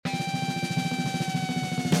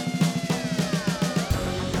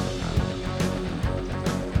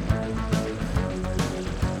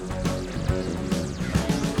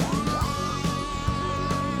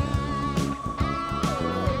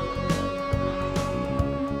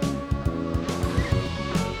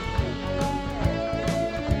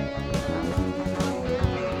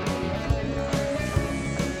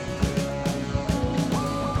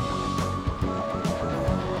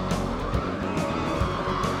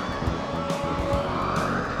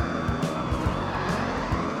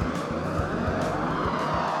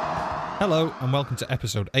Hello, and welcome to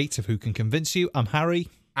episode 8 of Who Can Convince You. I'm Harry.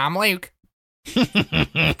 I'm Luke.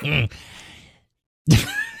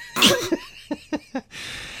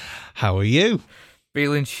 How are you?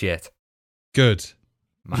 Feeling shit. Good.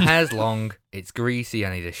 My hair's long, it's greasy,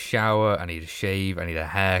 I need a shower, I need a shave, I need a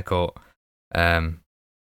haircut. But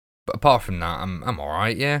apart from that, I'm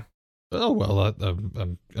alright, yeah. Oh, well,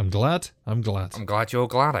 I'm glad. I'm glad. I'm glad you're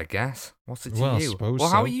glad, I guess. What's it to Well, I you? suppose Well,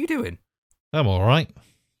 how so. are you doing? I'm alright.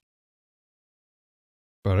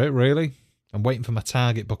 But it really. I'm waiting for my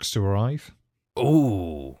Target books to arrive.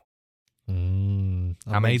 Ooh. I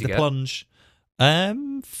How many made did you the get? plunge.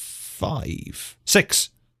 6.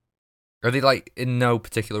 Are they like in no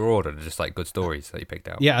particular order? They're just like good stories that you picked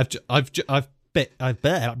out? Yeah, I've picked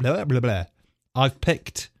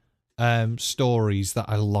stories that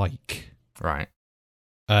I like Right.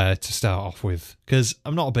 to start off with, because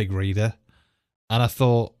I'm not a big reader, and I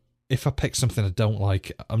thought if I pick something I don't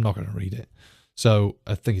like, I'm not going to read it. So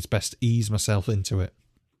I think it's best to ease myself into it.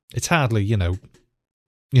 It's hardly, I'm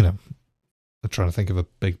trying to think of a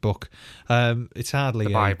big book. It's hardly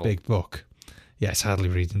The a Bible. big book. Yeah, it's hardly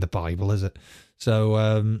reading the Bible, is it?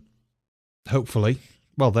 So hopefully,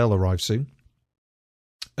 well, they'll arrive soon.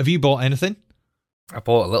 Have you bought anything? I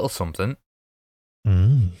bought a little something.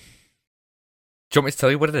 Mm. Do you want me to tell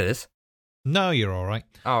you what it is? No, you're all right.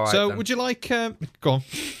 All right. So then. would you like... go on.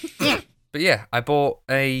 But yeah, I bought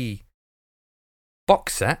a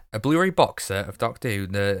box set, a Blu-ray box set of Doctor Who,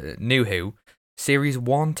 the New Who, series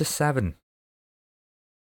 1 to 7,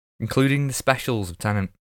 including the specials of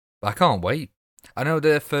Tennant. But I can't wait. I know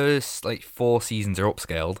the first 4 seasons are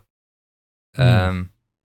upscaled, but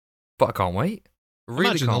I can't wait. Really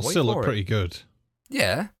Imagine can't they'll wait still for look it. pretty good.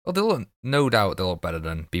 Yeah, well, no doubt they'll look better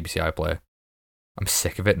than BBC iPlayer. I'm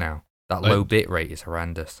sick of it now. That low bit rate is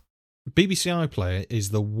horrendous. BBC iPlayer is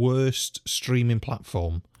the worst streaming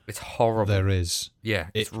platform It's horrible. there is. Yeah,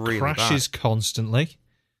 it's It really crashes constantly.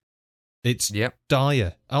 It's bad. Yep.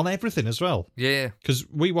 dire. On everything as well. Yeah. Because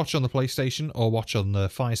we watch on the PlayStation or watch on the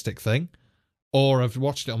Fire Stick thing, or I've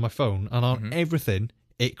watched it on my phone, and on everything,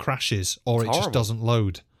 it crashes or It's it just horrible. doesn't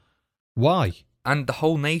load. Why? And the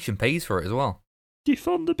whole nation pays for it as well.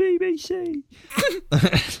 Defund the BBC.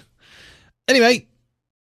 Anyway,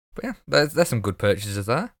 But yeah, there's some good purchases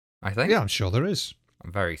there, I think. yeah, I'm sure there is.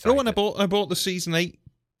 I'm very excited. Oh, and I bought the season 8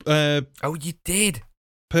 Oh, you did?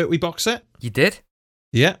 Pertwee box set. You did?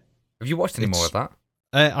 Yeah, Have you watched any more of that?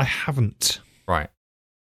 I haven't. Right.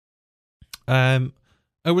 I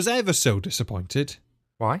was ever so disappointed.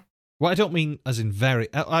 Why? Well, I don't mean as in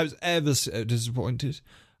very. I was ever so disappointed.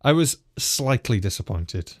 I was slightly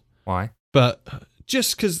disappointed, Why? but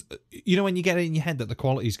just because when you get it in your head that the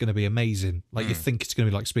quality is going to be amazing, like you think it's going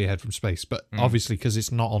to be like Spearhead from space, but obviously because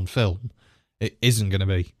it's not on film, it isn't going to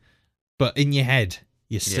be. But in your head,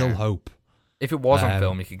 you still Yeah. hope. If it was on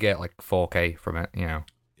film, you could get 4K from it,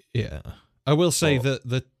 Yeah, I will say But-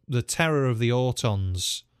 that the Terror of the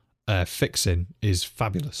Autons fixing is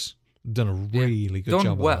fabulous. Done a really good Done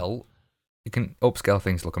job. well. You can upscale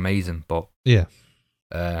things to look amazing, but Yeah,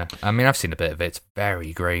 I mean, I've seen a bit of it. It's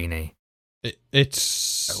very grainy.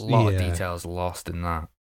 it's A lot of details lost in that.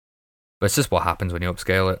 But it's just what happens when you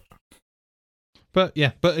upscale it. But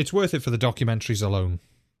it's worth it for the documentaries alone,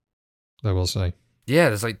 I will say. Yeah,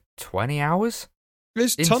 there's 20 hours.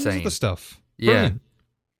 There's tons of Insane. the stuff. Yeah. Brilliant.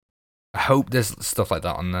 I hope there's stuff like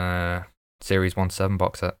that on the Series 1-7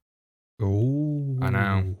 box set. Oh, I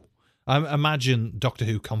know. I imagine Doctor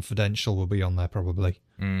Who Confidential will be on there probably.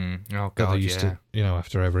 Oh, That God, they used yeah. to,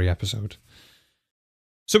 after every episode.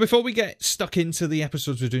 So before we get stuck into the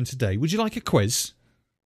episodes we're doing today, would you like a quiz?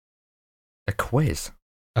 A quiz?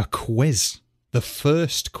 A quiz. The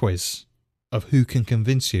first quiz of Who Can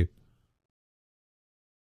Convince You.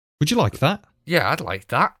 Would you like that? Yeah, I'd like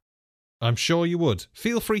that. I'm sure you would.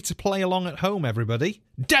 Feel free to play along at home, everybody.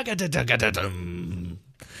 Dagga-da-dagga-da-dum.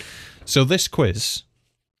 So this quiz,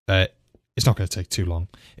 it's not going to take too long,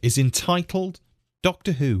 is entitled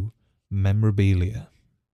Doctor Who Memorabilia.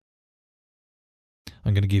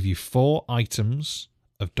 I'm going to give you 4 items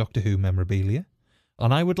of Doctor Who memorabilia,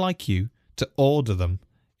 and I would like you to order them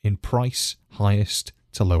in price highest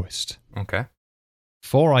to lowest. Okay.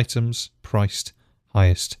 4 items priced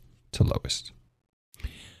highest to lowest.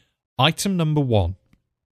 Item number 1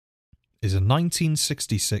 is a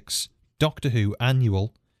 1966 Doctor Who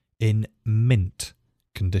annual in mint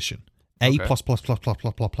condition.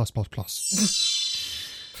 A+++++++++++.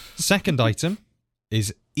 Second item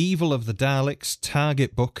is Evil of the Daleks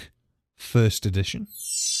Target Book, first edition.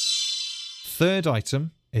 Third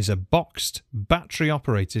item is a boxed,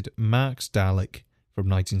 battery-operated Marx Dalek from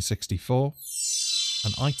 1964.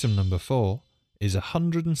 And item number 4 is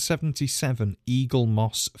 177 Eagle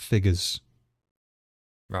Moss figures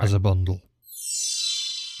Right. as a bundle.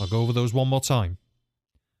 I'll go over those one more time.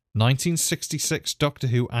 1966 Doctor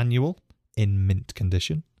Who Annual in mint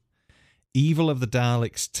condition. Evil of the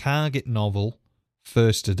Daleks Target Novel,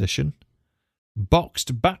 first edition.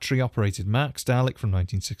 Boxed battery-operated Max Dalek from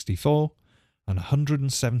 1964. And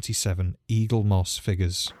 177 Eagle Moss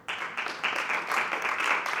figures.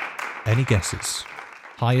 Any guesses?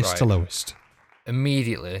 Highest to lowest.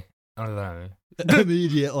 Immediately, I don't know.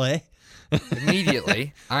 Immediately,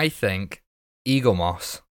 I think Eagle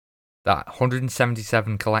Moss, that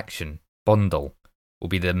 177 collection bundle, will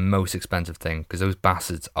be the most expensive thing because those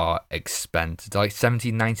bastards are expensive. They're like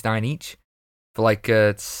 $17.99 each for like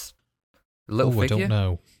a little figure. I don't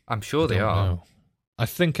know. I'm sure they don't are. know. I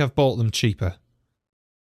think I've bought them cheaper.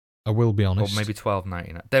 I will be honest. Or maybe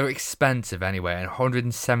 $12.99. They're expensive anyway, and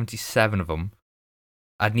 177 of them.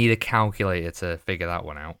 I'd need a calculator to figure that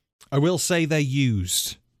one out. I will say they're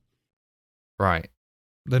used. Right.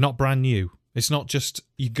 They're not brand new. It's not just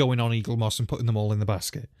you going on Eagle Moss and putting them all in the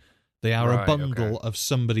basket. They are a bundle of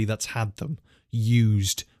somebody that's had them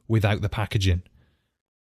used without the packaging.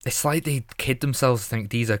 It's like they kid themselves to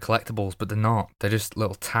think these are collectibles, but they're not. They're just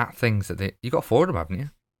little tat things that you got 4 of them, haven't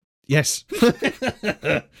you? Yes.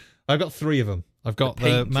 I've got 3 of them. I've got the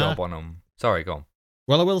paint job on them. Sorry, go on.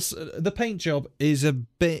 Well, the paint job is a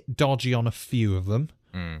bit dodgy on a few of them.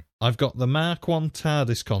 I've got the Mark 1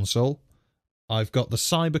 TARDIS console. I've got the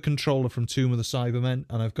Cyber Controller from Tomb of the Cybermen,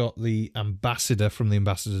 and I've got the Ambassador from the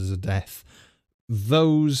Ambassadors of Death.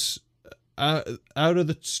 Those, out of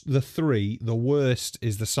the 3, the worst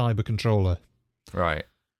is the Cyber Controller. Right.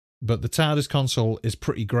 But the TARDIS console is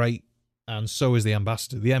pretty great, and so is the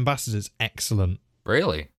Ambassador. The Ambassador's excellent.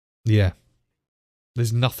 Really? Yeah.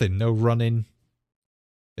 There's nothing, no running.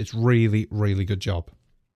 It's really, really good job.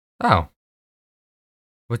 Oh.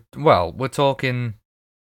 We're talking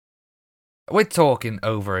over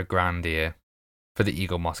 $1,000 here for the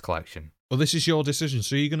Eagle Moss collection. Well, this is your decision.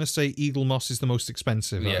 So you're going to say Eagle Moss is the most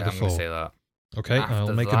expensive out of the 4? I'm going to say that. Okay,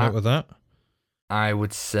 I'll make a note of that. I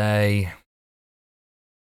would say...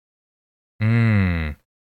 The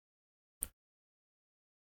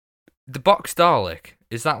box Dalek,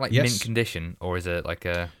 is that like mint condition, or is it like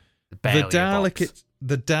a barely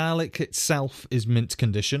The Dalek itself is mint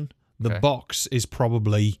condition. The box is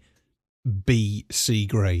probably B, C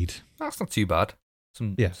grade. That's not too bad.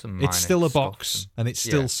 It's still a box, and it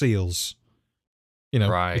still seals. You know,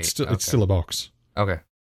 right. It's still a box. Okay.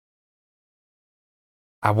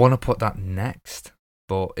 I want to put that next,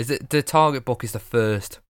 but is it the Target book is the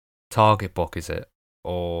first Target book, is it?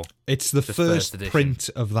 Or it's the first print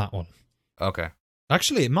of that one. Okay.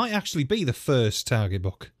 Actually, it might actually be the first Target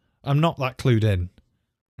book. I'm not that clued in.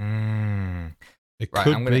 It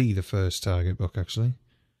could be the first Target book, actually.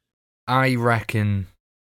 I reckon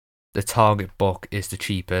the Target book is the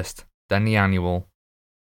cheapest, then the annual,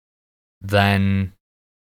 then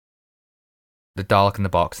the Dalek in the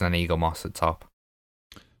box, and then Eagle Moss at the top.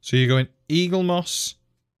 So you're going Eagle Moss,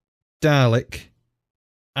 Dalek,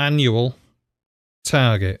 annual,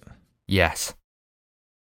 Target. Yes.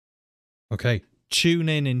 Okay. Tune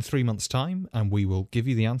in 3 months' time, and we will give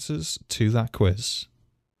you the answers to that quiz.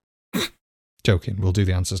 Joking. We'll do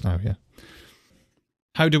the answers now, yeah.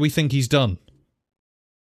 How do we think he's done?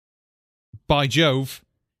 By Jove,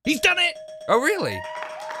 he's done it! Oh, really?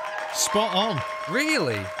 Spot on.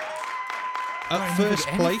 Really? At first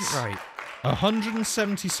place, right.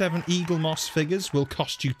 177 Eagle Moss figures will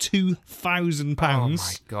cost you £2,000. Oh,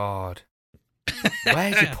 my God.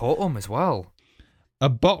 Where'd you put them as well? A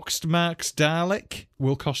boxed Max Dalek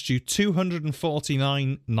will cost you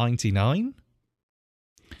 $249.99.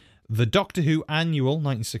 The Doctor Who Annual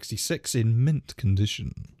 1966 in mint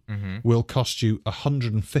condition will cost you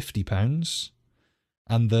 £150.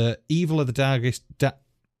 And the Evil of the Daleks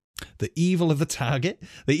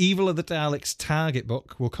Target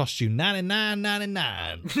book will cost you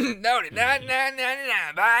 $99.99.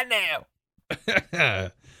 $99.99 buy now.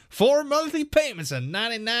 4 monthly payments of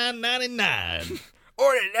 $99.99.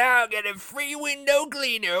 Order now, get a free window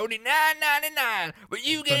cleaner, only $9.99. But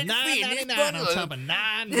you get it free in this bundle. On top of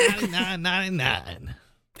 $9.99.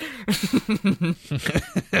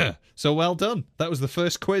 So well done. That was the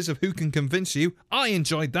first quiz of Who Can Convince You. I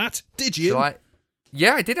enjoyed that. Did you?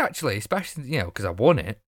 Yeah, I did actually, especially, because I won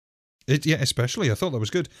it. Especially. I thought that was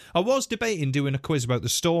good. I was debating doing a quiz about the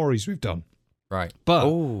stories we've done. Right.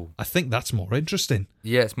 But I think that's more interesting.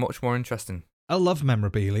 Yeah, it's much more interesting. I love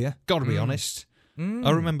memorabilia, gotta be honest.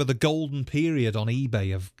 I remember the golden period on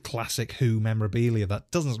eBay of classic Who memorabilia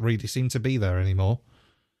that doesn't really seem to be there anymore.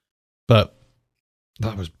 But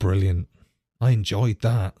that was brilliant. I enjoyed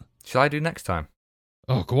that. Shall I do next time?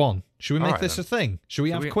 Oh, go on. Should we make Alright, this then. a thing? Should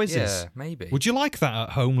we have quizzes? Yeah, maybe. Would you like that at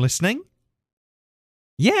home listening?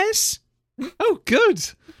 Yes. Oh,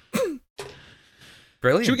 good.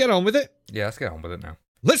 Brilliant. Should we get on with it? Yeah, let's get on with it now.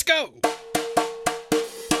 Let's go.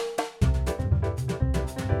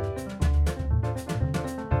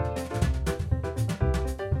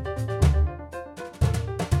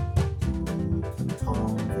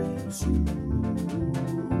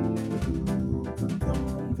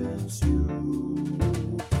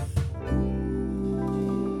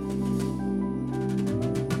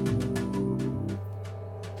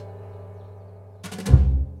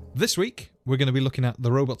 This week, we're going to be looking at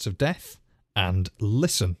The Robots of Death and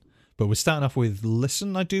Listen. But we're starting off with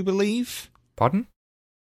Listen, I do believe. Pardon?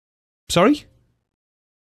 Sorry?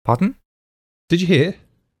 Pardon? Did you hear?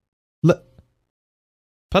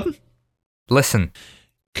 Pardon? Listen.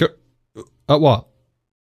 What?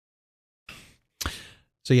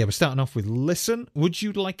 So yeah, we're starting off with Listen. Would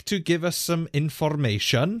you like to give us some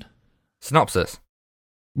information? Synopsis.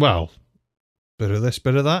 Well, bit of this,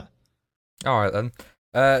 bit of that. Alright then.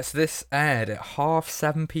 So this aired at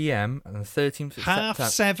 7:30 p.m. on the 13th of September.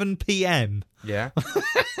 7 p.m. Yeah.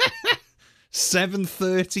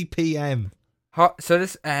 7:30 p.m. So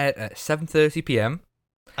this aired at 7:30 p.m.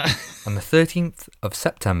 on the 13th of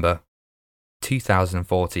September,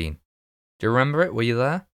 2014. Do you remember it? Were you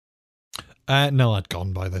there? No, I'd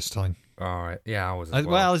gone by this time. Alright, yeah, I was as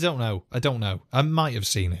well. Well, I don't know. I might have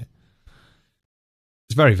seen it.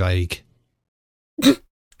 It's very vague.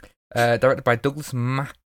 Directed by Douglas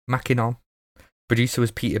Mackinnon. Producer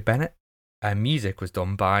was Peter Bennett. Music was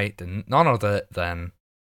done by none other than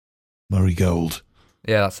Murray Gold.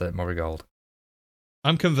 Yeah, that's it, Murray Gold.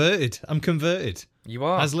 I'm converted. You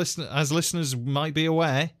are. As listeners might be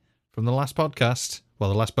aware from the last podcast, well,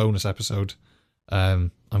 the last bonus episode,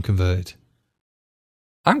 I'm converted.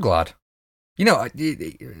 I'm glad. You know,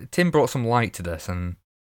 Tim brought some light to this, and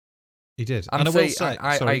he did. And I will say,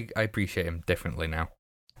 I appreciate him differently now.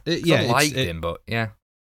 Yeah, I liked him, but yeah.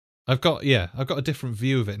 I've got a different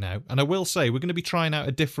view of it now. And I will say, we're going to be trying out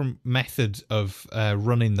a different method of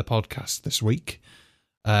running the podcast this week.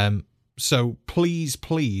 So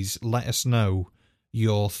please let us know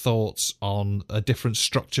your thoughts on a different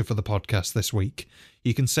structure for the podcast this week.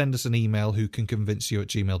 You can send us an email,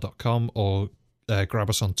 whocanconvinceyou@gmail.com, or grab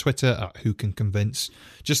us on Twitter at whocanconvince.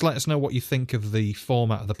 Just let us know what you think of the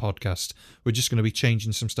format of the podcast. We're just going to be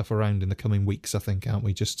changing some stuff around in the coming weeks, I think, aren't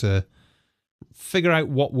we? Just to figure out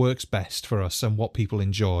what works best for us and what people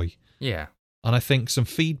enjoy. Yeah. And I think some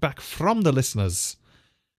feedback from the listeners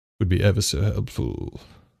would be ever so helpful.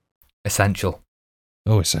 Essential.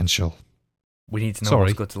 Oh, essential. We need to know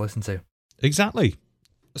what's good to listen to. Exactly.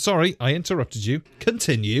 Sorry, I interrupted you.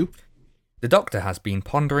 Continue. The Doctor has been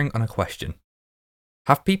pondering on a question.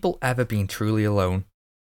 Have people ever been truly alone?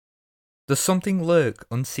 Does something lurk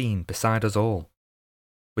unseen beside us all?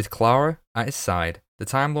 With Clara at his side, the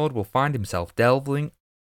Time Lord will find himself delving...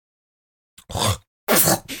 The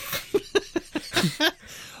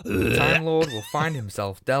Time Lord will find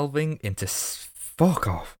himself delving into... Fuck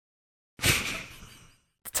off.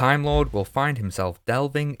 The Time Lord will find himself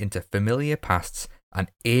delving into familiar pasts and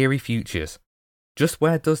eerie futures. Just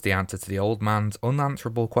where does the answer to the old man's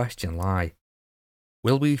unanswerable question lie?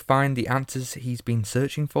 Will we find the answers he's been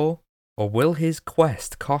searching for? Or will his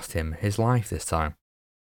quest cost him his life this time?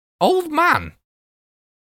 Old man!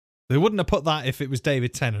 They wouldn't have put that if it was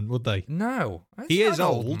David Tennant, would they? No. He is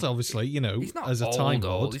old, obviously, you know, he's not as a Time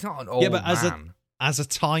Lord. He's not an old man. As a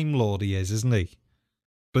Time Lord he is, isn't he?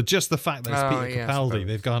 But just the fact that it's Peter Capaldi,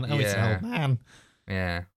 they've gone, it's an old man.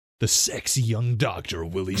 Yeah. The sexy young doctor,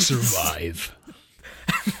 will he survive?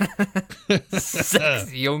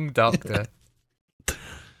 Sexy young doctor.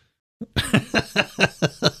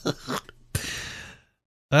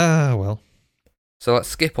 Well. So let's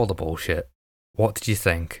skip all the bullshit. What did you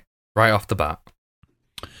think? Right off the bat.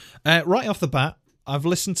 Right off the bat, I've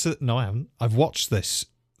listened to... No, I haven't. I've watched this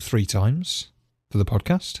 3 times for the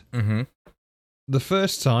podcast. Mm-hmm. The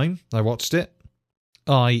first time I watched it,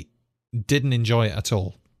 I didn't enjoy it at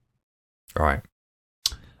all. Right.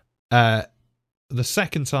 The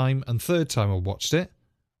second time and third time I watched it,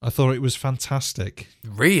 I thought it was fantastic.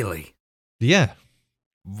 Really? Yeah.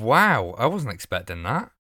 Wow, I wasn't expecting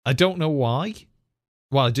that. I don't know why.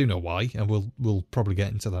 Well, I do know why, and we'll probably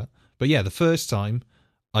get into that. But yeah, the first time,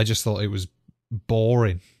 I just thought it was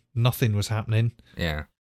boring. Nothing was happening. Yeah.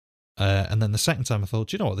 And then the second time I thought,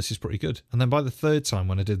 do you know what, this is pretty good. And then by the third time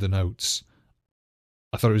when I did the notes,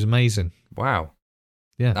 I thought it was amazing. Wow.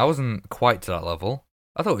 Yeah. I wasn't quite to that level.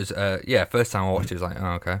 I thought it was, first time I watched it, it was like,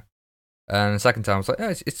 oh, okay. And the second time I was like,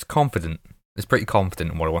 it's confident. It's pretty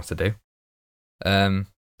confident in what it wants to do.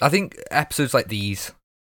 I think episodes like these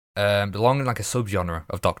belong in like a subgenre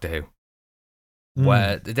of Doctor Who,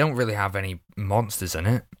 where they don't really have any monsters in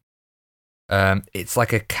it. It's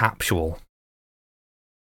like a capsule,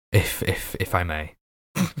 if I may.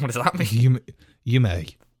 What does that mean? You may.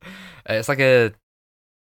 It's like a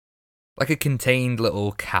contained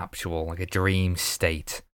little capsule, like a dream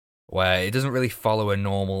state, where it doesn't really follow a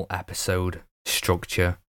normal episode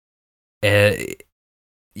structure. It's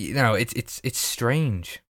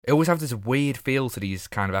strange. It always have this weird feel to these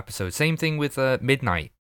kind of episodes. Same thing with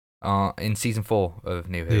Midnight in season 4 of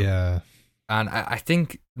New Who. Yeah. And I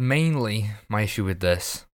think mainly my issue with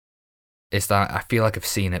this is that I feel like I've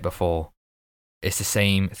seen it before. It's the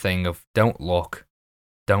same thing of don't look,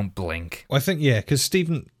 don't blink. Well, I think, because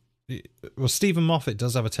Stephen Moffat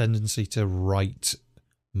does have a tendency to write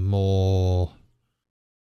more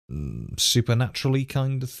supernaturally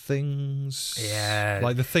kind of things. Yeah.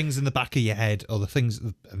 Like the things in the back of your head, or the things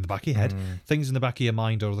in the back of your head, things in the back of your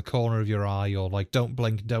mind, or the corner of your eye, or like don't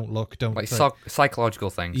blink, don't look, don't... Like psychological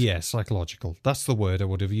things. Yeah, psychological. That's the word I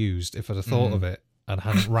would have used if I'd have thought of it and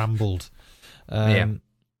hadn't rambled. Yeah.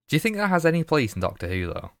 Do you think that has any place in Doctor Who,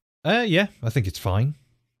 though? Yeah, I think it's fine.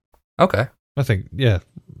 Okay. I think, yeah.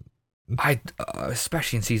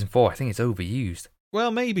 Especially in season 4, I think it's overused.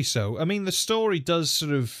 Well, maybe so. I mean, the story does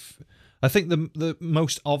sort of... I think the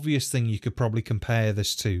most obvious thing you could probably compare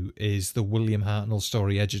this to is the William Hartnell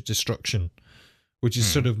story, Edge of Destruction, which is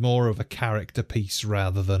sort of more of a character piece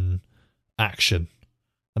rather than action,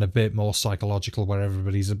 and a bit more psychological, where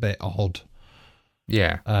everybody's a bit odd.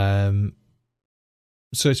 Yeah.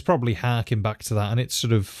 So it's probably harking back to that, and it's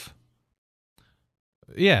sort of...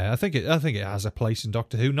 Yeah, I think it has a place in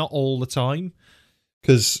Doctor Who, not all the time,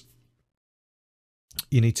 because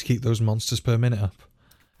you need to keep those monsters per minute up.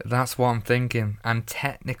 That's what I'm thinking. And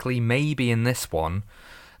technically, maybe in this one,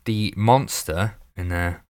 the monster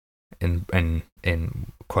in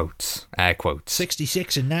quotes, air quotes,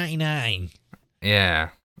 66 and 99. Yeah,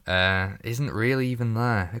 isn't really even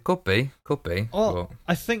there. It could be. Well, but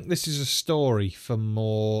I think this is a story for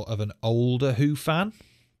more of an older Who fan.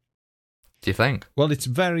 Do you think? Well, it's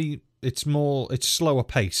slower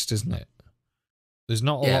paced, isn't it? There's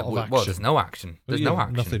not a lot of action. Well, there's no action. There's no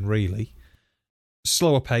action. Nothing really.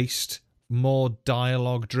 Slower paced, more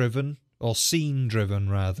dialogue driven, or scene driven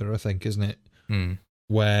rather, I think, isn't it?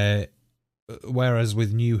 Whereas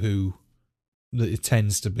with New Who, it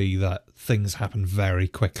tends to be that things happen very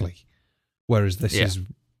quickly. Whereas this is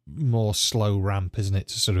more slow ramp, isn't it?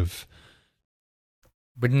 To sort of...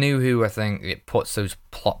 With New Who, I think it puts those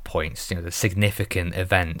plot points, the significant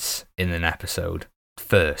events in an episode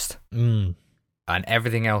first. And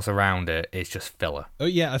everything else around it is just filler. Oh,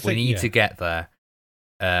 yeah, I think... We need to get there.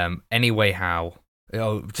 Anyway, how?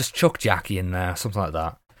 Just chuck Jackie in there, something like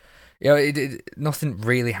that. Nothing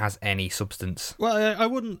really has any substance. Well, I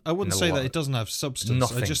wouldn't say that it doesn't have substance.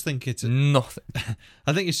 Nothing. I just think it's... Nothing.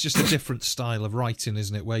 I think it's just a different style of writing,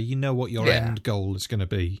 isn't it? Where you know what your end goal is going to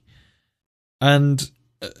be. And...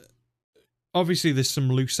 obviously, there's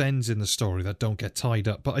some loose ends in the story that don't get tied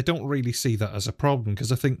up, but I don't really see that as a problem,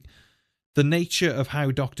 because I think the nature of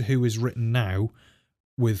how Doctor Who is written now,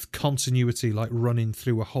 with continuity like running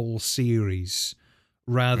through a whole series,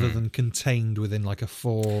 rather than contained within like a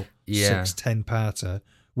 4, 6, 10-parter,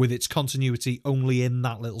 with its continuity only in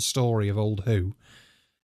that little story of Old Who,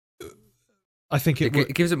 I think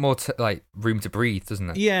it gives it more room to breathe,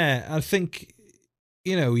 doesn't it? Yeah, I think...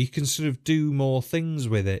 you can sort of do more things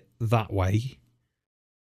with it that way.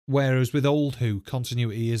 Whereas with Old Who,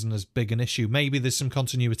 continuity isn't as big an issue. Maybe there's some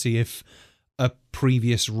continuity if a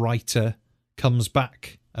previous writer comes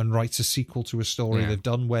back and writes a sequel to a story they've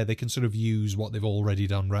done, where they can sort of use what they've already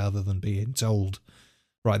done rather than being told,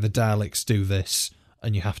 right, the Daleks do this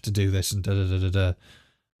and you have to do this and da-da-da-da-da.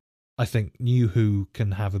 I think New Who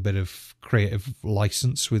can have a bit of creative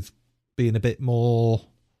license with being a bit more...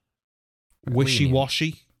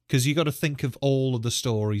 wishy-washy, because you got to think of all of the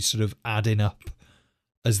stories sort of adding up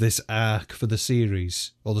as this arc for the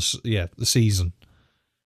series, or the season.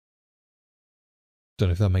 Don't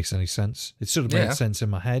know if that makes any sense. It sort of makes sense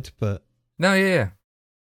in my head, but... No, yeah.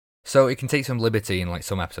 So it can take some liberty in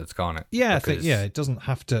some episodes, can't it? Yeah, because... I think, it doesn't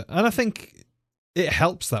have to... And I think it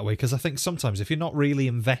helps that way, because I think sometimes if you're not really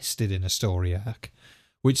invested in a story arc,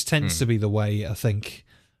 which tends to be the way, I think...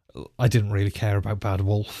 I didn't really care about Bad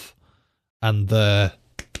Wolf, and the...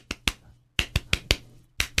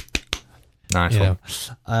 Nice one.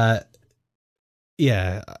 I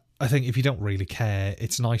think if you don't really care,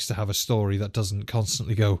 it's nice to have a story that doesn't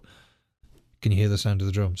constantly go, can you hear the sound of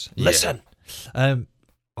the drums? Yeah. Listen!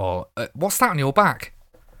 Or, what's that on your back?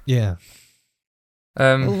 Yeah.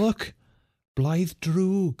 Oh, look. Blythe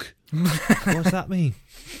Droog. What does that mean?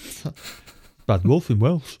 Bad wolf in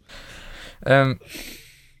Welsh.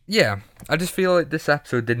 Yeah, I just feel like this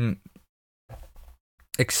episode didn't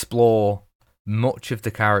explore much of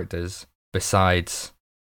the characters besides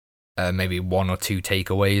maybe one or two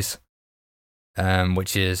takeaways,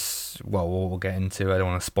 which is, well, we'll get into. I don't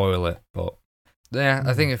want to spoil it, but yeah,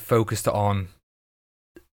 I think it focused on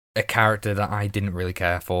a character that I didn't really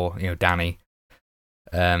care for, Danny.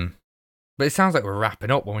 But it sounds like we're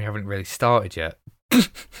wrapping up when we haven't really started yet.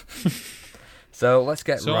 So let's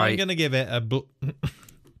get right. So I'm going to give it a...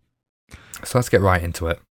 So let's get right into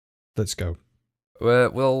it. Let's go.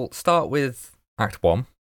 We'll start with Act 1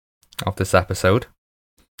 of this episode.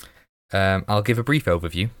 I'll give a brief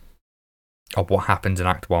overview of what happens in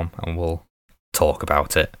Act 1 and we'll talk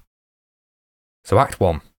about it. So Act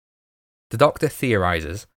 1. The Doctor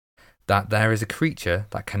theorises that there is a creature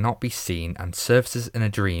that cannot be seen and surfaces in a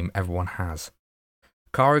dream everyone has.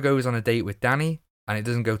 Kara goes on a date with Danny and it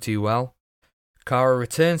doesn't go too well. Kara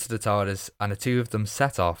returns to the TARDIS and the two of them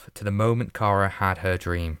set off to the moment Kara had her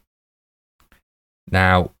dream.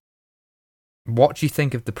 Now, what do you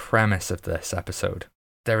think of the premise of this episode?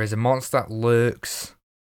 There is a monster that lurks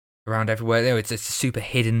around everywhere. It's a super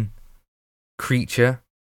hidden creature,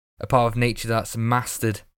 a part of nature that's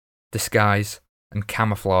mastered disguise and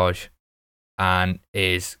camouflage and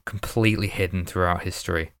is completely hidden throughout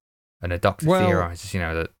history. And the Doctor theorises,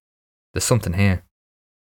 that there's something here.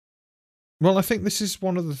 Well, I think this is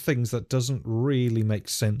one of the things that doesn't really make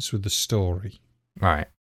sense with the story. Right.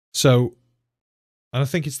 So, and I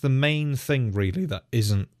think it's the main thing, really, that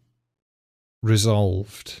isn't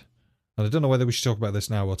resolved. And I don't know whether we should talk about this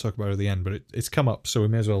now or talk about it at the end, but it's come up, so we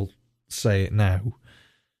may as well say it now.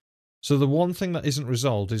 So the one thing that isn't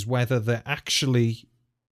resolved is whether there's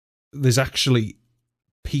actually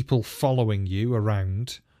people following you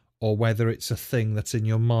around or whether it's a thing that's in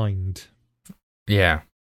your mind. Yeah.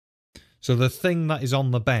 So the thing that is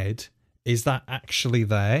on the bed, is that actually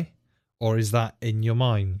there, or is that in your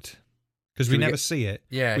mind? Because we never see it.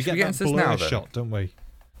 Yeah, we get that blur shot, don't we?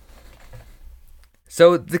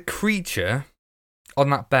 So the creature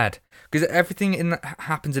on that bed, because everything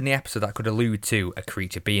happens in the episode that could allude to a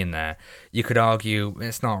creature being there. You could argue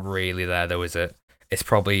it's not really there, though, is it? It's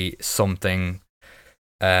probably something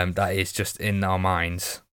that is just in our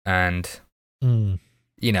minds, and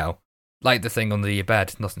like the thing under your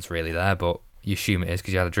bed, nothing's really there, but you assume it is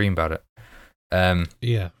because you had a dream about it.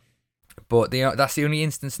 Yeah. But that's the only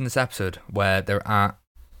instance in this episode where they're at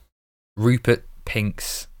Rupert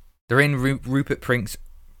Pink's. They're in Rupert Pink's.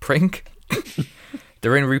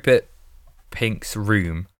 They're in Rupert Pink's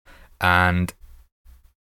room, and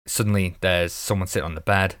suddenly there's someone sitting on the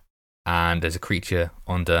bed, and there's a creature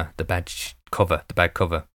under the bed cover. The bed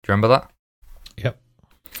cover. Do you remember that? Yep.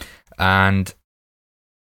 And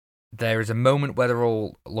there is a moment where they're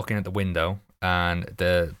all looking at the window and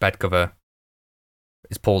the bed cover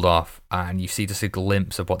is pulled off and you see just a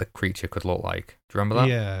glimpse of what the creature could look like. Do you remember that?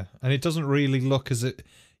 Yeah, and it doesn't really look as it...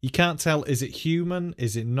 You can't tell, is it human?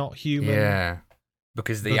 Is it not human? Yeah,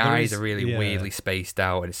 because the eyes are really weirdly spaced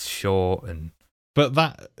out and it's short. But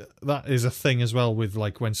that is a thing as well with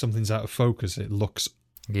like when something's out of focus, it looks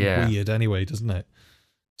weird anyway, doesn't it?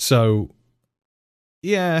 So,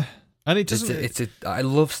 yeah... And it doesn't. I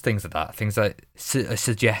love things like that. Things that are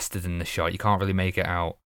suggested in the shot. You can't really make it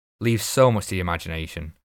out. Leaves so much to the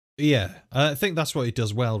imagination. Yeah, I think that's what it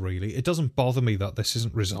does well. Really, it doesn't bother me that this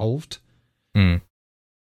isn't resolved.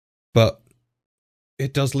 But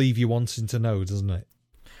it does leave you wanting to know, doesn't it?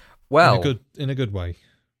 Well, in a good way.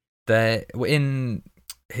 In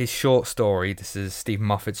his short story, this is Stephen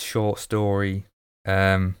Moffat's short story,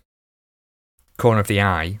 Corner of the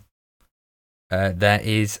Eye. There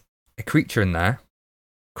is a creature in there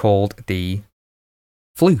called the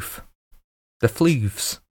Floof. The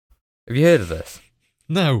Floofs. Have you heard of this?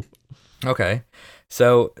 No. Okay.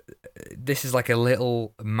 So this is like a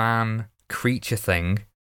little man creature thing.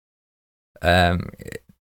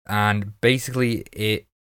 And basically it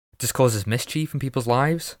just causes mischief in people's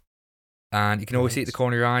lives. And you can always see it at the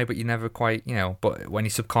corner of your eye, but you never quite, but when your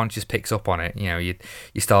subconscious picks up on it,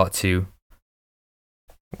 you start to,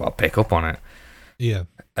 pick up on it. Yeah.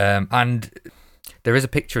 And there is a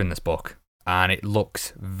picture in this book, and it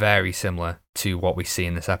looks very similar to what we see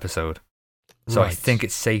in this episode. So I think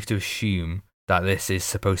it's safe to assume that this is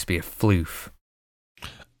supposed to be a floof.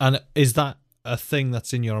 And is that a thing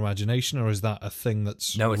that's in your imagination, or is that a thing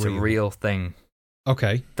that's No, it's real? A real thing.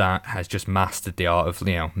 Okay. That has just mastered the art of,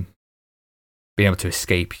 being able to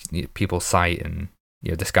escape people's sight and,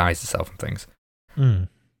 disguise itself and things.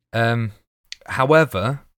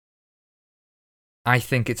 However... I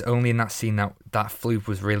think it's only in that scene that floof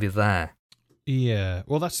was really there. Yeah.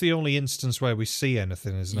 Well, that's the only instance where we see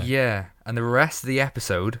anything, isn't it? Yeah, and the rest of the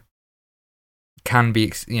episode can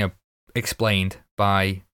be, explained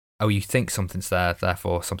by, oh, you think something's there,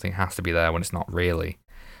 therefore something has to be there when it's not really.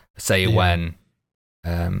 Say when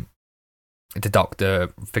the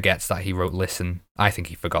Doctor forgets that he wrote listen. I think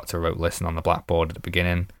he forgot to wrote listen on the blackboard at the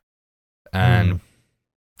beginning. And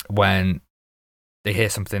when they hear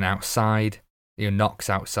something outside, he knocks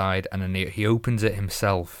outside, and then he opens it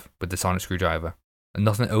himself with the sonic screwdriver. And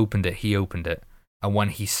nothing opened it, he opened it. And when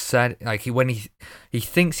he said, when he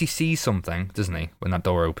thinks he sees something, doesn't he, when that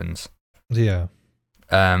door opens? Yeah.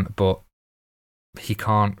 But he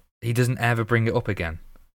can't, he doesn't ever bring it up again.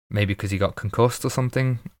 Maybe because he got concussed or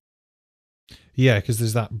something. Yeah, because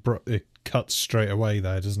there's that, it cuts straight away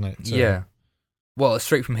there, doesn't it? Yeah. Well, it's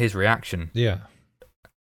straight from his reaction. Yeah.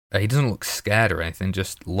 He doesn't look scared or anything,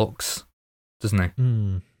 just looks, doesn't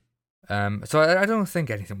he? So I don't think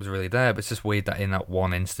anything was really there, but it's just weird that in that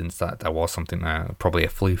one instance that there was something there, probably a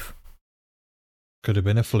floof. Could have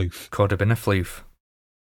been a floof. Could have been a floof.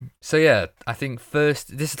 So yeah, I think this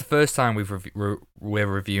is the first time we're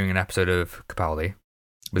reviewing an episode of Capaldi,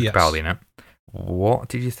 with Capaldi in it. What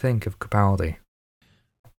did you think of Capaldi?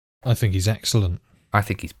 I think he's excellent. I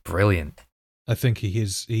think he's brilliant. I think he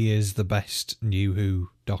is the best New Who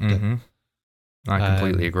Doctor. Mm-hmm. I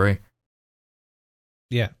completely agree.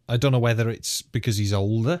 Yeah, I don't know whether it's because he's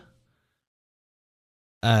older,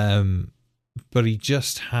 but he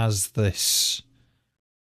just has this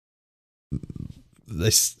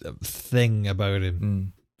thing about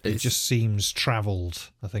him. It just seems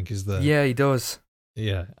travelled, I think, is the... Yeah, he does.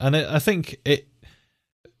 Yeah, and I think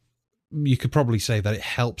you could probably say that it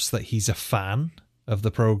helps that he's a fan of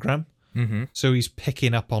the programme. Mm-hmm. So he's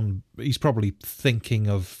picking up on... He's probably thinking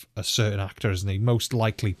of a certain actor, isn't he? Most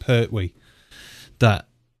likely Pertwee, that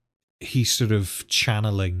he's sort of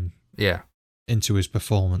channeling into his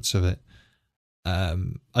performance of it.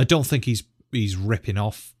 I don't think he's ripping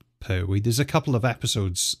off Pertwee. There's a couple of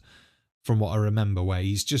episodes, from what I remember, where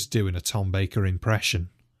he's just doing a Tom Baker impression.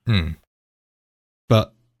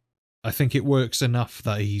 But I think it works enough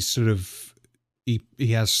that he's sort of...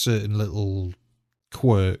 He has certain little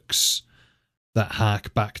quirks that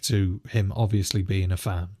hark back to him obviously being a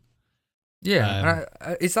fan. Yeah,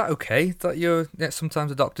 is that okay? That sometimes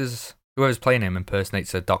the doctors, whoever's playing him,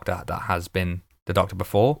 impersonates a doctor that has been the Doctor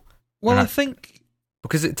before. Well, I think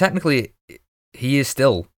because technically he is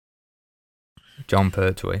still John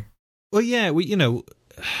Pertwee. Well, yeah,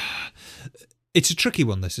 it's a tricky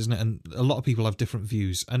one, this, isn't it? And a lot of people have different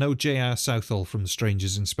views. I know J.R. Southall from the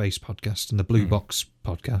Strangers in Space podcast and the Blue Box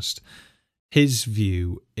podcast. His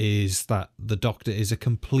view is that the Doctor is a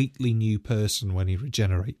completely new person when he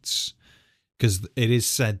regenerates. Because it is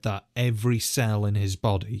said that every cell in his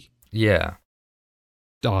body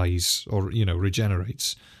dies or,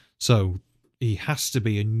 regenerates. So he has to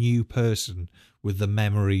be a new person with the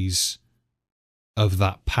memories of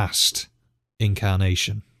that past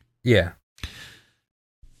incarnation. Yeah.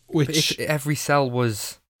 Which, but if every cell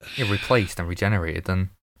was replaced and regenerated,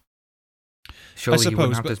 then surely he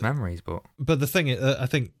wouldn't have those memories. But the thing is, I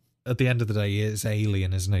think at the end of the day, he is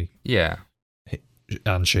alien, isn't he? Yeah.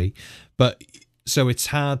 And she. But so it's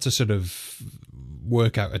hard to sort of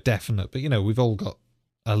work out a definite, but we've all got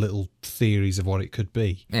our little theories of what it could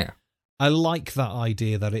be. Yeah. I like that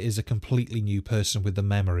idea that it is a completely new person with the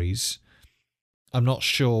memories. I'm not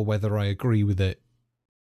sure whether I agree with it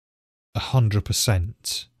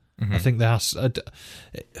 100%. I think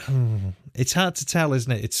it's hard to tell,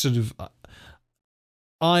 isn't it? It's sort of,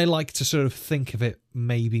 I like to sort of think of it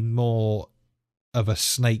maybe more of a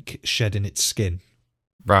snake shedding its skin.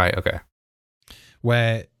 Right, okay.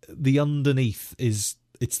 Where the underneath it's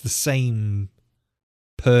the same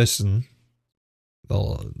person.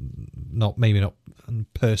 Well, maybe not,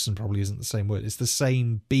 person probably isn't the same word. It's the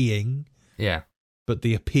same being. Yeah. But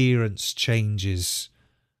the appearance changes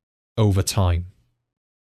over time.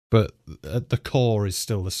 But at the core is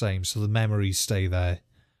still the same, so the memories stay there.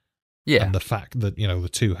 Yeah. And the fact that, the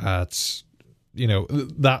two hearts,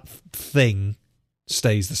 that thing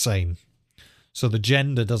stays the same. So the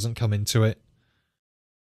gender doesn't come into it.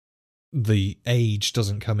 The age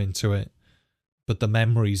doesn't come into it. But the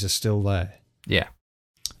memories are still there. Yeah.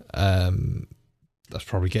 That's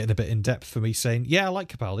probably getting a bit in depth for me saying, yeah, I like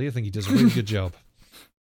Capaldi. I think he does a really good job.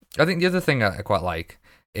 I think the other thing I quite like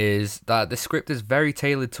is that the script is very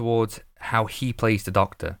tailored towards how he plays the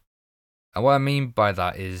Doctor. And what I mean by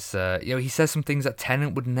that is, he says some things that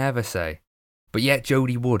Tennant would never say, but yet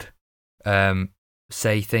Jodie would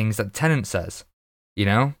say things that Tennant says,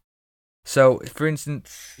 So, for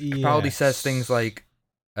instance, Capaldi Yes. says things like,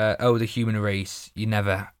 "Oh, the human race, you're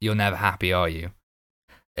never happy, are you?"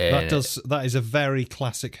 That is a very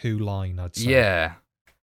classic Who line, I'd say. Yeah.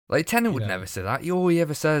 Like, Tennant would You know. never say that. All he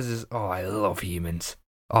ever says is, "Oh, I love humans.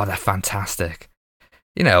 Oh, they're fantastic."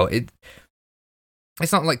 You know,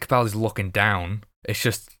 it's not like Capaldi's looking down. It's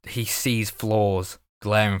just he sees flaws,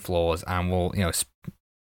 glaring flaws, and will,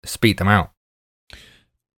 speak them out.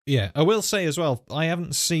 Yeah, I will say as well, I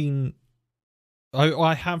haven't seen...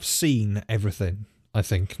 I have seen everything, I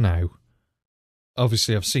think, now.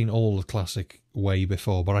 Obviously, I've seen all the classic way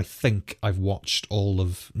before, but I think I've watched all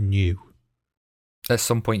of new. At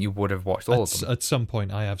some point, you would have watched all of them. At some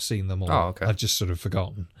point, I have seen them all. Oh, okay. I've just sort of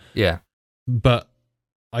forgotten. Yeah. But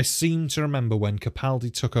I seem to remember when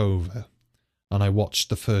Capaldi took over, and I watched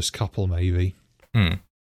the first couple, maybe,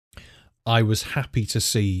 I was happy to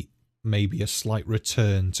see maybe a slight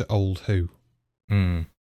return to old Who. In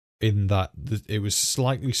that it was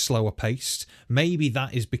slightly slower paced. Maybe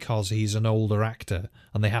that is because he's an older actor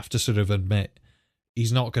and they have to sort of admit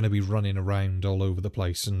he's not going to be running around all over the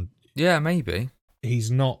place. And yeah, maybe.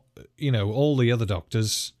 He's not, all the other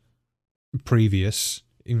Doctors previous,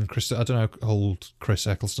 even Chris, I don't know how old Chris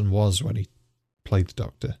Eccleston was when he played the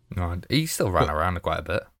Doctor. No, he still ran around quite a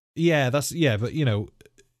bit. Yeah, but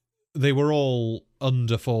they were all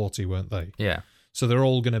under 40, weren't they? Yeah. So they're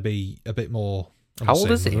all going to be a bit more... How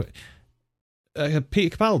old is he?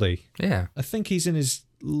 Peter Capaldi. Yeah. I think he's in his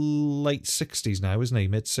late 60s now, isn't he?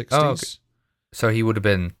 Mid-60s? Oh, okay. So he would have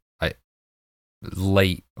been like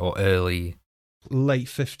late or early... Late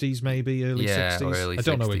 50s, maybe, early 60s. Or early 60s. I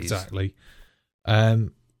don't know exactly.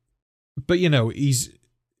 But, he's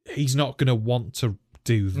not going to want to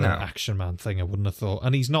do the Action Man thing, I wouldn't have thought.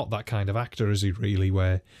 And he's not that kind of actor, is he, really,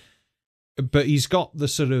 where... But he's got the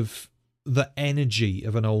sort of... the energy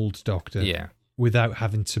of an old Doctor. Yeah. Without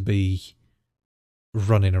having to be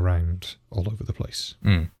running around all over the place.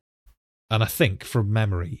 And I think, from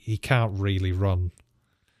memory, he can't really run.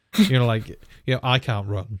 I can't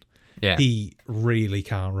run. Yeah. He really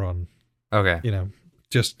can't run. Okay. He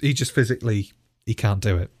just physically, he can't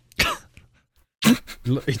do it.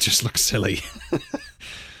 He just looks silly.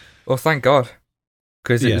 Well, thank God.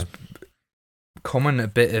 Because it was becoming a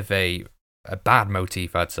bit of a bad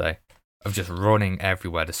motif, I'd say, of just running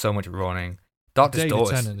everywhere. There's so much running. Doctor's David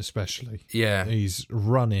Daughters. Tennant especially. Yeah. He's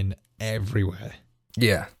running everywhere.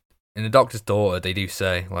 Yeah. In The Doctor's Daughter, they do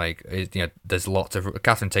say, there's lots of...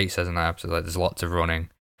 Catherine Tate says in that episode, there's lots of running.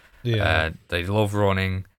 Yeah. They love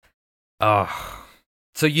running. So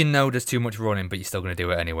there's too much running, but you're still going to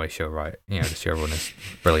do it anyway, sure, right? The showrun is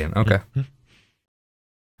brilliant. Okay.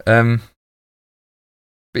 But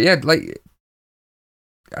yeah,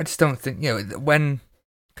 I just don't think, when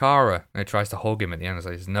Kara tries to hug him at the end, it's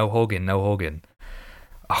like, no hugging.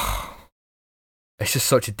 Oh, it's just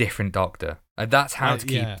such a different Doctor. And that's how to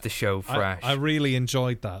keep the show fresh. I really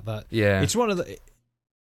enjoyed that. It's one of the...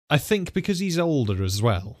 I think because he's older as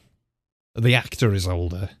well, the actor is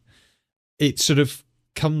older, it sort of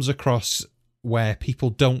comes across where people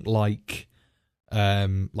don't like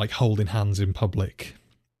holding hands in public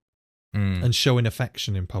and showing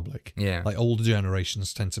affection in public. Yeah. Like older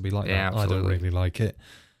generations tend to be like that. Absolutely. I don't really like it.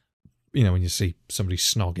 When you see somebody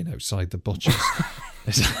snogging outside the butcher's.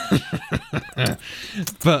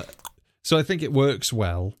 But so I think it works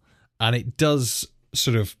well, and it does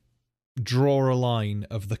sort of draw a line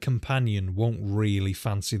of the companion won't really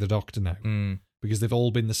fancy the Doctor now. Because they've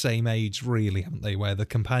all been the same age, really, haven't they? Where the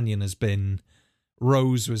companion has been...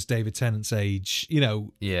 Rose was David Tennant's age.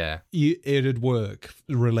 Yeah. It'd work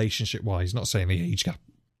relationship-wise. Not saying the age gap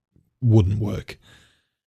wouldn't work.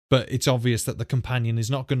 But it's obvious that the companion is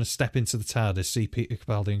not going to step into the TARDIS, see Peter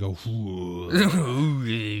Capaldi and go,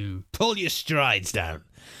 pull your strides down.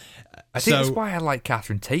 I think that's why I like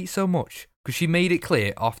Catherine Tate so much. Because she made it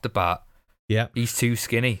clear off the bat, he's too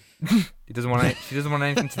skinny. She doesn't want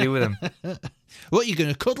anything to do with him. What, you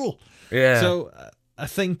going to cuddle? Yeah. So I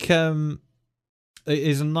think it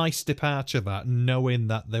is a nice departure, that, knowing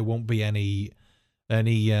that there won't be any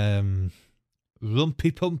lumpy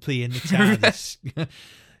pumpy in the TARDIS.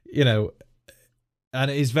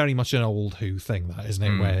 And it is very much an old Who thing, that, isn't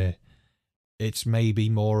it? Where it's maybe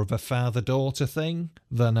more of a father-daughter thing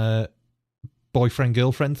than a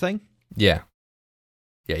boyfriend-girlfriend thing. Yeah.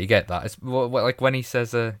 Yeah, you get that. It's like when he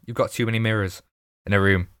says, you've got too many mirrors in a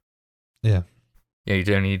room. Yeah. Yeah, you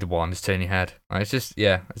don't need one, just turn your head. It's just,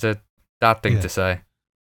 it's a dad thing to say.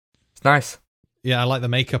 It's nice. Yeah, I like the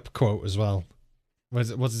makeup quote as well. What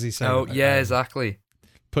does he say? Oh, yeah, exactly.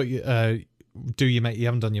 Put your, you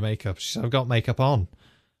haven't done your makeup. She said, I've got makeup on.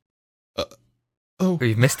 Oh,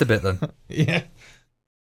 you've missed a bit then. Yeah.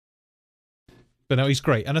 But no, he's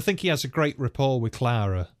great. And I think he has a great rapport with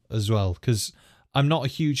Clara as well, because I'm not a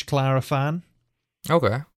huge Clara fan.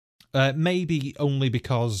 Okay. Maybe only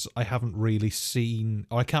because I haven't really seen,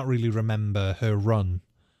 or I can't really remember her run.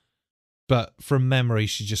 But from memory,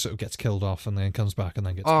 she just sort of gets killed off and then comes back and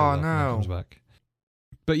then gets killed off and then comes back.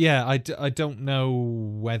 But yeah, I don't know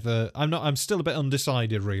whether... I'm still a bit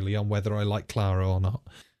undecided, really, on whether I like Clara or not.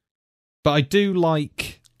 But I do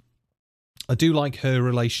like her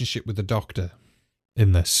relationship with the Doctor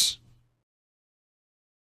in this.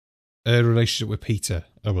 Her relationship with Peter,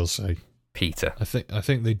 I will say. Peter. I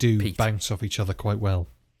think they do bounce off each other quite well.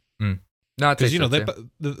 Mm. No, because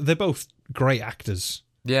they're both great actors.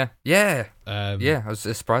 Yeah. I was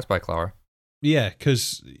surprised by Clara. Yeah,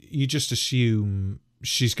 because you just assume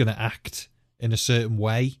she's going to act in a certain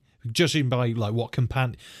way, judging by like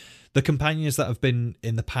the companions that have been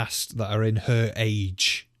in the past that are in her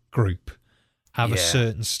age group have a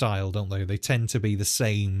certain style, don't they? They tend to be the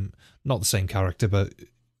same, not the same character, but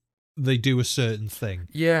they do a certain thing.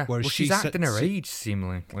 Yeah, well, she's acting her age,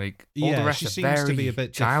 seemingly. Like, all the rest are very to be a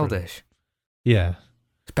bit childish. Different. Yeah.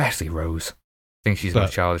 Especially Rose. I think she's the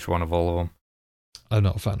most childish one of all of them. I'm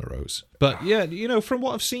not a fan of Rose. But yeah, from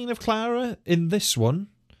what I've seen of Clara in this one,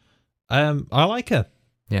 I like her.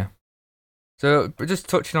 Yeah. So, just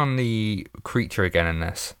touching on the creature again in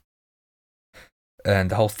this,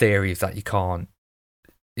 and the whole theory is that you can't,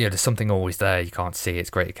 there's something always there, you can't see,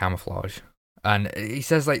 it's great at camouflage. And he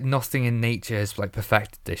says, like, nothing in nature has, like,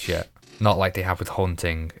 perfected this yet. Not like they have with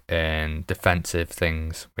hunting and defensive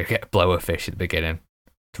things. We get a blowerfish at the beginning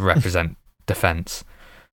to represent defense.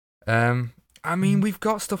 I mean, we've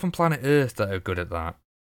got stuff on planet Earth that are good at that.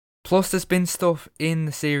 Plus, there's been stuff in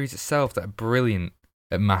the series itself that are brilliant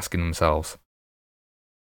at masking themselves.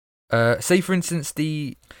 Say, for instance,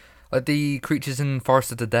 the creatures in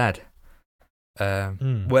Forest of the Dead,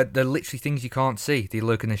 where they're literally things you can't see. They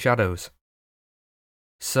lurk in the shadows.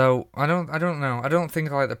 So I don't know. I don't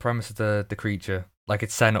think I like the premise of the creature. Like,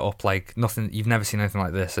 it's setting it up like nothing. You've never seen anything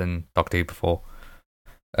like this in Doctor Who before.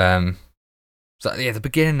 So yeah, the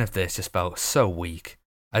beginning of this just felt so weak.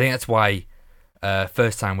 I think that's why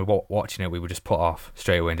first time we were watching it, we were just put off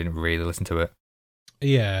straight away and didn't really listen to it.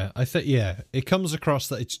 Yeah, I think it comes across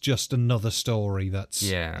that it's just another story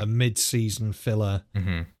that's a mid-season filler.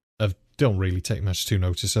 Mm-hmm. Don't really take much to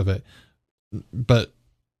notice of it, but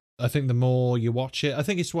I think the more you watch it, I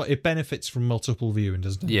think it benefits from multiple viewing,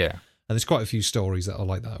 doesn't it? Yeah, and there's quite a few stories that are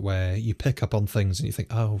like that where you pick up on things and you think,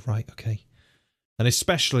 oh right, okay. And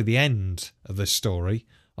especially the end of this story,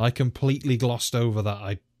 I completely glossed over that.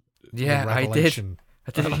 I did. I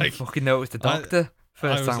didn't even fucking notice the Doctor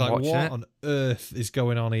first time watching it. What on earth is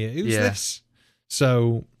going on here? Who's this?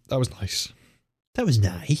 So that was nice. That was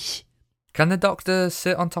nice. Can the Doctor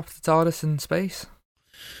sit on top of the TARDIS in space?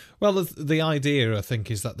 Well, the idea, I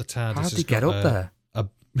think, is that the TARDIS How did he get up there? The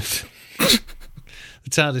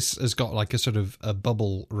TARDIS has got like a sort of a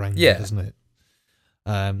bubble around it, hasn't it?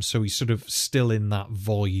 So he's sort of still in that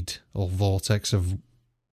void or vortex of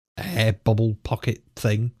air bubble pocket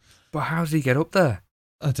thing. But how did he get up there?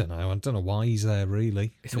 I don't know. I don't know why he's there,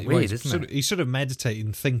 really. It's weird, isn't it? He's sort of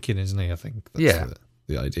meditating, thinking, isn't he? I think that's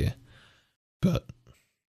the idea. But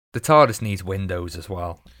the TARDIS needs windows as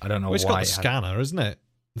well. I don't know why. It's got a scanner, isn't it?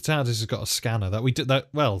 The TARDIS has got a scanner that we did that.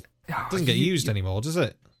 Well, it doesn't get used anymore, does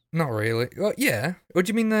it? Not really. Well, yeah. What do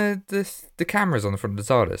you mean the cameras on the front of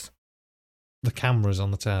the TARDIS? The cameras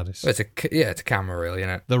on the TARDIS. Well, it's a camera, really,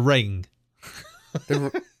 isn't it? The ring.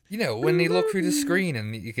 When you look through the screen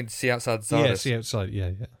and you can see outside the TARDIS. Yeah, see outside.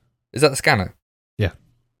 Yeah. Is that the scanner? Yeah.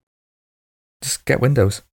 Just get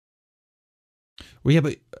windows. Well, yeah,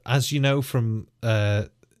 but as you know from the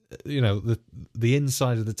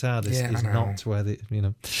inside of the TARDIS is not where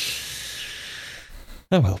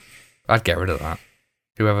Oh well. I'd get rid of that.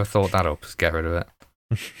 Whoever thought that up, just get rid of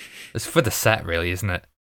it. It's for the set, really, isn't it?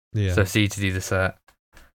 Yeah. So it's easy to do the set.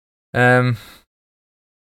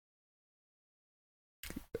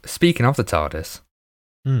 Speaking of the TARDIS,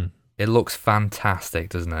 it looks fantastic,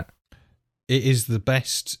 doesn't it? It is the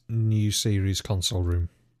best new series console room.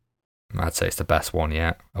 I'd say it's the best one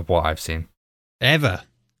yet of what I've seen. Ever?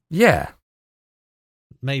 Yeah.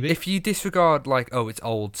 Maybe. If you disregard it's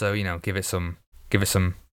old, so give it some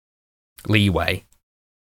leeway.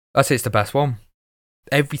 I'd say it's the best one.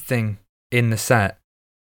 Everything in the set.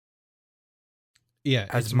 Yeah,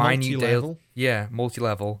 has minute detail. Yeah,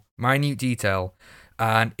 multi-level, minute detail,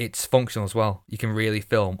 and it's functional as well. You can really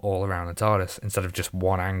film all around the TARDIS instead of just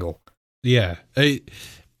one angle. Yeah, it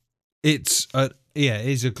is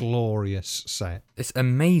a glorious set. It's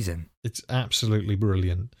amazing. It's absolutely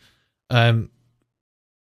brilliant.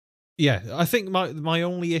 Yeah, I think my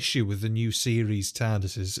only issue with the new series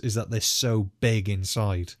TARDIS is that they're so big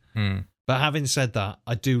inside. But having said that,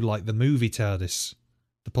 I do like the movie TARDIS,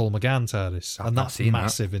 the Paul McGann TARDIS, I've and not that's seen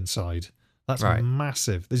massive inside. That's Right.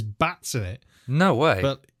 massive. There's bats in it. No way.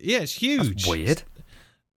 But yeah, it's huge. That's weird.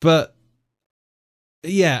 But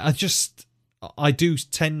yeah, I do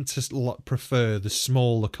tend to prefer the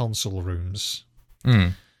smaller console rooms.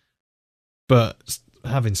 But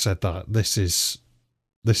having said that, this is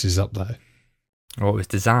up there. Well, it was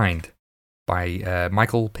designed by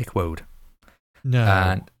Michael Pickwoad. No.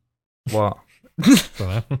 And what?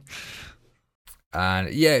 Dunno.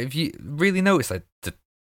 And yeah, if you really notice, like the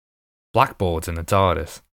blackboards in the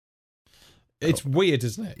TARDIS, It's weird,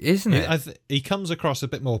 isn't it? isn't it? He comes across a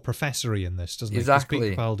bit more professory in this, doesn't he? 'Cause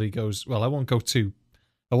Exactly. Peter Capaldi goes, well, I won't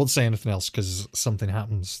say anything else because something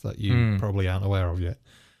happens that you probably aren't aware of yet.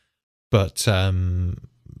 But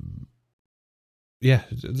yeah,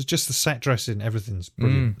 just the set dressing, everything's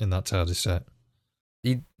brilliant in that TARDIS set.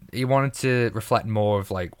 He wanted to reflect more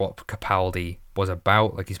of like what Capaldi was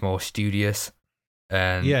about. Like he's more studious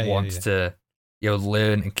and wants to,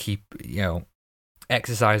 learn and keep,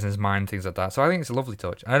 exercising his mind and things like that. So I think it's a lovely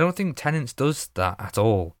touch. And I don't think Tennant's does that at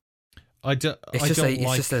all. It's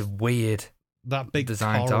just a weird that big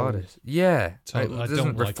design coral TARDIS. Yeah, I it doesn't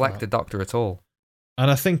don't like reflect that. the Doctor at all. And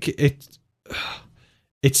I think it's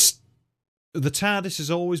the TARDIS has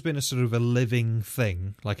always been a sort of a living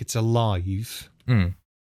thing, like it's alive.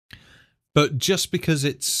 But just because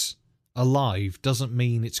it's alive doesn't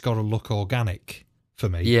mean it's got to look organic for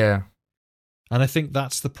me. Yeah. And I think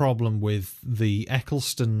that's the problem with the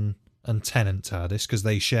Eccleston and Tennant TARDIS, because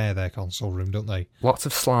they share their console room, don't they? Lots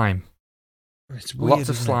of slime. It's weird, Lots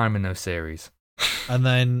of isn't it? slime in those series. And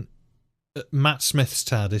then Matt Smith's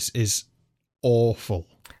TARDIS is awful.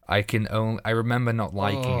 I remember not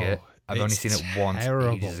liking it. I've only seen it once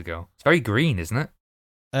ages ago. It's very green, isn't it?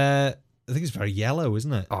 I think it's very yellow,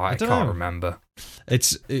 isn't it? Oh, I don't can't know. remember.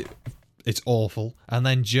 It's awful. And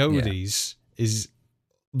then Jodie's is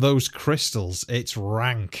those crystals. It's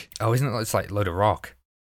rank. Oh, isn't it? It's like a load of rock.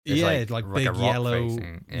 It's like a big rock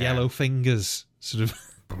facing. Yeah. yellow fingers, sort of.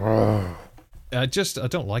 I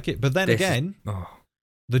don't like it. But then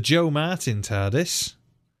the Joe Martin TARDIS,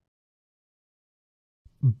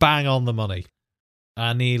 bang on the money.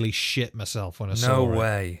 I nearly shit myself when I saw it. No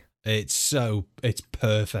way. It's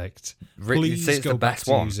perfect. You'd say it's go the back best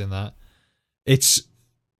to one. using that. It's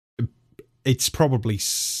probably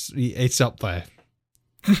it's up there.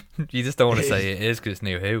 You just don't want to say it is because it's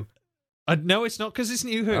New Who. No, it's not because it's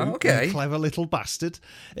New Who. Oh, okay. You clever little bastard.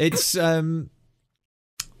 It's I've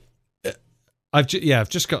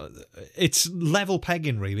just got it's level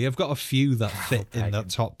pegging really. I've got a few that fit in the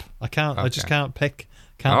top. I just can't pick.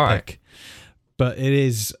 Pick. But it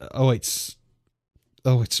is. It's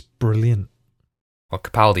brilliant. Well,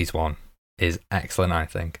 Capaldi's one is excellent, I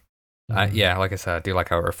think. Yeah, like I said, I do like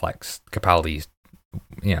how it reflects Capaldi's,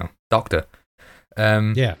 Doctor.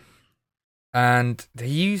 Yeah. And they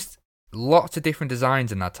used lots of different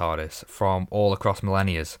designs in that TARDIS from all across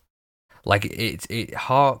millennias. Like it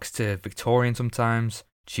harks to Victorian sometimes,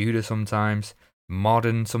 Tudor sometimes,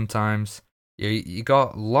 modern sometimes. You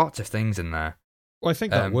got lots of things in there. Well, I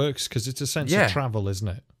think that works because it's a sense of travel, isn't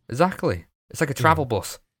it? Exactly. It's like a travel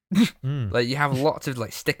bus. Like you have lots of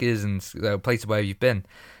like stickers and places where you've been.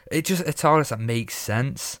 It's just a TARDIS that makes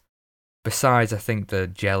sense. Besides, I think the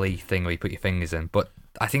jelly thing where you put your fingers in, but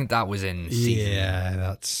I think that was in season. Yeah,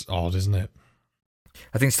 that's odd, isn't it?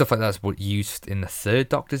 I think stuff like that's what used in the third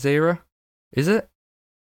Doctor's era. Is it?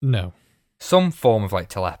 No. Some form of like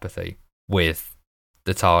telepathy with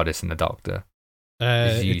the TARDIS and the Doctor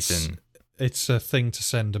is used in. It's a thing to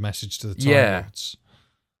send a message to the Time Lords.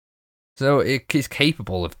 So it's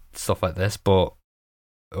capable of stuff like this, but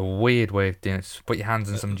a weird way of doing it. Just put your hands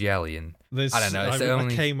in some jelly and I don't know. I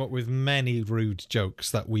came up with many rude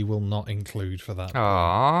jokes that we will not include for that.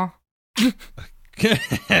 Aww.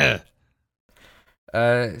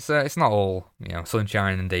 So it's not all,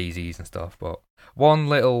 sunshine and daisies and stuff, but one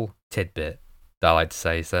little tidbit that I like to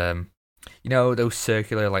say is, those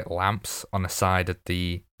circular like lamps on the side of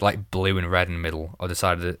the like blue and red in the middle of the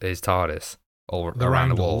side of his TARDIS, all around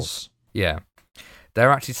the walls. Yeah,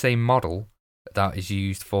 they're actually the same model that is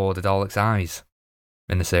used for the Daleks' eyes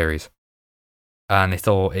in the series, and they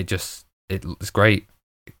thought it was great,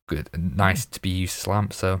 good, nice to be used as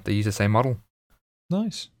lamps, so they use the same model.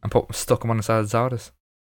 Nice. And stuck them on the side of the TARDIS.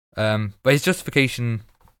 But his justification,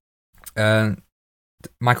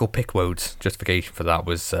 Michael Pickwoad's justification for that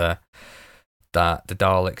was that the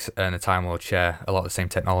Daleks and the Time Lord share a lot of the same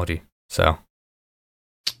technology. So,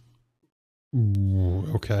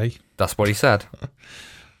 okay, that's what he said.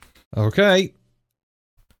 Okay.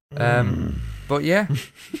 But yeah,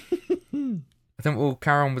 I think we'll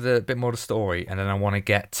carry on with a bit more of the story, and then I want to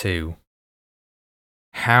get to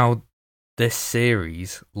how this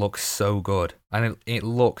series looks so good, and it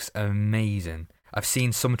looks amazing. I've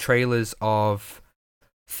seen some trailers of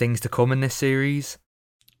things to come in this series.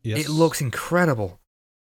 Yes. It looks incredible.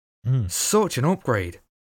 Such an upgrade.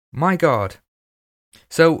 My God.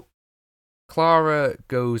 So, Clara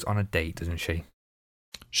goes on a date, doesn't she?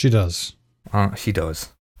 She does. She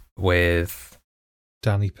does. With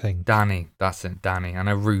Danny Pink. Danny. That's it, Danny. I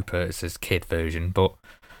know Rupert is his kid version, but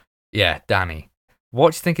yeah, Danny.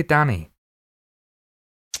 What do you think of Danny?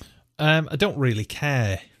 I don't really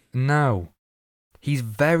care. No. He's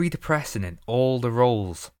very depressing in all the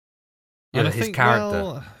roles. And I his think, character.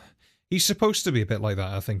 well, he's supposed to be a bit like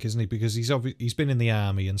that, I think, isn't he? Because he's been in the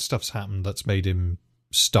army and stuff's happened that's made him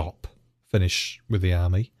finish with the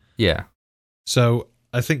army. Yeah. So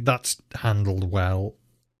I think that's handled well.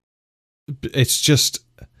 It's just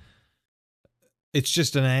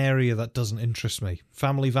an area that doesn't interest me.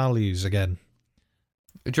 Family values again.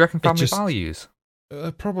 Do you reckon family values?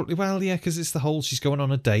 Probably. Well, yeah, because it's the whole she's going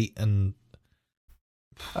on a date and.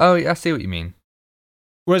 Oh, yeah, I see what you mean.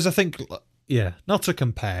 Whereas I think, yeah, not to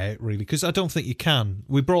compare really, because I don't think you can.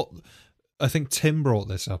 I think Tim brought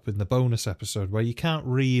this up in the bonus episode where you can't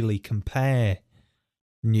really compare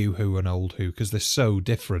New Who and Old Who because they're so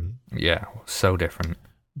different. Yeah, so different.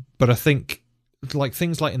 But I think, like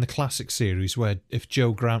things like in the classic series where if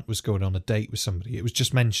Joe Grant was going on a date with somebody, it was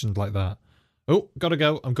just mentioned like that. Oh, gotta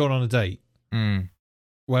go. I'm going on a date.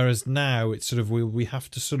 Whereas now it's sort of we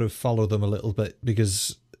have to sort of follow them a little bit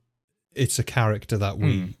because it's a character that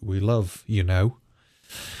we love, you know.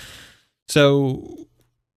 So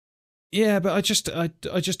yeah, but I just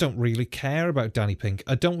don't really care about Danny Pink.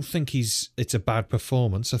 I don't think it's a bad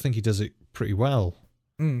performance. I think he does it pretty well.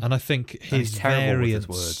 And I think his variants.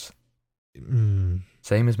 With his words.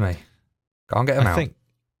 Same as me. Can't get him out.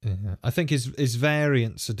 I think his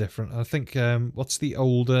variants are different. I think what's the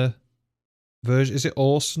older version? Is it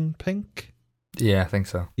Orson Pink? Yeah, I think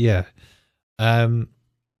so. Yeah.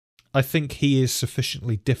 I think he is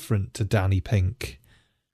sufficiently different to Danny Pink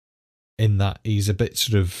in that he's a bit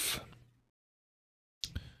sort of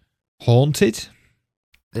haunted.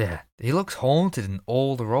 Yeah, he looks haunted in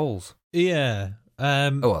all the roles. Yeah.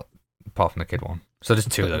 Well, apart from the kid one. So there's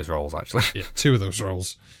two of those roles, actually. Yeah, two of those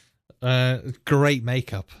roles. Great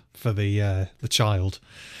makeup for the child.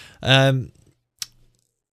 But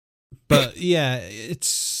yeah,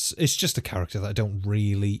 it's just a character that I don't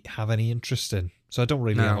really have any interest in. So I don't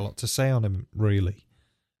really have a lot to say on him, really.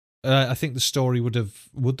 I think the story would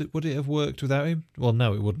it have worked without him? Well,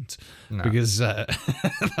 no, it wouldn't, because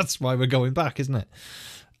that's why we're going back, isn't it?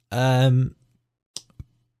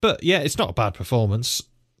 But yeah, it's not a bad performance.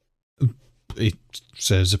 It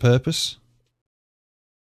serves a purpose.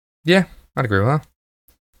 Yeah, I'd agree with that.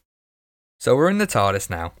 So we're in the TARDIS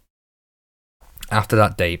now, after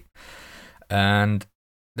that date, and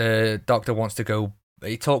the Doctor wants to go.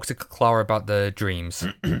 He talks to Clara about the dreams,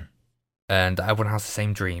 and everyone has the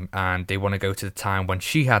same dream, and they want to go to the time when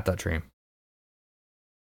she had that dream.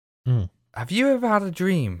 Have you ever had a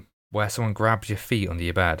dream where someone grabs your feet under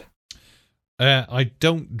your bed? I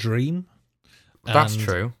don't dream. That's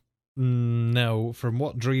true. No, from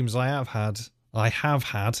what dreams I have had, I have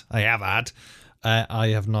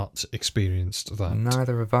not experienced that.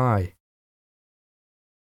 Neither have I.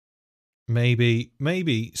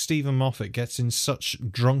 Maybe Stephen Moffat gets in such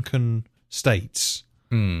drunken states.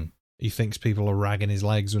 He thinks people are ragging his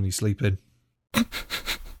legs when he's sleeping.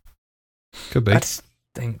 Could be. I just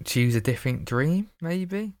think choose a different dream,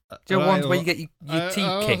 maybe. Do you know ones where you get your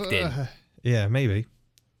teeth kicked in? Yeah, maybe.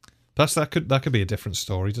 Plus, that could be a different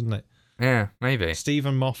story, doesn't it? Yeah, maybe.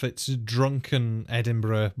 Stephen Moffat's drunken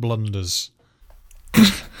Edinburgh blunders.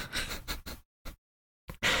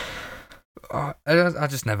 I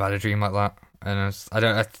just never had a dream like that, and I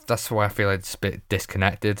don't. That's why I feel like it's a bit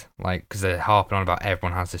disconnected, like because they're harping on about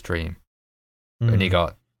everyone has this dream, and you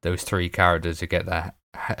got those three characters who get their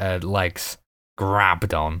legs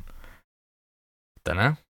grabbed on. Don't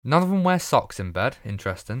know. None of them wear socks in bed.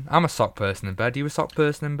 Interesting. I'm a sock person in bed. Are you a sock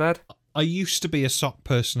person in bed? I used to be a sock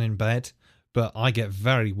person in bed, but I get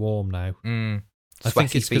very warm now. I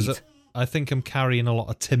think it's because I think I'm carrying a lot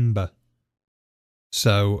of timber.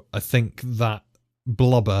 So I think that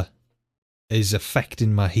blubber is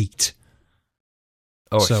affecting my heat.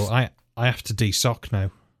 So I have to de-sock now.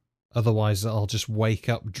 Otherwise I'll just wake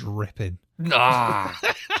up dripping.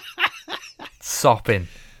 Sopping.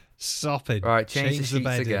 Right, change the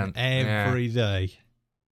bed again. Every day.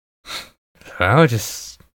 Oh,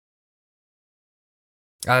 just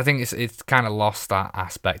I think it's kind of lost that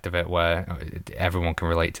aspect of it where everyone can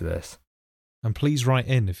relate to this. And please write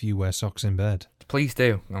in if you wear socks in bed. Please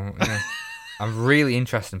do. I'm really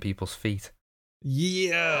interested in people's feet.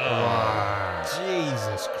 Yeah. Wow.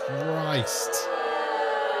 Jesus Christ.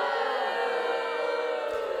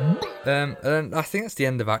 And I think that's the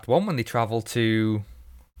end of Act 1 when they travel to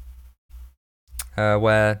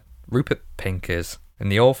where Rupert Pink is, in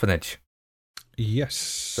the orphanage. Yes.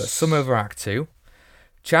 So some over Act 2.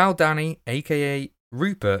 Child Danny, aka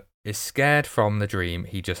Rupert, is scared from the dream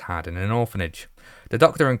he just had in an orphanage. The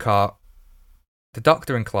doctor and Clara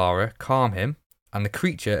calm him, and the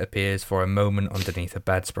creature appears for a moment underneath a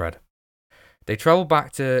bedspread. They travel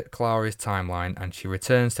back to Clara's timeline, and she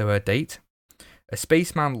returns to her date. A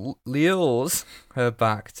spaceman lures her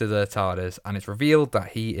back to the TARDIS, and it's revealed that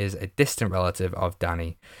he is a distant relative of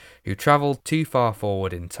Danny, who travelled too far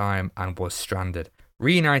forward in time and was stranded.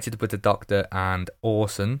 Reunited with the Doctor and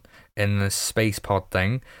Orson in the space pod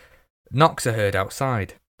thing, knocks are heard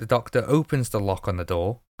outside. The Doctor opens the lock on the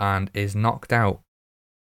door and is knocked out.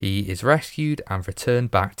 He is rescued and returned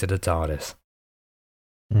back to the TARDIS.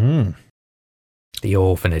 The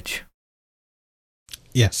orphanage.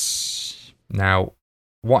 Yes. Now,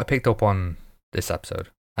 what I picked up on this episode,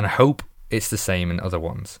 and I hope it's the same in other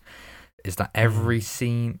ones, is that every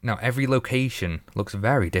scene, every location looks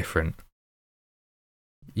very different.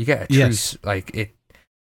 You get a true, like it,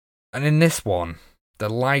 and in this one, the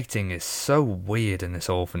lighting is so weird in this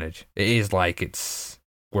orphanage. It is like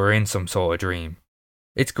we're in some sort of dream.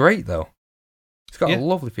 It's great though. It's got a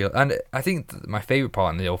lovely feel, and I think my favourite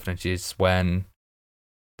part in the orphanage is when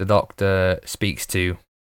the Doctor speaks to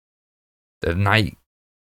the night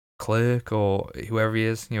clerk or whoever he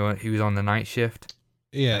is, who's on the night shift.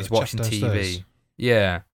 Yeah, he's watching TV.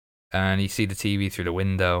 Yeah, and you see the TV through the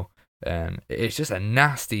window, and it's just a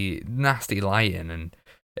nasty, nasty lighting, and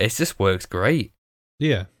it just works great.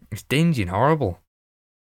 Yeah, it's dingy and horrible.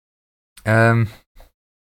 And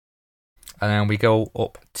then we go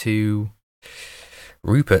up to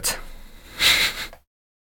Rupert.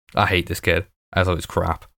 I hate this kid. I thought it was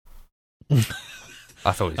crap.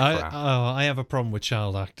 I thought it was crap. I have a problem with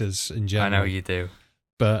child actors in general. I know you do.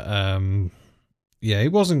 But, yeah,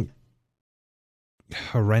 it wasn't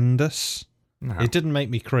horrendous. No. It didn't make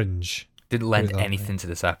me cringe. Didn't lend anything to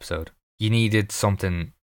this episode. You needed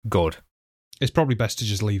something good. It's probably best to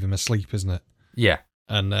just leave him asleep, isn't it? Yeah.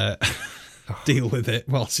 And deal with it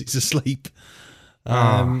whilst he's asleep.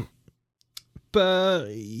 But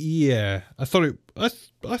yeah, I thought it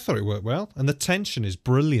worked well, and the tension is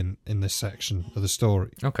brilliant in this section of the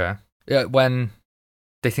story. Okay. Yeah, when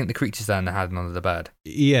they think the creature's there and they're hiding under the bed.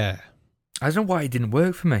 Yeah. I don't know why it didn't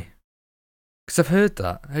work for me. Because I've heard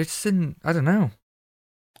that. I just didn't. I don't know.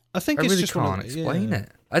 I think I it's really just can't explain it.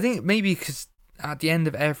 I think maybe because at the end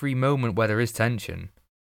of every moment where there is tension,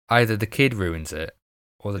 either the kid ruins it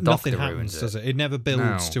or the Doctor ruins it. Does it? It never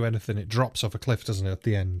builds to anything. It drops off a cliff, doesn't it, at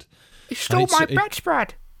the end? You stole my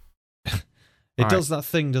bedspread. It does that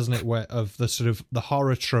thing, doesn't it, where of the sort of the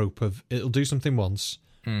horror trope of it'll do something once,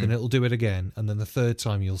 then it'll do it again, and then the third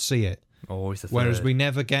time you'll see it. Always the third. Whereas we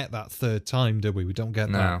never get that third time, do we? We don't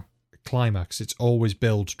get that climax. It's always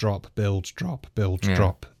build, drop,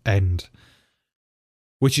 drop, end.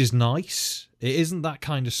 Which is nice. It isn't that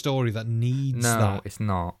kind of story that needs that. No, it's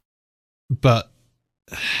not. But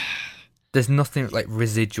there's nothing like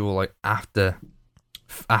residual, like after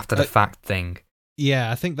the fact thing.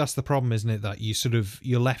 Yeah, I think that's the problem, isn't it? That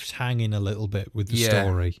you're left hanging a little bit with the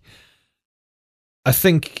story. I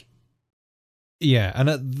think, and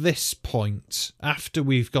at this point, after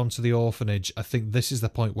we've gone to the orphanage, I think this is the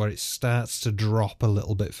point where it starts to drop a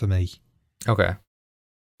little bit for me. Okay.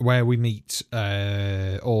 Where we meet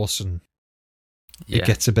Orson. It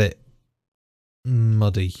gets a bit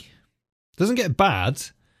muddy. Doesn't get bad.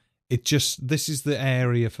 It just, this is the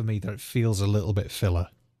area for me that it feels a little bit filler.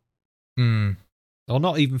 Or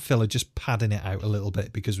not even filler, just padding it out a little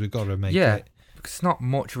bit because we've got to make it. Because there's not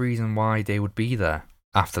much reason why they would be there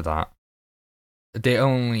after that. The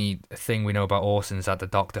only thing we know about Orson is that the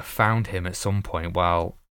Doctor found him at some point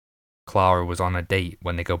while Clara was on a date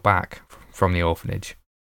when they go back from the orphanage.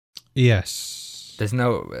 Yes. There's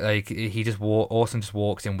no, Orson just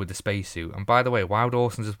walks in with the spacesuit. And by the way, why would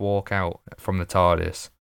Orson just walk out from the TARDIS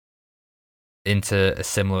into a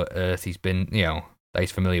similar Earth he's been, that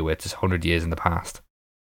he's familiar with just 100 years in the past?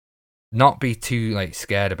 Not be too,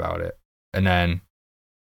 scared about it. And then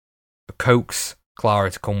coax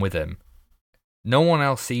Clara to come with him. No one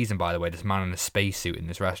else sees him, by the way, this man in a spacesuit in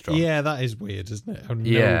this restaurant. Yeah, that is weird, isn't it? How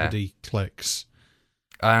nobody clicks.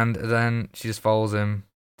 And then she just follows him.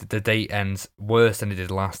 The date ends worse than it did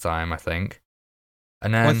last time, I think.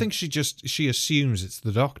 And then Well, I think she assumes it's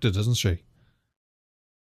the Doctor, doesn't she?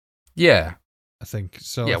 yeah, I think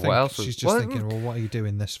so. Yeah, I think what else she's was- just what- thinking, well, what are you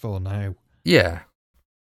doing this for now? yeah.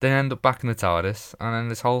 They end up back in the TARDIS, and then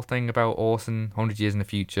this whole thing about Orson 100 years in the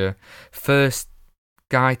future, first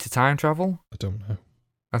guy to time travel. I don't know.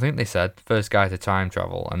 I think they said first guy to time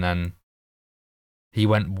travel, and then he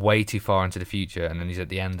went way too far into the future, and then he's at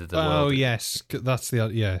the end of the Oh world. yes, that's that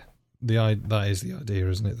is the idea,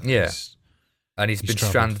 isn't it? That Yeah. he's- And he's been travelled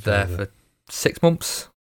stranded there further. for 6 months,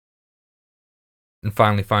 and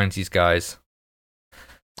finally finds these guys.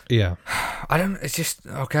 Yeah. I don't. It's just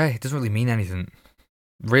okay. It doesn't really mean anything.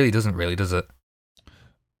 Really doesn't. Really, does it?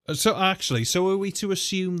 So are we to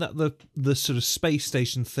assume that the sort of space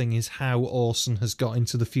station thing is how Orson has got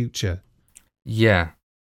into the future? Yeah.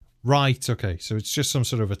 Right. Okay. So it's just some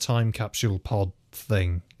sort of a time capsule pod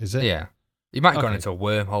thing, is it? Yeah. He might have gone Okay. into a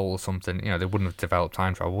wormhole or something. You know, they wouldn't have developed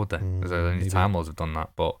time travel, would they? Because only maybe. Time Lords have done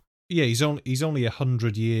that. But Yeah. He's only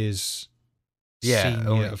 100 years. Yeah, senior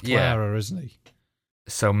only- of yeah. Clara, isn't he?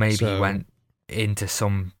 so maybe he So- went into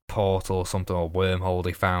some portal or something, or wormhole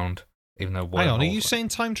they found. Even though Hang on. Are you wormholes- saying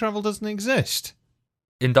time travel doesn't exist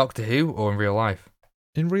in Doctor Who or in real life?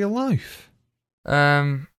 in real life?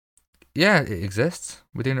 Yeah, it exists.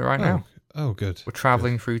 We're doing it right now. Oh, good. We're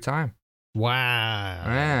traveling through time, Wow.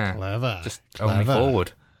 Yeah. Clever. just only Clever.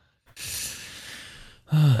 forward.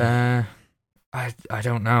 I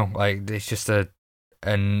don't know. Like it's just a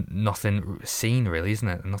nothing scene really, isn't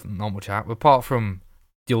it? Not much out apart from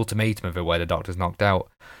the ultimatum of it where the Doctor's knocked out.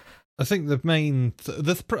 I think the main,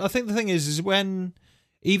 I think the thing is when,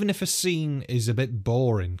 even if a scene is a bit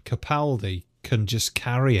boring, Capaldi can just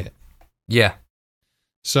carry it. Yeah,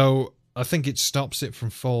 So I think it stops it from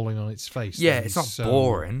falling on its face. yeah. That It's he's not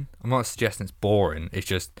boring. I'm not suggesting it's boring. It's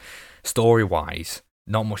just story wise,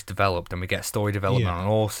 not much developed, and we get story development Yeah. on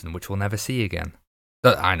Orson, which we'll never see again.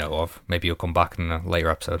 That I know of. Maybe he'll come back in a later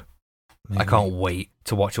episode. I Maybe. can't wait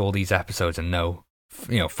to watch all these episodes and know,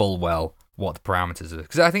 full well what the parameters are.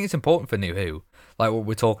 Because I think it's important for New Who, like what we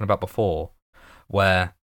were talking about before,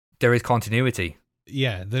 where there is continuity.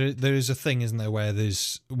 Yeah, there is a thing, isn't there, where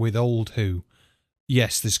there's, with Old Who,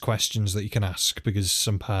 yes, there's questions that you can ask because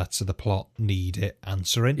some parts of the plot need it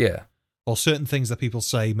answering. Yeah. Or certain things that people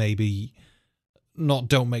say maybe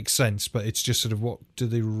don't make sense, but it's just sort of, what do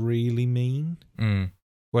they really mean? Mm.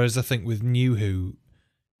 Whereas I think with New Who,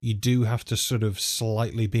 you do have to sort of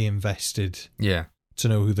slightly be invested Yeah. to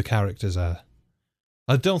know who the characters are.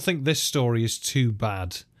 I don't think this story is too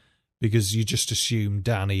bad because you just assume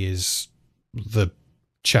Danny is the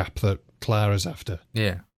chap that Clara's after.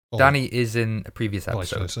 Yeah. Or Danny is in a previous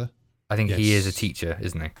vice episode. versa. I think he is a Yes. teacher,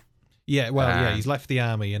 isn't he? Yeah, well, yeah, Um, he's left the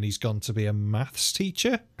army and he's gone to be a maths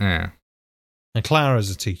teacher. Yeah. And Clara's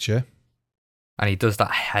a teacher. And he does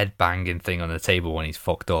that head banging thing on the table when he's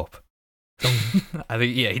fucked up. I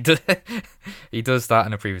think he does. He does that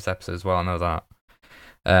in a previous episode as well. I know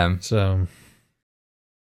that. So,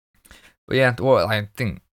 But yeah, well, I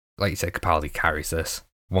think, like you said, Capaldi carries this.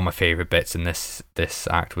 One of my favourite bits in this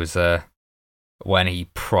act was when he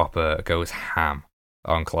proper goes ham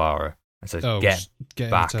on Clara and says, "Get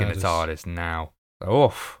back in the TARDIS now."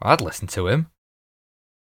 Oh, I'd listen to him.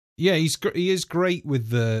 Yeah, he is great with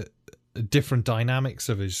the different dynamics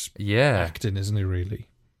of his Yeah, acting, isn't he? Really,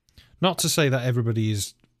 not to say that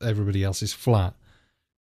everybody else is flat,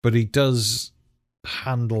 but he does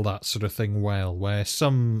handle that sort of thing well. Where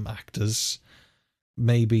some actors,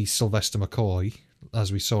 maybe Sylvester McCoy,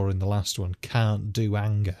 as we saw in the last one, can't do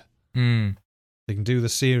anger. mm. They can do the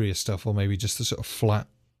serious stuff, or maybe just the sort of flat,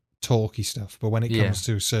 talky stuff. But when it Yeah. comes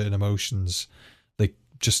to certain emotions, they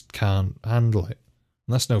just can't handle it.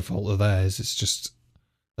 And that's no fault of theirs. It's just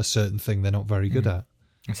a certain thing they're not very good at.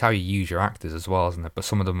 It's how you use your actors as well, isn't it? But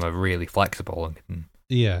some of them are really flexible and can,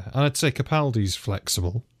 Yeah, and I'd say Capaldi's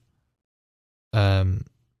flexible. And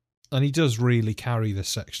he does really carry this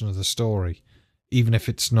section of the story, even if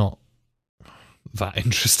it's not that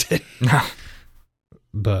interesting.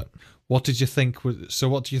 But what did you think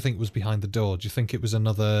what do you think was behind the door? Do you think it was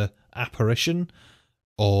another apparition?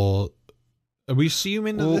 Or are we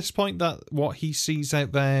assuming at this point that what he sees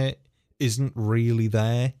out there isn't really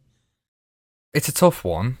there? It's a tough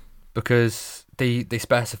one because they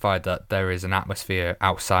specified that there is an atmosphere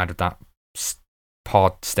outside of that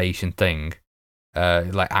pod station thing,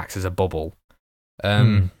 like acts as a bubble.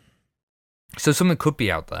 So something could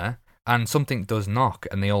be out there, and something does knock,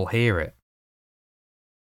 and they all hear it.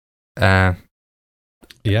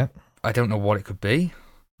 Yeah. I don't know what it could be.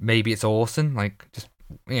 Maybe it's Orson, like just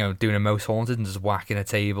doing a Most Haunted and just whacking a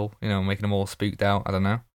table, making them all spooked out. I don't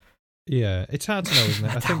know. Yeah, it's hard to know, isn't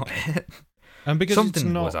it? I think, doubt it. and because Something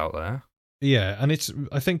it's not, was out there. Yeah, and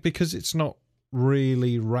I think because it's not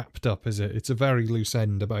really wrapped up, is it? It's a very loose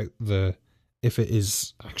end about if it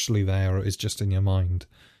is actually there or it's just in your mind.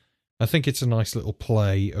 I think it's a nice little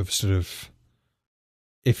play of sort of,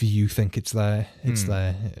 if you think it's there, it's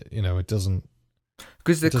there. It doesn't.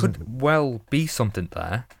 Because there could well be something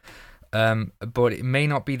there, but it may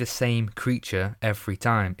not be the same creature every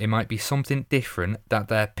time. It might be something different that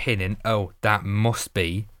they're pinning. Oh, that must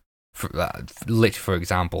be, literally, for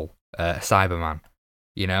example, Cyberman.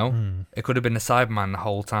 It could have been a Cyberman the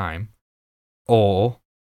whole time, or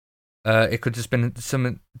it could just been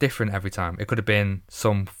something different every time. It could have been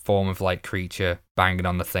some form of like creature banging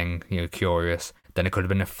on the thing, curious. Then it could have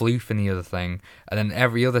been a floof in the other thing, and then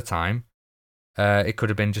every other time, it could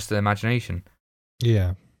have been just an imagination.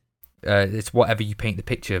 Yeah. It's whatever you paint the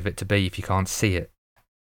picture of it to be if you can't see it.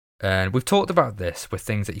 And we've talked about this with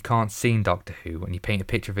things that you can't see in Doctor Who, when you paint a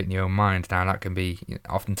picture of it in your own mind. Now that can be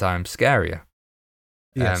oftentimes scarier.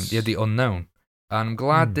 Yes. The unknown. And I'm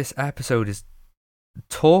glad this episode is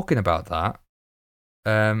talking about that,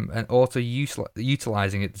 and also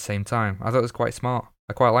utilizing it at the same time. I thought it was quite smart.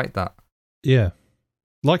 I quite like that. Yeah.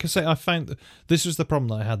 Like I say, I found that this was the problem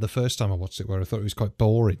that I had the first time I watched it, where I thought it was quite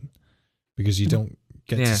boring because you don't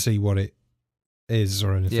get to see what it is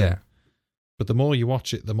or anything. Yeah. But the more you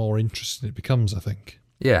watch it, the more interesting it becomes, I think.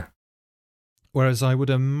 Yeah. Whereas I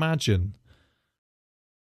would imagine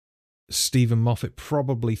Stephen Moffat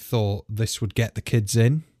probably thought this would get the kids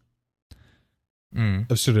in.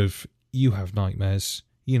 Of sort of, you have nightmares.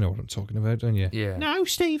 You know what I'm talking about, don't you? Yeah. No,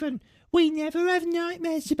 Stephen, we never have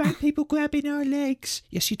nightmares about people grabbing our legs.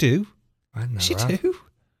 Yes, you do. I know yes, you that. do.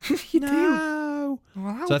 You no. Do.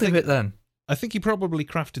 Well, I'll do it then. I think he probably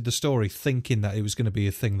crafted the story thinking that it was going to be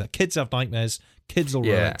a thing that kids have nightmares, kids will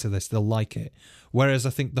relate to this, they'll like it. Whereas I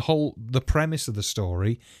think the premise of the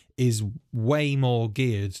story is way more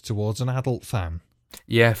geared towards an adult fan.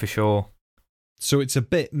 Yeah, for sure. So it's a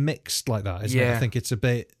bit mixed like that, isn't it? I think it's a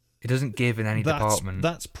bit... It doesn't give in any department.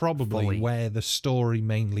 That's probably fully. where the story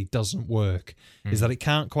mainly doesn't work, is that it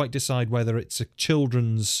can't quite decide whether it's a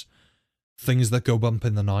children's things that go bump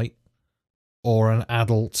in the night or an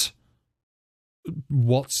adult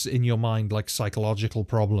what's in your mind, like psychological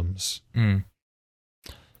problems.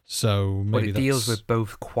 So maybe but it deals with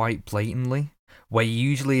both quite blatantly, where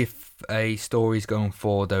usually if a story's going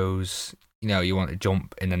for those, you want to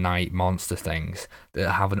jump in the night monster things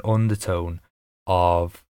that have an undertone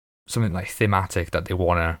of something like thematic that they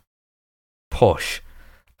want to push,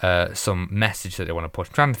 some message that they want to push.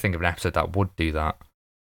 I'm trying to think of an episode that would do that.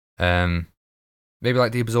 Maybe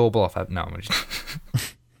like the Absorb Off. No, I'm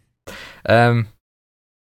just... but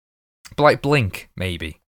like Blink,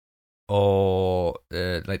 maybe, or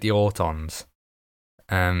like the Autons.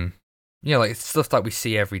 Like stuff that we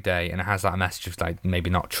see every day, and it has that message of like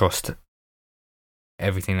maybe not trust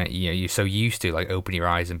everything that you're so used to, like open your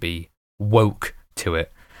eyes and be woke to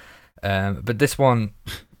it. But this one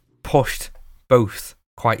pushed both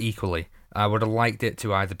quite equally. I would have liked it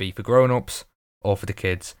to either be for grown-ups or for the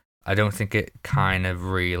kids. I don't think it kind of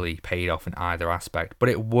really paid off in either aspect, but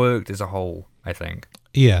it worked as a whole, I think.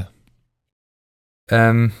 Yeah.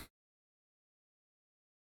 But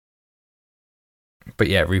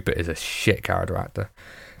yeah, Rupert is a shit character actor.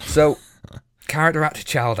 So, character actor,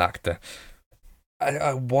 child actor.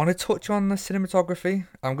 I want to touch on the cinematography.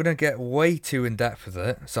 I'm going to get way too in-depth with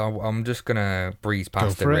it, so I'm just going to breeze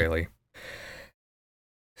past it, really.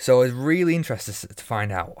 So I was really interested to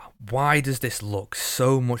find out, why does this look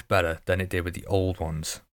so much better than it did with the old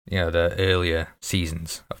ones? The earlier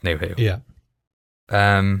seasons of New Who. Yeah.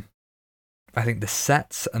 I think the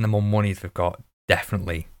sets and the more money they've got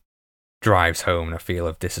definitely drives home the feel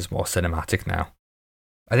of this is more cinematic now.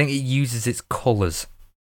 I think it uses its colours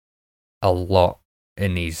a lot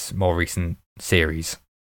in these more recent series,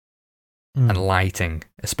 and lighting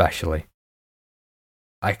especially.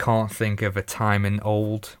 I can't think of a time in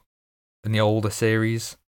the older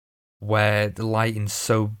series where the lighting's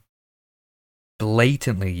so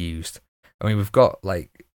blatantly used. I mean, we've got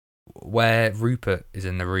like where Rupert is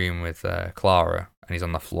in the room with Clara and he's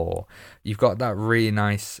on the floor. You've got that really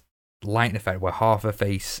nice lighting effect where half her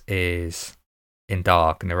face is in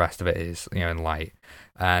dark and the rest of it is in light.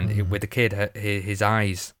 And with the kid, his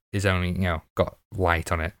eyes is only got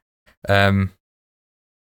light on it.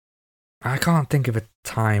 I can't think of a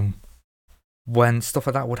time when stuff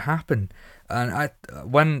like that would happen. And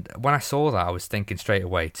when I saw that, I was thinking straight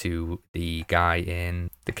away to the guy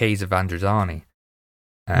in the Caves of Androzani.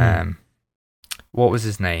 What was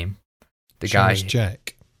his name? The Charles guy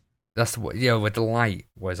Jack. That's what with the light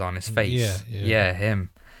was on his face. Yeah,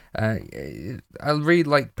 him. I really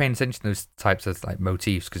like paying attention to those types of like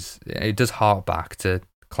motifs because it does hark back to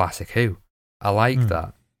classic Who. I like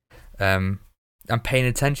that. I'm paying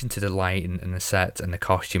attention to the lighting and the set and the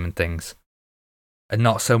costume and things, and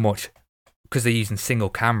not so much because they're using single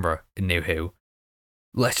camera in New Who.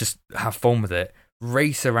 Let's just have fun with it.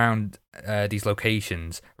 Race around these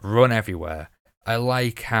locations, run everywhere. I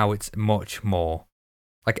like how it's much more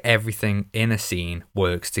like everything in a scene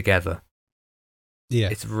works together. Yeah,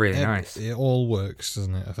 it's really nice. It all works,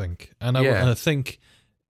 doesn't it? I think, and Yeah. I think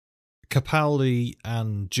Capaldi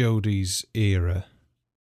and Jodie's era,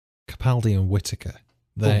 Capaldi and Whittaker,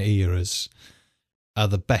 their eras are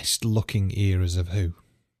the best looking eras of Who.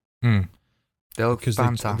 They look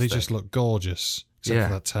fantastic. They just look gorgeous, except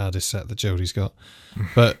for that TARDIS set that Jodie's got.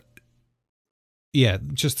 But yeah,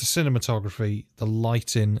 just the cinematography, the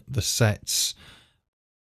lighting, the sets,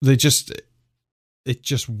 it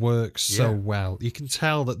just works so well. You can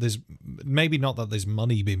tell that there's maybe not that there's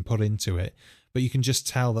money being put into it, but you can just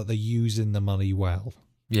tell that they're using the money well.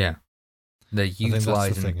 Yeah. They're utilising, I think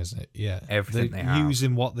that's the thing, isn't it? Yeah. everything they're they have.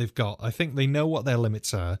 using what they've got. I think they know what their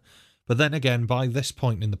limits are, but then again, by this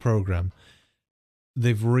point in the programme,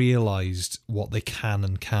 they've realised what they can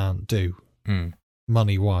and can't do,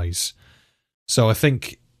 money-wise. So I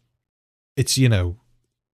think it's,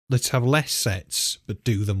 let's have less sets, but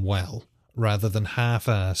do them well, rather than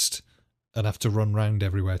half-arsed and have to run round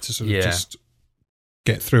everywhere to sort of just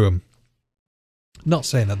get through them. Not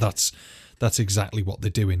saying that that's exactly what they're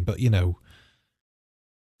doing, but, It's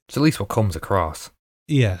at least what comes across.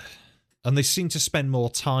 Yeah. And they seem to spend more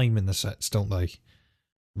time in the sets, don't they?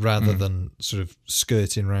 Rather than sort of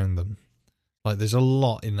skirting around them. Like, there's a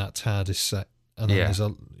lot in that TARDIS set. And then there's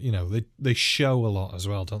they show a lot as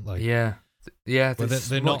well, don't they? Yeah. Yeah, but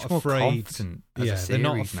they're not afraid. They're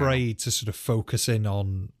not afraid to sort of focus in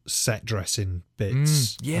on set dressing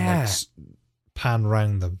bits. And pan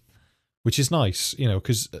round them, which is nice,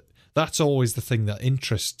 because that's always the thing that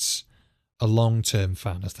interests a long-term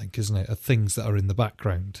fan, I think, isn't it? Are things that are in the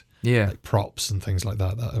background, like props and things like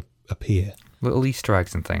that appear, little Easter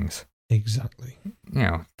eggs and things. Exactly.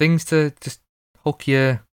 Things to just hook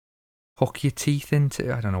your teeth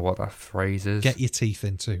into. I don't know what that phrase is. Get your teeth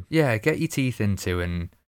into. Yeah, get your teeth into, and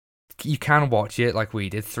you can watch it like we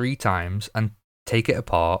did 3 times and take it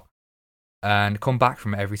apart and come back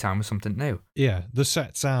from it every time with something new. Yeah, the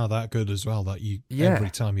sets are that good as well that every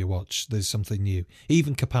time you watch, there's something new.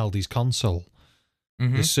 Even Capaldi's console,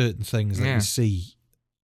 there's certain things that you see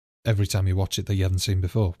every time you watch it that you haven't seen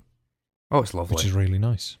before. Oh, it's lovely. Which is really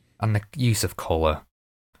nice. And the use of colour.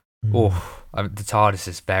 Oh, the TARDIS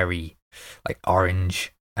is very like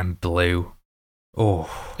orange and blue.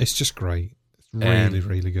 Oh, it's just great. It's really,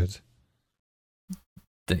 really good.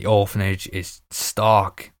 The orphanage is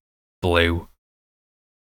stark blue.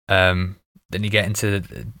 Then you get into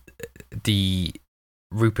the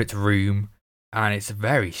Rupert's room, and it's a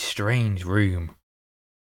very strange room.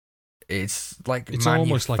 It's like it's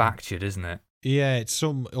manufactured, isn't it? Yeah, it's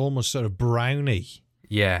almost sort of browny.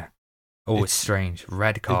 Yeah. Oh, it's strange.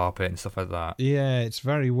 Red carpet and stuff like that. Yeah, it's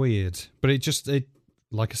very weird. But it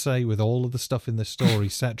like I say, with all of the stuff in the story,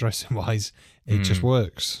 set dressing wise, it just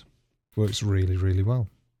works. Works really, really well.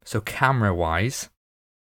 So camera wise,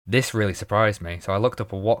 this really surprised me. So I looked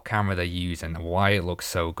up what camera they're using and why it looks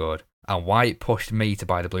so good and why it pushed me to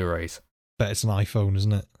buy the Blu-rays. Bet it's an iPhone,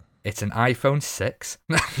 isn't it? It's an iPhone 6.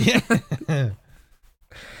 Yeah.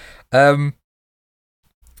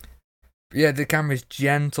 Yeah, the camera's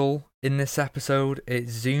gentle in this episode. It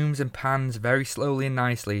zooms and pans very slowly and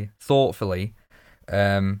nicely, thoughtfully.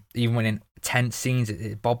 Even when in tense scenes,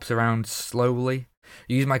 it bobs around slowly.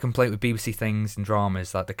 Use my complaint with BBC things and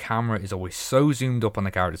dramas that the camera is always so zoomed up on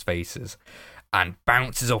the characters' faces and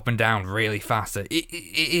bounces up and down really fast. It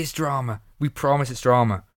is drama. We promise it's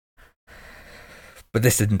drama. But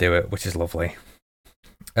this didn't do it, which is lovely.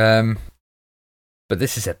 But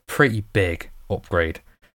this is a pretty big upgrade.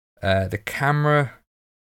 The camera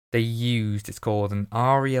they used, it's called an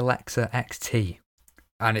Arri Alexa XT.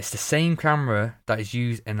 And it's the same camera that is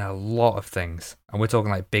used in a lot of things. And we're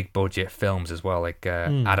talking like big budget films as well, like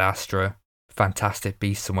Ad Astra, Fantastic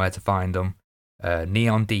Beasts and Where to Find Them,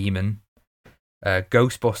 Neon Demon,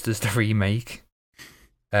 Ghostbusters the remake,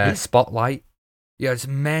 Spotlight. Yeah, there's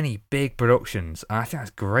many big productions. And I think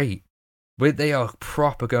that's great. They are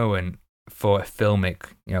proper going for a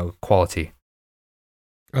filmic, quality.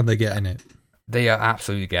 And they're getting it. They are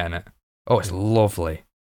absolutely getting it. Oh, it's lovely.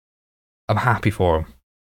 I'm happy for them.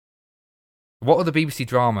 What other BBC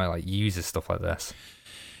drama uses stuff like this?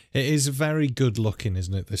 It is very good looking,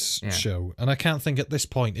 isn't it, this show? And I can't think at this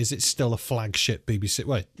point, is it still a flagship BBC?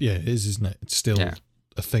 Well, yeah, it is, isn't it? It's still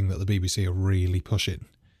a thing that the BBC are really pushing.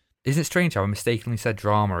 Isn't it strange how I mistakenly said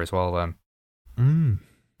drama as well then?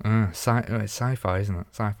 It's sci-fi, isn't it?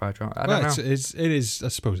 Sci-fi drama. I don't know. It is. I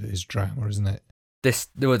suppose it is drama, isn't it?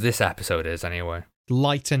 This episode is anyway.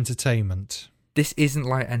 Light entertainment. This isn't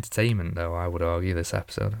light entertainment, though. I would argue this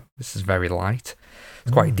episode. This is very light.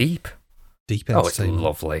 It's quite deep. Deep entertainment. Oh,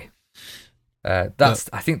 it's lovely.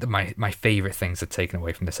 I think that my favourite things are taken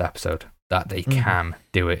away from this episode. That they can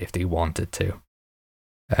do it if they wanted to.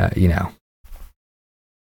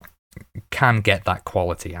 Can get that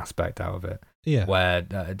quality aspect out of it. Yeah. Where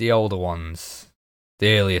the older ones,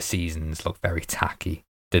 the earlier seasons, look very tacky,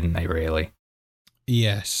 didn't they? Really.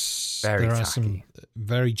 Yes. Very there are tacky. some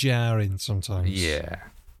very jarring sometimes. Yeah.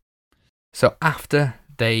 So after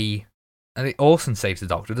I think Orson saves the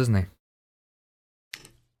Doctor, doesn't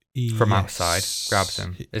he? From outside, grabs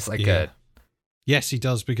him. It's like Yes, he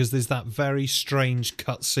does, because there's that very strange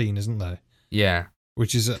cut scene, isn't there? Yeah.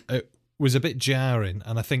 Which is was a bit jarring,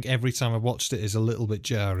 and I think every time I watched it is a little bit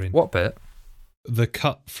jarring. What bit? The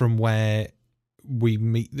cut from where we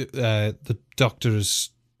meet the Doctor has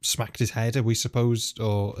smacked his head, we suppose,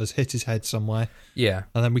 or has hit his head somewhere. Yeah.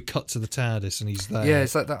 And then we cut to the TARDIS and he's there. Yeah,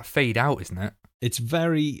 it's like that fade out, isn't it? It's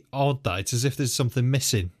very odd that it's as if there's something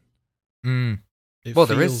missing. It well, feels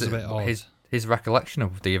there is a bit odd. His recollection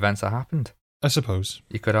of the events that happened. I suppose.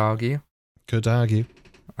 You could argue. Could argue.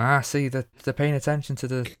 See, they're paying attention to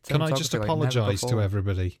the... Can I just apologise to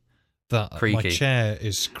everybody that Creaky. My chair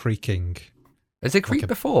is creaking? Has it creaked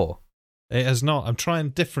before? It has not. I'm trying a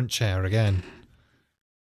different chair again.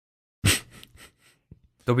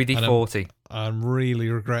 WD-40. I'm really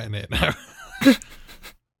regretting it now.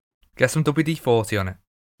 Get some WD-40 on it.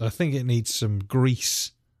 I think it needs some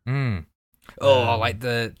grease. Like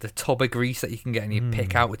the tub of grease that you can get and you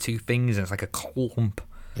pick out with two fingers and it's like a clump.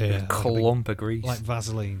 Yeah, a clump of grease. Like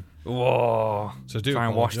Vaseline. Whoa. So try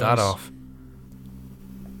and wash that off.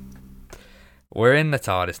 We're in the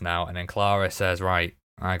TARDIS now, and then Clara says, right,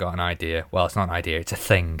 I got an idea. Well, it's not an idea, it's a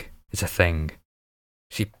thing. It's a thing.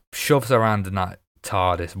 She shoves her hand in that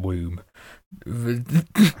TARDIS womb,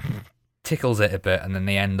 tickles it a bit, and then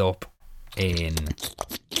they end up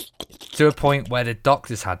to a point where the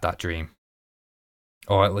Doctor's had that dream.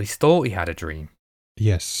 Or at least thought he had a dream.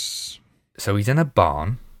 Yes. So he's in a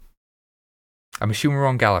barn. I'm assuming we're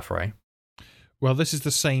on Gallifrey. Well, this is the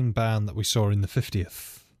same barn that we saw in the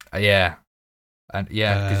 50th. Yeah. And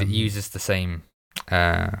because it uses the same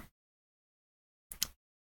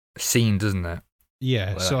scene, doesn't it?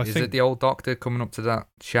 Yeah. So I is think it the old Doctor coming up to that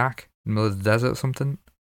shack in the middle of the desert or something?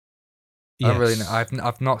 Yes. I don't really know.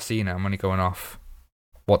 I've not seen it. I'm only going off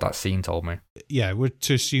what that scene told me. Yeah, we're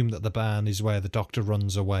to assume that the barn is where the Doctor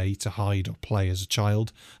runs away to hide or play as a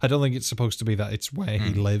child. I don't think it's supposed to be that it's where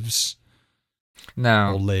he lives.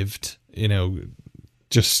 No. Or lived.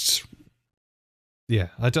 Just... Yeah,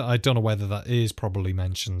 I don't know whether that is probably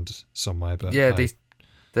mentioned somewhere, but... Yeah,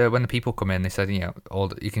 when the people come in, they said,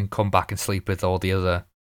 you can come back and sleep with all the other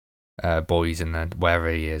boys in wherever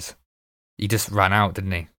he is. He just ran out,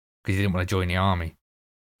 didn't he? Because he didn't want to join the army.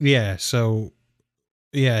 Yeah, so...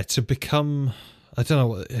 Yeah, to become... I don't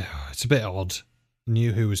know, it's a bit odd.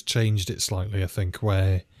 New Who has changed it slightly, I think,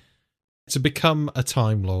 where to become a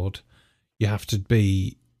Time Lord, you have to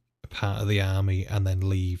be a part of the army and then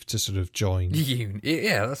leave to sort of join...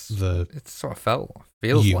 Yeah, it sort of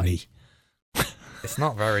feels uni. Like... It's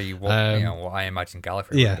not very what I imagine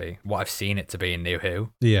Gallifrey would be. What I've seen it to be in New Who.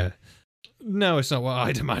 Yeah. No, it's not what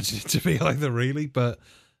I'd imagine it to be either, really, but...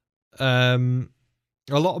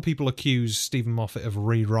 A lot of people accuse Stephen Moffat of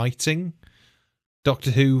rewriting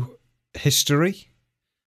Doctor Who history,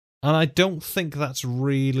 and I don't think that's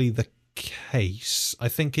really the case. I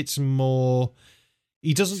think it's more...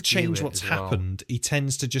 He doesn't change what's happened. He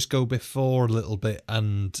tends to just go before a little bit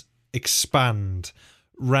and expand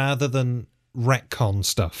rather than retcon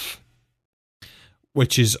stuff,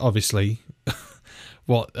 which is obviously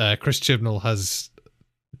what Chris Chibnall has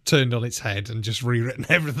turned on its head and just rewritten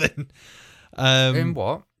everything. In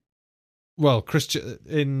what? Well,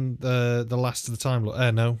 in the Last of the Time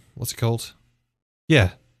Lord. No, what's it called? Yeah.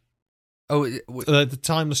 Oh, the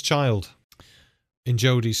Timeless Child. In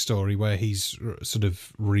Jodie's story, where he's sort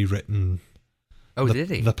of rewritten. Oh,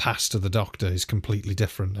 did he? The past of the Doctor is completely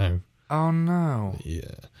different now. Oh no.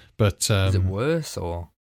 Yeah, but is it worse or?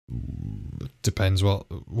 Depends what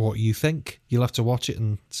you think. You'll have to watch it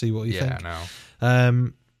and see what you think. Yeah, I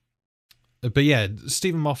know. But yeah,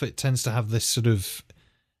 Stephen Moffat tends to have this sort of...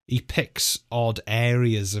 He picks odd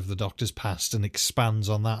areas of the Doctor's past and expands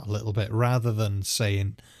on that a little bit, rather than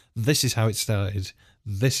saying, this is how it started,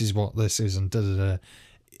 this is what this is, and da-da-da.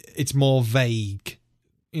 It's more vague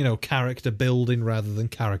character building rather than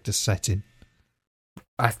character setting.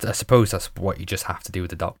 I suppose that's what you just have to do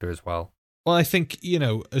with the Doctor as well. Well, I think,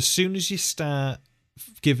 as soon as you start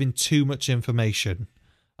giving too much information,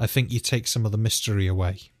 I think you take some of the mystery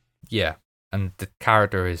away. Yeah, and the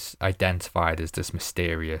character is identified as this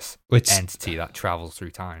mysterious entity that travels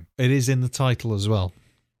through time. It is in the title as well.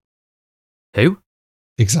 Who?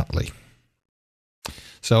 Exactly.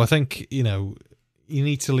 So I think, you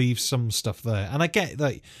need to leave some stuff there. And I get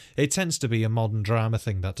that it tends to be a modern drama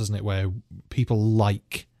thing, that doesn't it, where people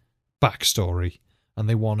like backstory and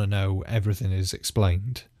they want to know everything is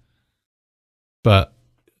explained. But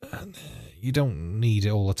you don't need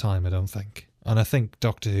it all the time, I don't think. And I think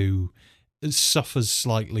Doctor Who suffers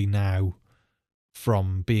slightly now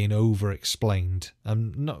from being over-explained.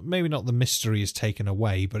 And maybe not the mystery is taken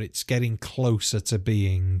away, but it's getting closer to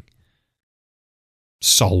being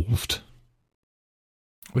solved.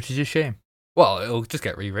 Which is a shame. Well, it'll just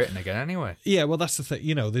get rewritten again anyway. Yeah, well, that's the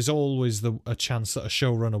thing. There's always a chance that a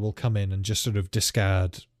showrunner will come in and just sort of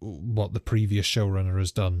discard what the previous showrunner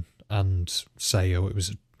has done and say, "Oh, it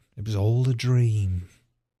was all a dream."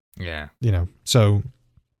 Yeah. So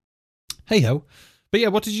hey ho. But yeah,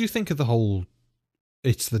 what did you think of the whole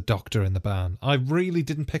 "it's the Doctor in the barn"? I really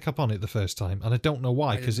didn't pick up on it the first time, and I don't know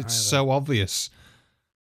why, because it's so obvious.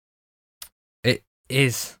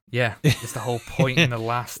 Is it's the whole point in the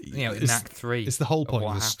last in Act 3. It's the whole point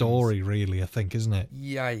of the story, really, I think, isn't it?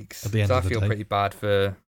 Yikes. At the end so of the I feel day. pretty bad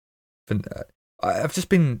for I've just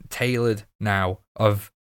been tailored now of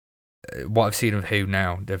what I've seen of Who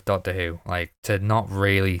now, of Doctor Who, like, to not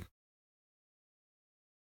really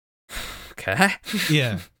care.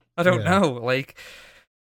 Yeah. I don't know, like,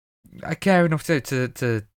 I care enough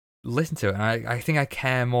to listen to it, and I think I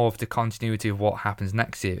care more of the continuity of what happens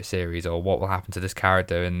next series, or what will happen to this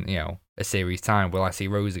character in a series time. Will I see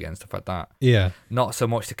Rose again, stuff like that? Yeah. Not so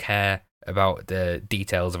much to care about the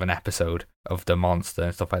details of an episode of the monster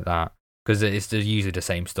and stuff like that, because it's usually the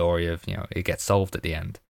same story of it gets solved at the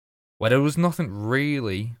end, where there was nothing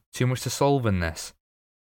really too much to solve in this,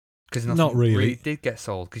 because not really did get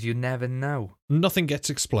solved, because you never know. Nothing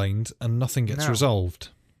gets explained and nothing gets resolved,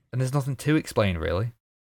 and there's nothing to explain really.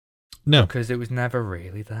 No. Because it was never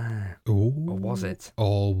really there. Ooh. Or was it?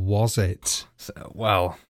 Or was it? So,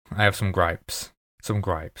 well, I have some gripes.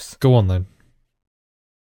 Go on then.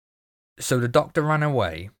 So the Doctor ran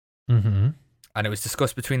away. Mm-hmm. And it was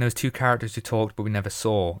discussed between those two characters who talked, but we never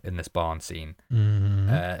saw in this barn scene,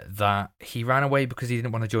 that he ran away because he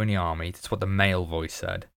didn't want to join the army. That's what the male voice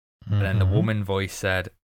said. Mm-hmm. And then the woman voice said,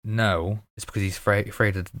 no, it's because he's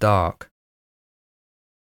afraid of the dark.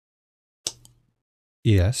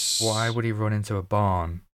 Yes. Why would he run into a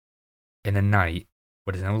barn in the night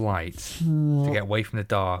where there's no lights to get away from the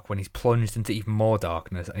dark when he's plunged into even more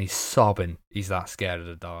darkness and he's sobbing? He's that scared of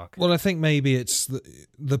the dark. Well, I think maybe it's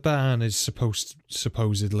the barn is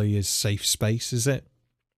supposedly is safe space. Is it?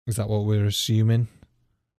 Is that what we're assuming?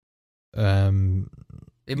 It must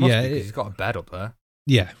be, because he's got a bed up there.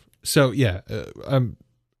 Yeah. So yeah,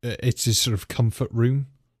 it's his sort of comfort room.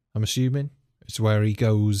 I'm assuming it's where he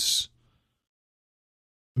goes.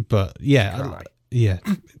 But yeah,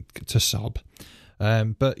 to sob.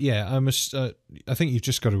 But yeah, I think you've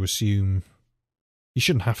just got to assume. You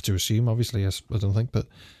shouldn't have to assume, obviously. I don't think, but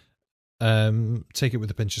take it with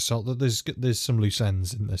a pinch of salt. That there's some loose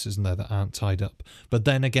ends in this, isn't there, that aren't tied up. But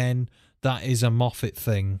then again, that is a Moffat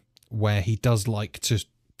thing where he does like to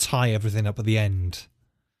tie everything up at the end.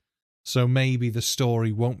 So maybe the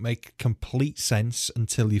story won't make complete sense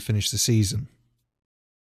until you finish the season.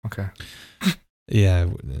 Okay. Yeah,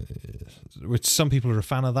 which some people are a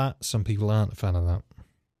fan of that, some people aren't a fan of that.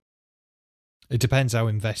 It depends how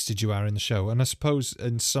invested you are in the show, and I suppose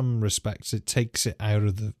in some respects it takes you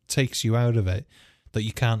out of it, that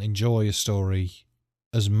you can't enjoy a story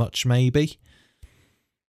as much. Maybe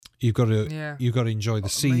you've got to enjoy the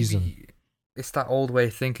season. Maybe it's that old way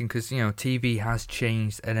of thinking, because TV has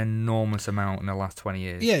changed an enormous amount in the last 20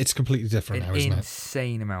 years. Yeah, it's completely different now, isn't it? An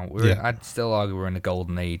insane amount. I'd still argue we're in the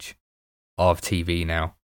golden age of TV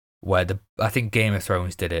now, where I think Game of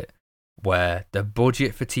Thrones did it, where the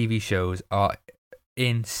budget for TV shows are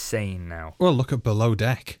insane now. Well, look at Below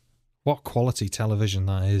Deck. What quality television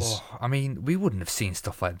that is. Oh, I mean, we wouldn't have seen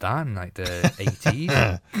stuff like that in like the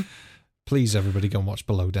 80s. Please, everybody, go and watch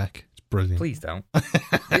Below Deck. It's brilliant. Please don't.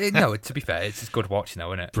 No, to be fair, it's just good watching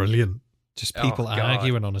though, isn't it? Brilliant. Just people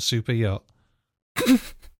arguing on a super yacht.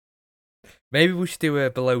 Maybe we should do a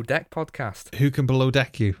Below Deck podcast. Who can Below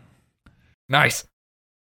Deck you? Nice.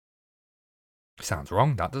 Sounds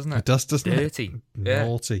wrong, that, doesn't it? It does, doesn't Dirty. it?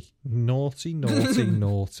 Naughty. Yeah.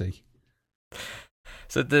 Naughty.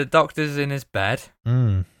 So the doctor's in his bed.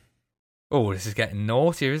 Mm, Oh, this is getting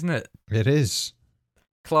naughtier, isn't it? it is.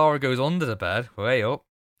 Clara goes under the bed, way up.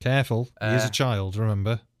 Careful. He is a child,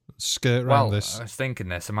 remember? Skirt around this. I was thinking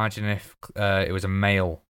this. Imagine if it was a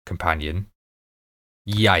male companion.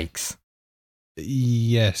 Yikes.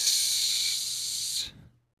 Yes.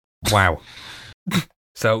 Wow.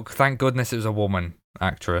 So, thank goodness it was a woman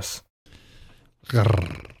actress.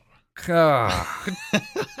 Ah,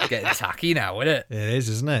 getting tacky now, isn't it? It is,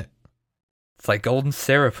 isn't it? It's like golden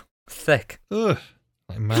syrup. Thick. Ugh.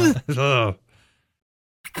 Like man. Ugh.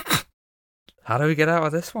 How do we get out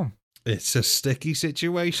of this one? It's a sticky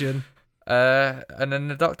situation. And then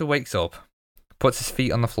the doctor wakes up, puts his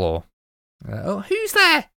feet on the floor. Oh, who's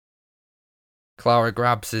there? Clara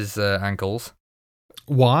grabs his ankles.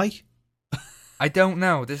 Why? I don't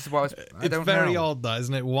know. This is what I It's don't very know. odd, that,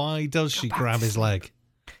 isn't it? Why does she grab his leg?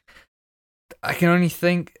 I can only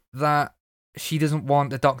think that she doesn't want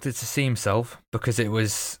the doctor to see himself because it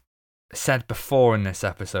was said before in this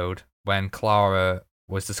episode when Clara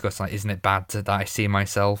was discussing, like, isn't it bad that I see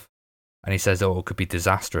myself? And he says, oh, it could be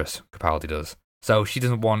disastrous, Capaldi does. So she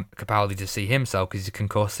doesn't want Capaldi to see himself because he's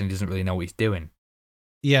concussed and he doesn't really know what he's doing.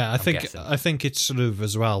 Yeah, I guessing. think it's sort of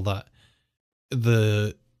as well that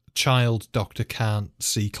the child doctor can't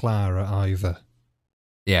see Clara either.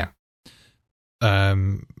 Yeah.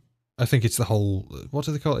 I think it's the whole, what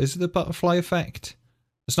do they call it? Is it the butterfly effect?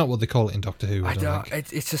 It's not what they call it in Doctor Who. I don't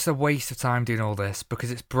think. It's just a waste of time doing all this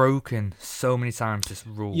because it's broken so many times, this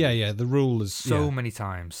rule. Yeah, the rule is many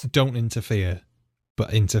times. Don't interfere,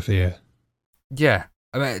 but interfere. Yeah.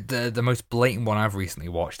 I mean, the most blatant one I've recently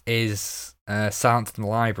watched is Silence in the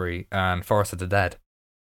Library and Forest of the Dead,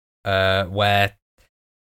 where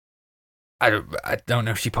I don't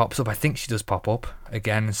know if she pops up. I think she does pop up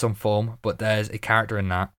again in some form, but there's a character in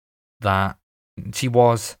that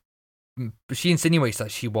she insinuates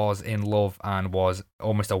that she was in love and was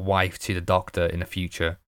almost a wife to the Doctor in the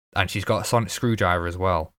future, and she's got a sonic screwdriver as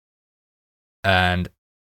well. And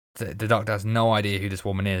the Doctor has no idea who this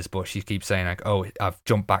woman is, but she keeps saying like, "Oh, I've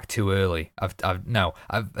jumped back too early. I've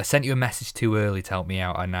sent you a message too early to help me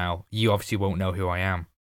out, and now you obviously won't know who I am."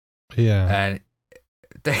 Yeah, and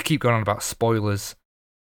they keep going on about spoilers.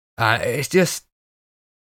 It's just,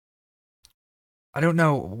 I don't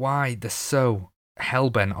know why they're so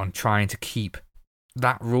hellbent on trying to keep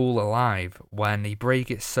that rule alive when they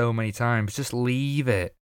break it so many times. Just leave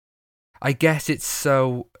it. I guess it's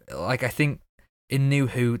so, like, I think in New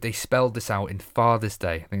Who they spelled this out in Father's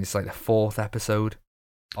Day. I think it's like the 4th episode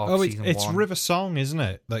of season 1. It's River Song, isn't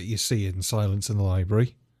it, that you see in Silence in the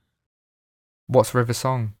Library? What's River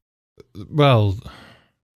Song? Well,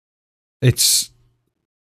 it's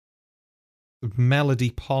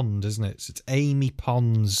Melody Pond, isn't it? It's Amy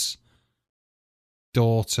Pond's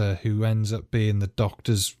daughter who ends up being the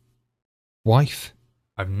Doctor's wife.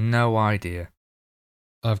 I've no idea.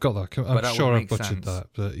 I've got that. I'm sure I've butchered that,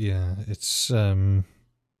 but yeah, it's But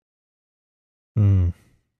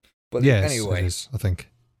yes, anyway, it is, I think.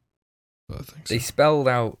 They spelled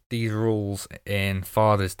out these rules in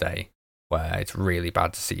Father's Day, where it's really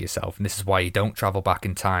bad to see yourself, and this is why you don't travel back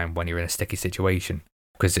in time when you're in a sticky situation,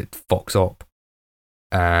 because it fucks up.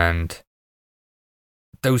 And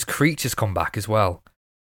those creatures come back as well.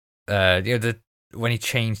 When you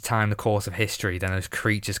change time, the course of history, then those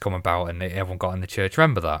creatures come about, and everyone got in the church.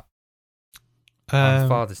 Remember that? On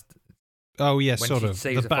Father's. Oh yeah, when sort she of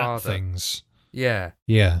saves the her bad father. things. Yeah.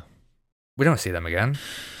 We don't see them again.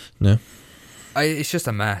 No. It's just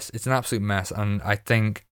a mess. It's an absolute mess, and I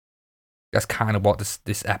think that's kind of what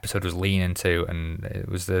this episode was leaning to, and it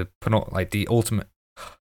was the ultimate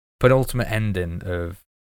penultimate ending to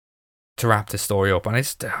wrap the story up, and it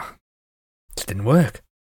just didn't work.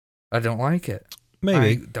 I don't like it.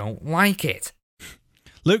 Maybe. I don't like it.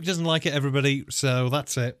 Luke doesn't like it, everybody, so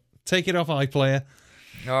that's it. Take it off iPlayer.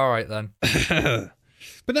 All right, then.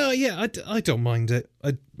 But no, yeah, I don't mind it.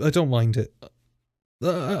 I don't mind it.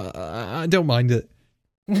 I don't mind it.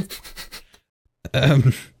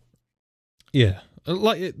 Yeah.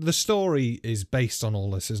 Like, the story is based on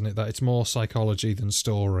all this, isn't it? That it's more psychology than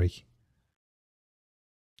story.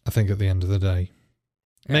 I think at the end of the day.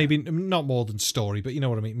 Yeah. Maybe not more than story, but you know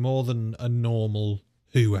what I mean? More than a normal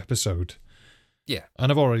Who episode. Yeah.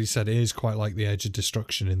 And I've already said it is quite like The Edge of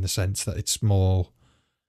Destruction in the sense that it's more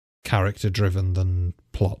character-driven than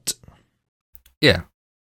plot. Yeah.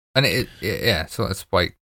 And so that's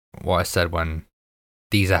like what I said when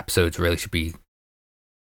these episodes really should be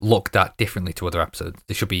looked at differently to other episodes.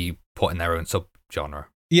 They should be put in their own subgenre.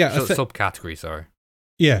 Yeah. Subcategory, sorry.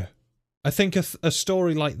 Yeah. I think a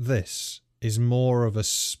story like this is more of a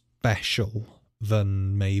special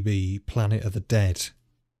than maybe Planet of the Dead.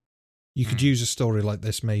 You could use a story like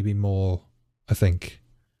this maybe more, I think.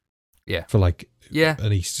 Yeah. For like Yeah.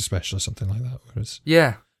 an Easter special or something like that. Whereas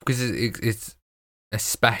Yeah, because it's a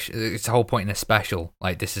special. It's the whole point in a special.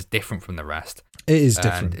 Like, this is different from the rest. it is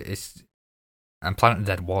different. And Planet of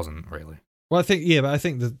the Dead wasn't really. Well, I think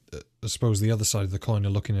that I suppose the other side of the coin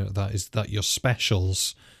of looking at that is that your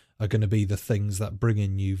specials are going to be the things that bring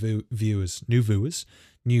in new viewers.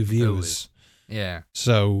 Yeah.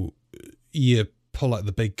 So you pull out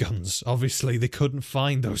the big guns. Obviously, they couldn't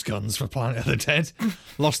find those guns for Planet of the Dead.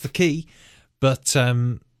 Lost the key. But,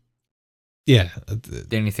 yeah.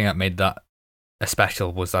 The only thing that made that a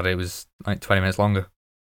special was that it was like 20 minutes longer.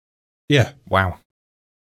 Yeah. Wow.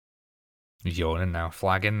 He's yawning now.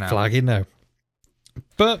 Flagging now.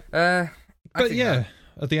 But I think yeah,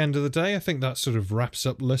 at the end of the day, I think that sort of wraps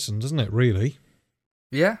up Listen, doesn't it, really?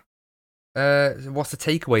 Yeah. What's the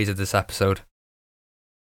takeaways of this episode?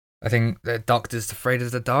 I think the Doctor's afraid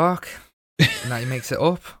of the dark, and that he makes it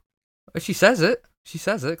up. She says it.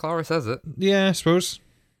 Clara says it. Yeah, I suppose.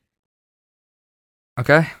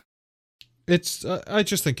 Okay. I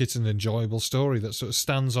just think it's an enjoyable story that sort of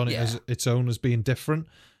stands on it Yeah. as its own as being different.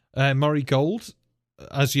 Murray Gold,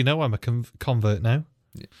 as you know, I'm a convert now.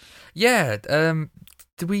 Yeah.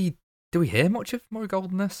 Do we hear much of Murray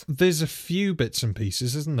Gold in this? There's a few bits and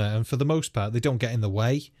pieces, isn't there? And for the most part, they don't get in the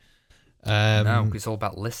way. No, it's all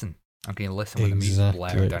about listen. I'm going to listen when the music's Exactly.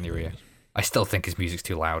 blaring down your ear. I still think his music's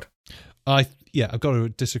too loud. I've got to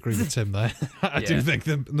disagree with Tim there. I do think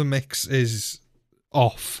the mix is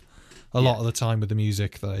off a lot of the time with the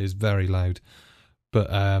music that is very loud.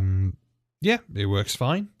 But yeah, it works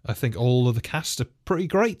fine. I think all of the cast are pretty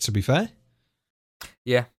great, to be fair.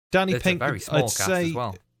 Yeah. Danny It's Pink, a very small I'd cast say, as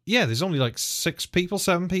well. yeah, there's only like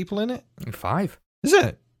 7 people in it. 5. Is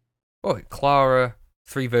it? Oh, Clara,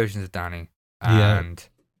 3 versions of Danny, Yeah. and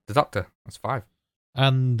the Doctor. That's 5.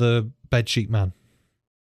 And the bedsheet man.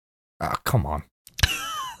 Oh, come on.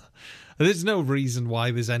 There's no reason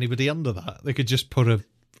why there's anybody under that. They could just put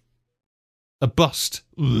a bust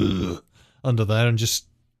under there and just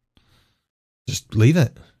leave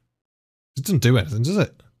it. It doesn't do anything, does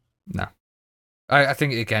it? No. I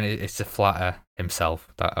think, again, it's to flatter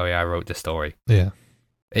himself that, oh yeah, I wrote this story. Yeah.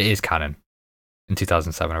 It is canon. In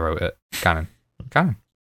 2007, I wrote it. Canon. Go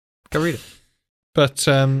read it. But,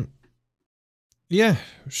 yeah.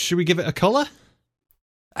 Should we give it a colour?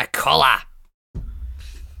 A colour! Do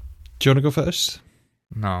you want to go first?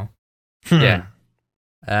 No. Hmm.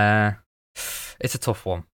 Yeah. It's a tough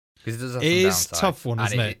one. Because it does have It some is a downsides, tough one, and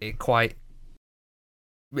isn't it?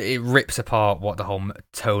 It rips apart what the whole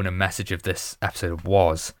tone and message of this episode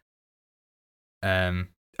was.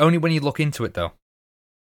 Only when you look into it, though.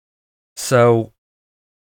 So,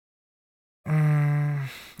 I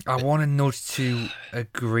want to nudge to a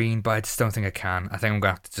green, but I just don't think I can. I think I'm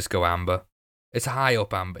going to have to just go amber. It's a high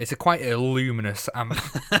up amber. It's a quite a luminous amber,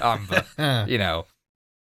 you know.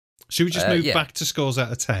 Should we just move yeah. back to scores out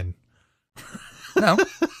of 10? No.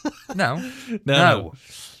 No.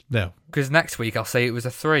 Because next week I'll say it was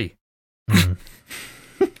a 3.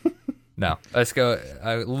 No. Let's go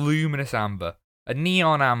a luminous amber. A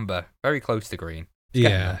neon amber. Very close to green.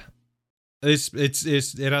 Yeah. It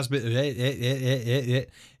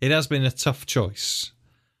has been a tough choice.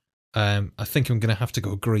 I think I'm going to have to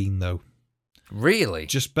go green though. Really?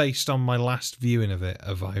 Just based on my last viewing of it,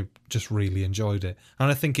 I just really enjoyed it, and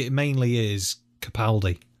I think it mainly is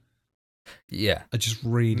Capaldi. Yeah. I just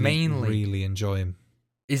really enjoy him.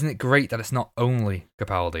 Isn't it great that it's not only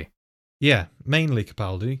Capaldi? Yeah, mainly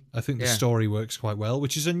Capaldi. I think the Yeah. story works quite well,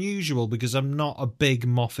 which is unusual because I'm not a big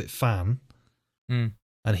Moffat fan. Mm.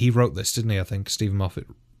 And he wrote this, didn't he? I think Stephen Moffat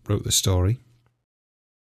wrote the story.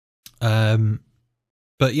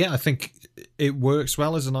 But yeah, I think it works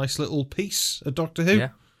well as a nice little piece of Doctor Who.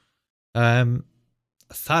 Yeah.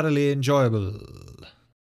 Thoroughly enjoyable.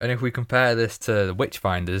 And if we compare this to the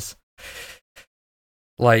Witchfinders,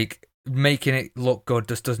 like, making it look good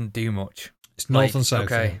just doesn't do much. It's north Like, and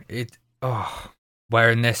south. Okay.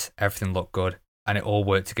 Where in this, everything looked good and it all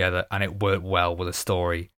worked together and it worked well with the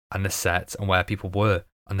story and the sets and where people were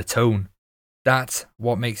and the tone. That's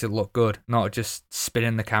what makes it look good, not just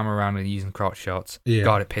spinning the camera around and using crotch shots. Yeah.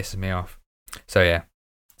 God, it pisses me off. So yeah,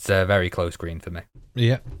 it's a very close green for me.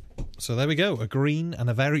 Yeah. So there we go. A green and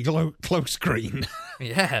a very close green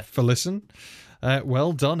Yeah. for Listen.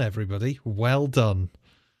 Well done, everybody. Well done.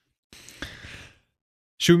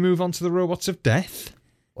 Should we move on to the Robots of Death?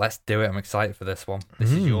 Let's do it. I'm excited for this one.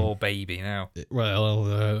 This is your baby now. Well,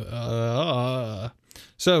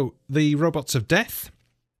 so the Robots of Death.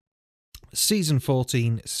 Season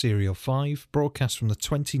 14, Serial 5, broadcast from the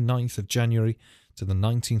 29th of January to the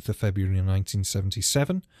 19th of February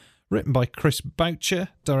 1977. Written by Chris Boucher,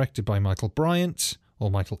 directed by Michael Bryant, or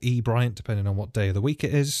Michael E. Bryant, depending on what day of the week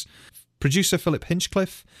it is. Producer Philip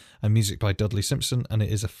Hinchcliffe, and music by Dudley Simpson, and it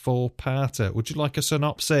is a 4-parter. Would you like a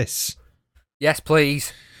synopsis? Yes,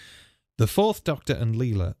 please. The Fourth Doctor and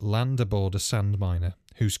Leela land aboard a sand miner,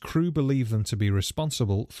 whose crew believe them to be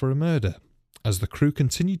responsible for a murder. As the crew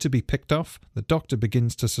continue to be picked off, the Doctor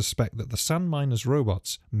begins to suspect that the sand miner's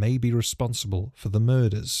robots may be responsible for the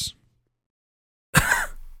murders.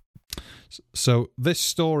 So this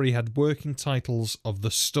story had working titles of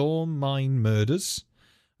The Storm Mine Murders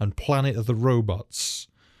and Planet of the Robots.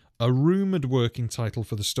 A rumoured working title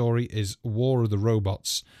for the story is War of the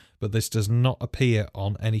Robots, but this does not appear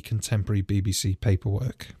on any contemporary BBC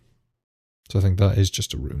paperwork. So I think that is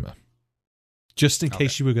just a rumour. Just in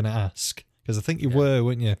case you were going to ask. Because I think you were,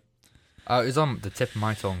 weren't you? It was on the tip of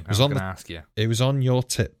my tongue. I was going to ask you. It was on your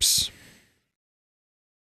tips.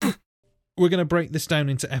 We're going to break this down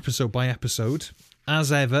into episode by episode.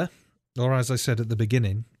 As ever, or as I said at the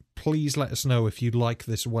beginning, please let us know if you like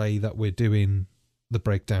this way that we're doing the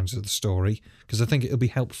breakdowns of the story, because I think it'll be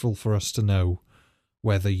helpful for us to know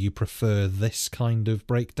whether you prefer this kind of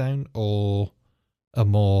breakdown or a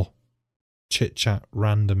more chit-chat,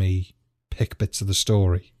 randomy pick bits of the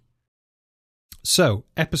story. So,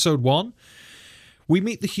 episode 1. We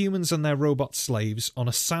meet the humans and their robot slaves on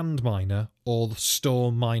a sand miner, or the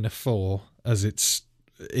Storm Miner 4, as it's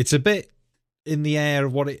a bit in the air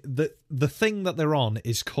of what the thing that they're on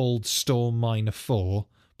is called Storm Miner 4,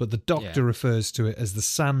 but the Doctor refers to it as the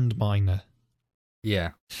Sand Miner.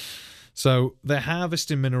 Yeah. So they're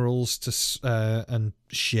harvesting minerals to and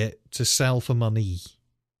shit to sell for money.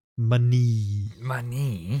 Money.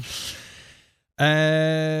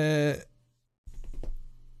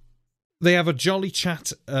 They have a jolly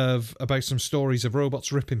chat about some stories of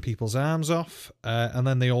robots ripping people's arms off, and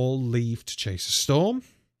then they all leave to chase a storm.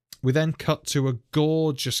 We then cut to a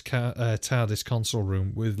gorgeous TARDIS console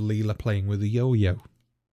room with Leela playing with a yo-yo.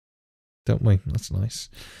 Don't we? That's nice.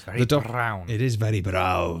 It's very brown. It is very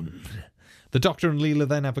brown. The Doctor and Leela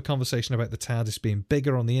then have a conversation about the TARDIS being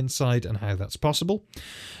bigger on the inside and how that's possible.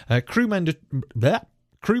 Crew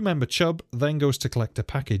member Chubb then goes to collect a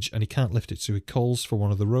package and he can't lift it, so he calls for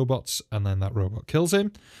one of the robots and then that robot kills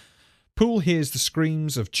him. Poole hears the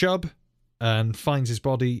screams of Chubb and finds his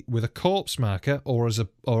body with a corpse marker or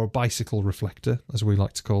a bicycle reflector, as we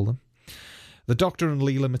like to call them. The Doctor and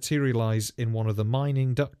Leela materialise in one of the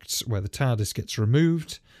mining ducts where the TARDIS gets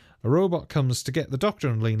removed. A robot comes to get the Doctor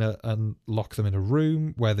and Leela and lock them in a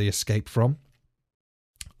room where they escape from.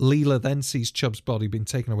 Leela then sees Chubb's body being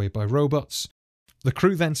taken away by robots. The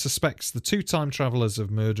crew then suspects the 2 time travellers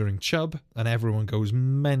of murdering Chubb, and everyone goes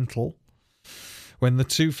mental. When the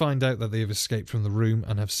two find out that they have escaped from the room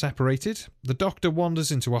and have separated, the Doctor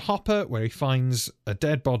wanders into a hopper where he finds a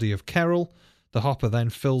dead body of Carol. The hopper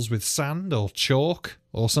then fills with sand or chalk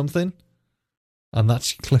or something. And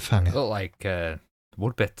that's your cliffhanger. Look like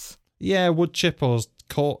wood bits. Yeah, wood chip or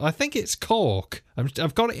cork. I think it's cork.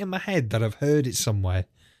 I've got it in my head that I've heard it somewhere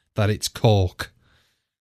that it's cork.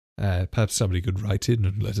 Perhaps somebody could write in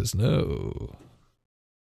and let us know.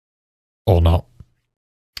 Or not.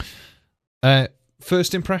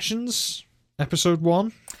 First impressions, episode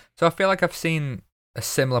 1. So I feel like I've seen a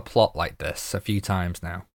similar plot like this a few times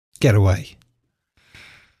now. Get away.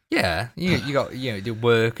 Yeah, you got the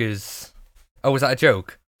workers. Oh, was that a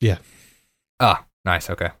joke? Yeah. Ah, nice.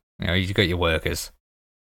 Okay. You got your workers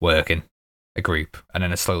working a group, and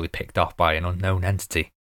then are slowly picked off by an unknown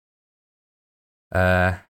entity.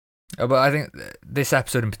 But I think this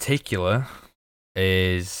episode in particular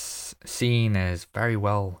is seen as very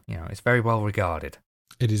well. It's very well regarded.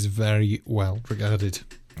 It is very well regarded.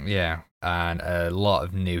 Yeah, and a lot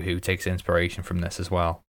of New Who takes inspiration from this as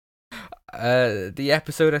well. The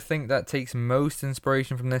episode I think that takes most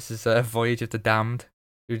inspiration from this is Voyage of the Damned,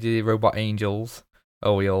 who did the Robot Angels.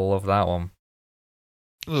 Oh, we all love that one.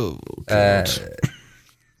 Oh, God.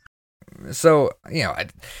 So,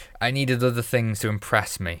 I needed other things to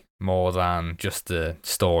impress me more than just the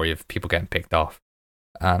story of people getting picked off.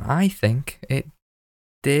 And I think it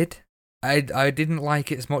did. I didn't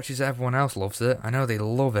like it as much as everyone else loves it. I know they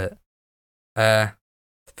love it.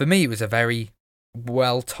 For me, it was a very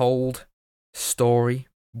well-told story,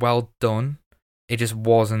 well done. It just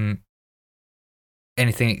wasn't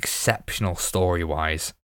anything exceptional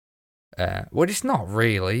story-wise. Well, it's not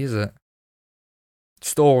really, is it?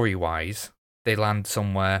 Story-wise, they land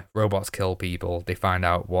somewhere, robots kill people, they find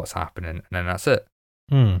out what's happening, and then that's it.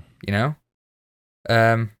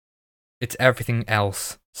 It's everything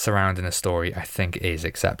else surrounding a story, I think, is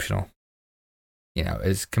exceptional. You know,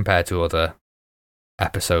 as compared to other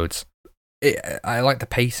episodes. I like the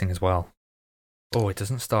pacing as well. Oh, it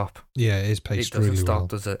doesn't stop. Yeah, it is paced really well. It doesn't stop,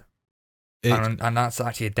 does it? And that's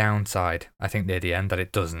actually a downside, I think, near the end, that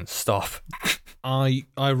it doesn't stop. I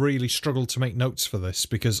really struggled to make notes for this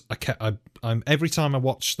because I'm every time I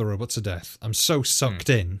watch The Robots of Death, I'm so sucked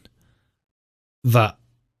in that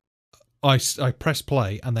I press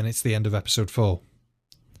play and then it's the end of episode 4.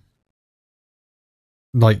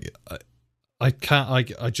 Like, I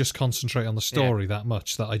can't. I just concentrate on the story that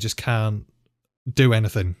much that I just can't do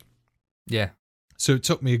anything. Yeah. So it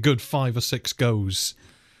took me a good 5 or 6 goes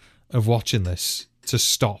of watching this to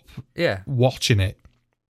stop watching it.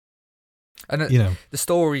 And the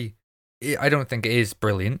story, I don't think it is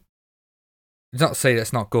brilliant. It's not to say that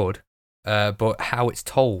it's not good, but how it's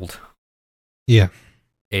told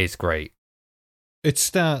is great. It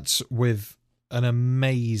starts with an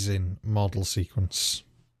amazing model sequence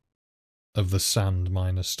of the sand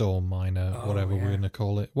miner, storm miner, whatever we're going to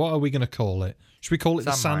call it. What are we going to call it? Should we call it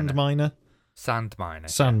the sand miner? Sand miner.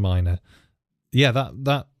 Sand miner. Yeah,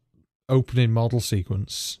 that opening model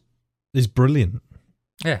sequence is brilliant.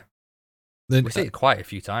 Yeah. We see it quite a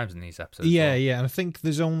few times in these episodes. Yeah, yeah, and I think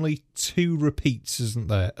there's only 2 repeats, isn't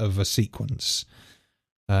there, of a sequence.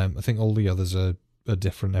 I think all the others are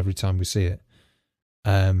different every time we see it.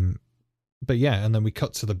 But yeah, and then we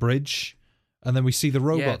cut to the bridge, and then we see the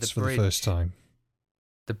robots for the first time.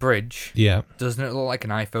 The bridge? Yeah. Doesn't it look like an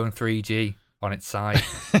iPhone 3G on its side?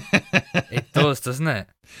 It does, doesn't it?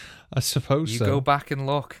 I suppose so. You go back and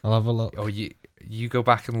look. I'll have a look. Oh, you go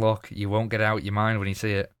back and look. You won't get it out your mind when you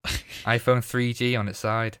see it. iPhone 3G on its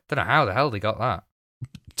side. Don't know how the hell they got that.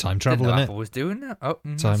 Time travel, Didn't know innit? Apple was doing that. Oh,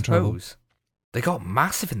 Time travel. They got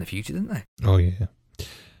massive in the future, didn't they? Oh, yeah.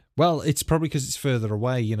 Well, it's probably because it's further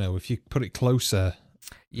away, you know. If you put it closer,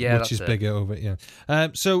 which is bigger over it,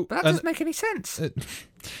 But that doesn't make any sense.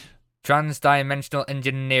 Transdimensional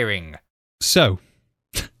engineering. So,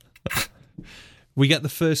 we get the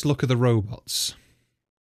first look of the robots.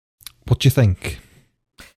 What do you think?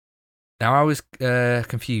 Now, I was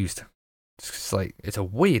confused. It's a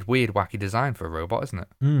weird, wacky design for a robot, isn't it?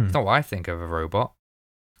 It's not what I think of a robot.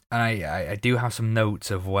 And I do have some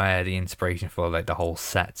notes of where the inspiration for like the whole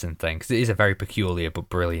sets and things. 'Cause it is a very peculiar but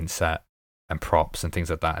brilliant set and props and things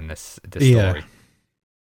like that in this story.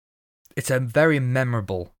 It's a very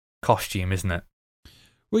memorable costume, isn't it?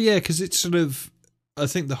 Well, yeah, because it's sort of. I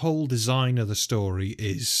think the whole design of the story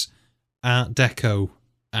is Art Deco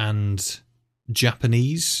and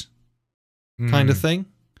Japanese kind of thing.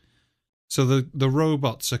 So the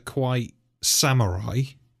robots are quite samurai.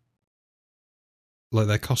 Like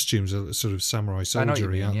their costumes are sort of samurai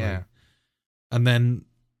soldiery, aren't they? And then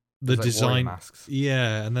the design, masks.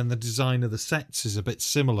 Yeah, and then the design of the sets is a bit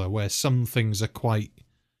similar, where some things are quite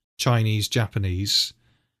Chinese, Japanese,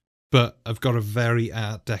 but have got a very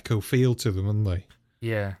Art Deco feel to them, haven't they?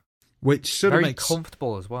 Yeah, which sort very of makes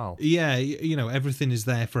comfortable as well. Yeah, you know, everything is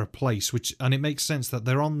there for a place, and it makes sense that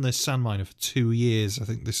they're on this sand miner for 2 years. I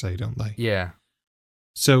think they say, don't they? Yeah.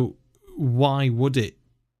 So why would it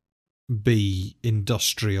be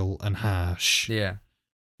industrial and harsh? Yeah.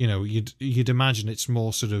 You know, you'd imagine it's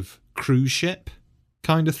more sort of cruise ship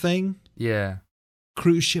kind of thing. Yeah.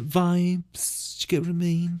 Cruise ship vibes. Do you get what I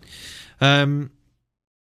mean?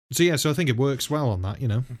 So I think it works well on that, you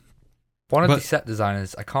know. One of the set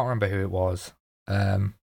designers, I can't remember who it was,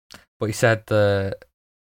 but he said I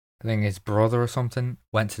think his brother or something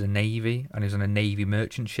went to the Navy and he was on a Navy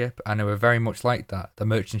merchant ship, and they were very much like that. The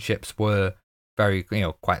merchant ships were very,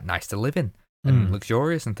 quite nice to live in and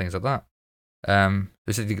luxurious and things like that.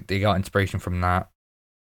 They said they got inspiration from that,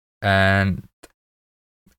 and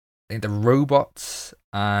I think the robots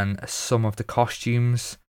and some of the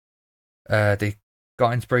costumes, they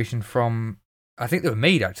got inspiration from. I think they were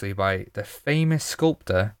made actually by the famous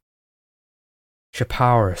sculptor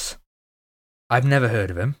Chaparros. I've never heard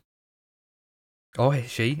of him. Oh,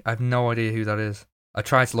 she? I have no idea who that is. I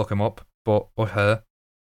tried to look him up, or her.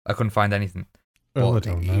 I couldn't find anything. Oh, I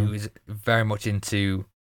don't know. He was very much into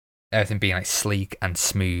everything being like sleek and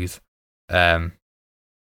smooth, and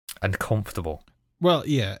comfortable. Well,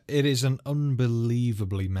 yeah, it is an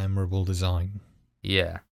unbelievably memorable design.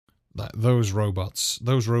 Yeah. Like those robots,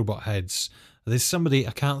 those robot heads. There's somebody,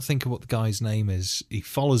 I can't think of what the guy's name is. He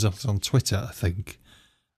follows us on Twitter, I think,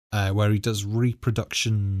 where he does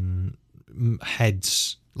reproduction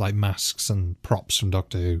heads, like masks and props from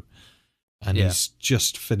Doctor Who. And he's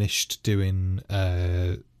just finished doing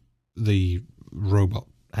the robot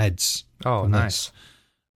heads. Oh, nice. This.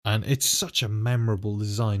 And it's such a memorable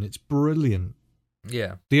design. It's brilliant.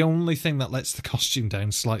 Yeah. The only thing that lets the costume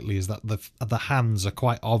down slightly is that the hands are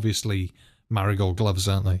quite obviously marigold gloves,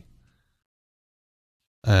 aren't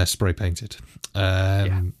they? Spray painted.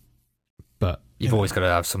 But You've always got to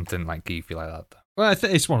have something like goofy like that. Well,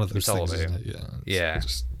 it's one of those It's all things, about isn't it? Yeah.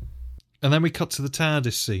 And then we cut to the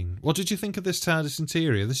TARDIS scene. What did you think of this TARDIS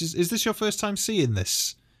interior? Is this your first time seeing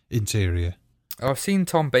this interior? Oh, I've seen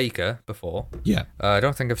Tom Baker before. Yeah. I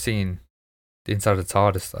don't think I've seen the inside of the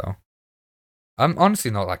TARDIS, though. I'm honestly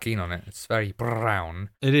not that keen on it. It's very brown.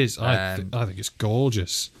 It is. I think it's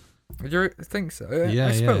gorgeous. You think so? Yeah,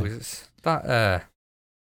 I suppose it's that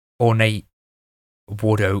ornate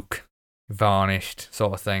wood oak varnished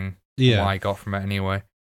sort of thing. Yeah. What I got from it anyway.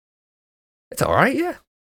 It's all right, yeah.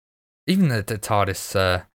 Even the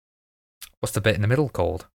TARDIS, what's the bit in the middle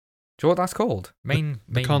called? Do you know what that's called?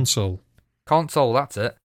 The console. Console, that's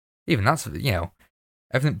it. Even that's,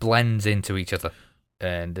 everything blends into each other.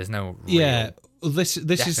 And there's no real this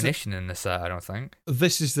definition in the set, I don't think.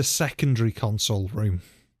 This is the secondary console room.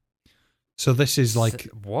 So this is like...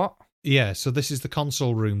 What? Yeah, so this is the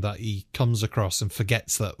console room that he comes across and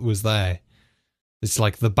forgets that was there. It's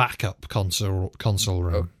like the backup console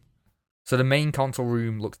room. Oh. So the main console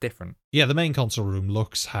room looks different? Yeah, the main console room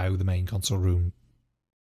looks how the main console room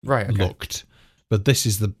looked. But this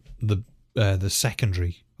is the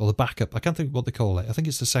secondary, or the backup. I can't think what they call it. I think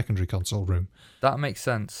it's the secondary console room. That makes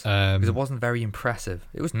sense. Because it wasn't very impressive.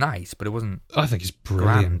 It was nice, but it wasn't I think it's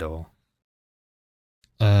brilliant. grand or...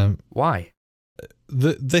 Why?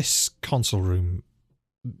 This console room,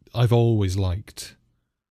 I've always liked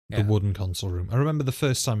the wooden console room. I remember the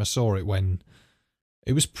first time I saw it when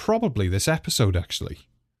it was probably this episode actually,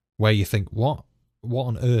 where you think, what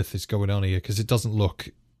on earth is going on here? Because it doesn't look,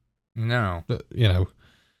 doesn't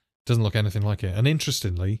look anything like it. And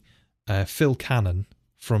interestingly, Phil Cannon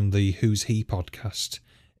from the Who's He podcast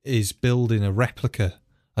is building a replica,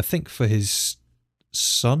 I think for his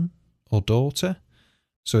son or daughter.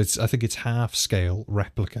 So I think it's half-scale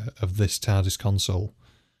replica of this TARDIS console.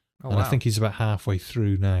 Oh, and wow. I think he's about halfway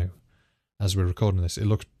through now as we're recording this. It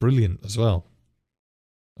looks brilliant as well,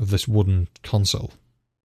 of this wooden console.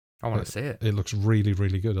 I want to see it. It looks really,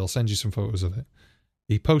 really good. I'll send you some photos of it.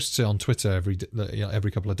 He posts it on Twitter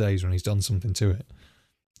every couple of days when he's done something to it.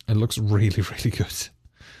 It looks really, really good.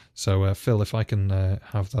 So, Phil, if I can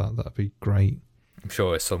have that'd be great. I'm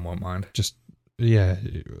sure his son won't mind. Just... Yeah,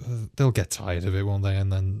 they'll get tired of it, won't they?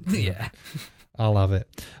 And then I'll have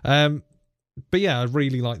it. But yeah, I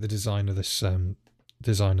really like the design of this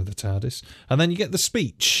design of the TARDIS. And then you get the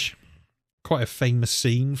speech, quite a famous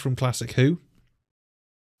scene from Classic Who,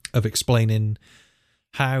 of explaining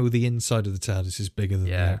how the inside of the TARDIS is bigger than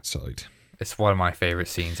the outside. It's one of my favourite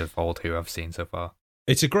scenes of Old Who I've seen so far.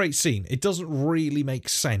 It's a great scene. It doesn't really make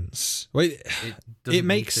sense. Well, it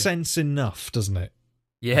makes sense enough, doesn't it?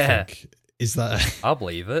 Yeah. Is that... I'll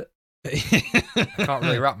believe it. I can't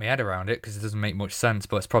really wrap my head around it because it doesn't make much sense,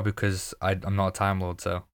 but it's probably because I'm not a Time Lord,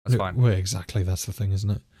 so that's fine. Well, exactly, that's the thing, isn't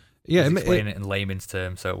it? Yeah, explain it in layman's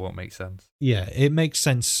terms, so it won't make sense. Yeah, it makes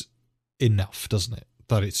sense enough, doesn't it?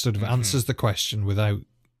 That it sort of answers the question without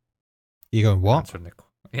you going, what?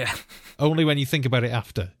 Yeah. Only when you think about it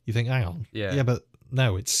after. You think, hang on. Yeah, but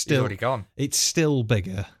no, it's still... He's already gone. It's still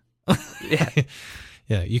bigger. Yeah.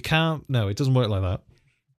 Yeah, you can't... No, it doesn't work like that.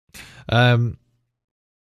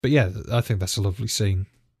 But yeah, I think that's a lovely scene.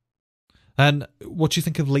 And what do you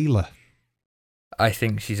think of Leela? I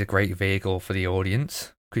think she's a great vehicle for the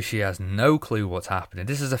audience because she has no clue what's happening.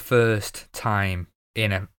 This is the first time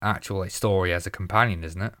in an actual story as a companion,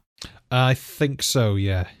 isn't it? I think so,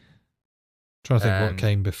 yeah. Trying to think what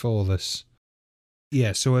came before this.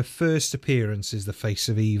 Yeah, so her first appearance is the Face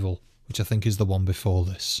of Evil, which I think is the one before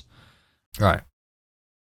this. Right.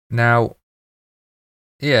 Now...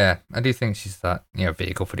 Yeah, I do think she's that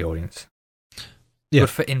vehicle for the audience. Yeah. Good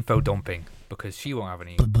for info dumping because she won't have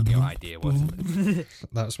any idea what.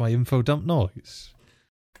 That's my info dump noise.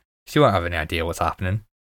 She won't have any idea what's happening,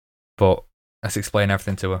 but let's explain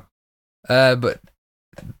everything to her. But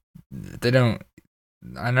they don't.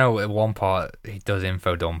 I know at one part he does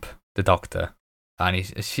info dump the Doctor, and he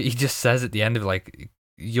just says at the end of it,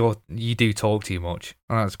 you do talk too much.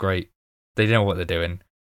 Oh, that's great. They know what they're doing.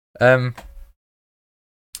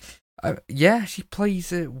 Yeah, she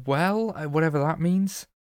plays it well, whatever that means.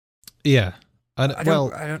 Yeah,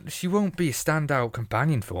 she won't be a standout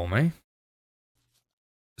companion for me.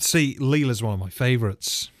 See, Leela's one of my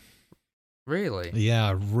favourites. Really? Yeah,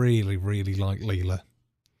 I really, really like Leela.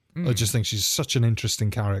 I just think she's such an interesting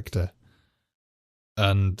character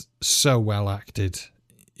and so well acted.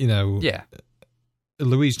 Yeah.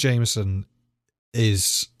 Louise Jameson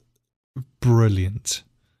is brilliant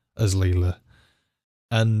as Leela.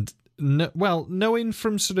 And knowing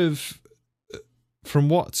from from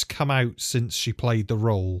what's come out since she played the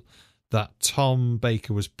role, that Tom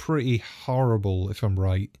Baker was pretty horrible, if I'm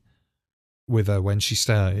right, with her when she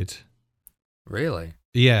started. Really?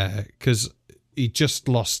 Yeah, because he just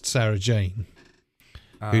lost Sarah Jane,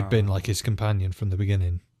 who'd been like his companion from the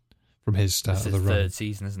beginning, from his start of the run. This is third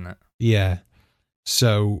season, isn't it? Yeah.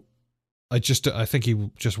 So I think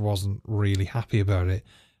he just wasn't really happy about it.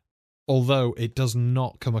 Although it does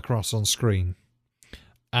not come across on screen.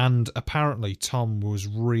 And apparently Tom was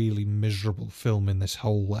really miserable filming this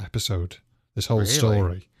whole episode, this whole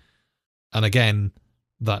story. And again,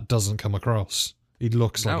 that doesn't come across. He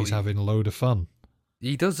looks like he's having a load of fun.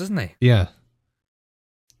 He does, doesn't he? Yeah.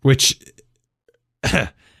 Which,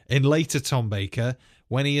 in later Tom Baker,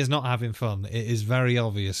 when he is not having fun, it is very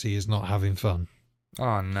obvious he is not having fun.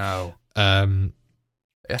 Oh, no. I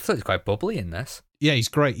thought he was quite bubbly in this. Yeah, he's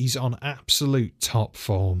great. He's on absolute top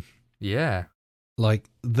form. Yeah. Like,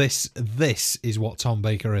 this is what Tom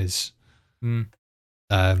Baker is.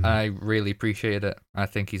 I really appreciated it. I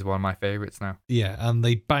think he's one of my favourites now. Yeah, and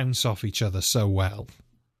they bounce off each other so well.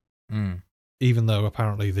 Even though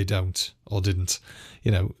apparently they don't, or didn't.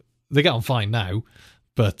 You know, they get on fine now,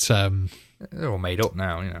 but... they're all made up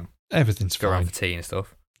now, you know. Everything's Go fine. around for tea and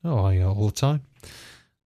stuff. Oh, yeah, all the time.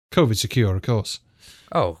 COVID secure, of course.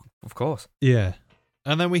 Oh, of course. Yeah.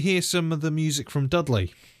 And then we hear some of the music from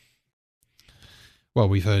Dudley. Well,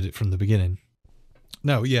 we've heard it from the beginning.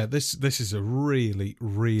 No, yeah, this is a really,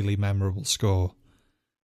 really memorable score.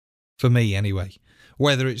 For me, anyway.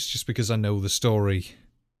 Whether it's just because I know the story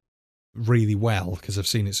really well, because I've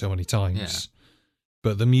seen it so many times. Yeah.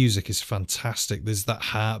 But the music is fantastic. There's that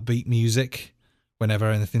heartbeat music whenever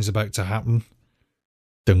anything's about to happen.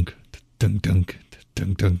 Dunk, dunk, dunk,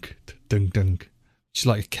 dunk, dunk, dunk, dunk. It's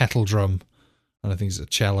like a kettle drum. And I think it's a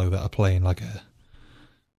cello that are playing like a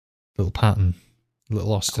little pattern, a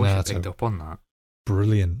little ostinato. I wish I picked up on that.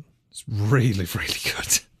 Brilliant. It's really, really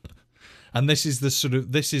good. And this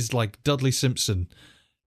is like Dudley Simpson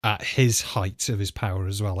at his height of his power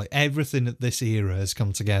as well. Like everything at this era has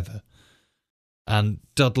come together. And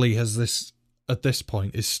Dudley has this, at this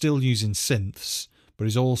point, is still using synths, but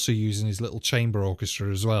he's also using his little chamber orchestra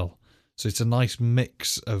as well. So it's a nice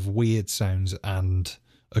mix of weird sounds and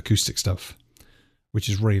acoustic stuff, which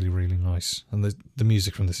is really, really nice. And the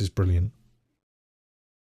music from this is brilliant.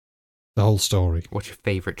 The whole story. What's your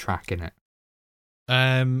favourite track in it?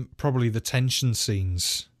 Probably the tension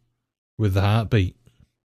scenes with the heartbeat.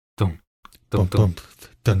 Dun, dun, dun,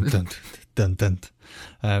 dun, dun, dun, dun.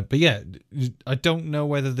 But yeah, I don't know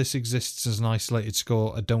whether this exists as an isolated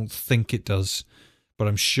score. I don't think it does, but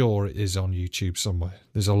I'm sure it is on YouTube somewhere.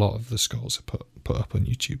 There's a lot of the scores are put up on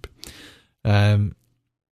YouTube.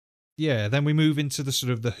 Yeah, then we move into the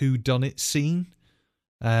sort of the whodunit scene,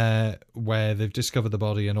 where they've discovered the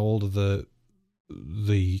body and all of the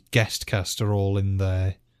guest cast are all in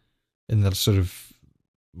the sort of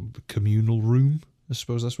communal room, I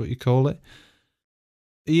suppose that's what you call it.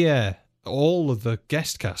 Yeah, all of the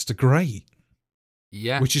guest cast are great.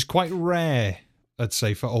 Yeah. Which is quite rare, I'd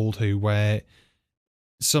say, for Old Who, where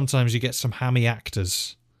sometimes you get some hammy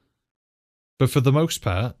actors. But for the most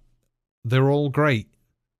part, they're all great.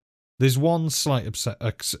 There's one slight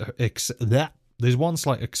there's one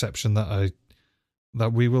slight exception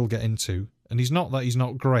that we will get into, and he's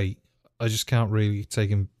not great. I just can't really take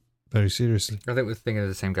him very seriously. I think we're thinking of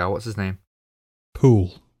the same guy. What's his name?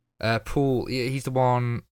 Poole. Poole. Yeah, he's the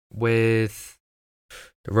one with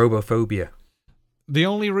the robophobia. The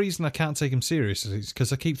only reason I can't take him seriously is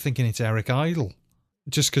because I keep thinking it's Eric Idle,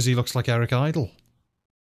 just because he looks like Eric Idle.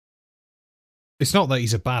 It's not that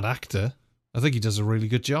he's a bad actor. I think he does a really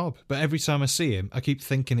good job. But every time I see him, I keep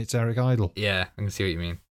thinking it's Eric Idle. Yeah, I can see what you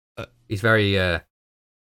mean. He's very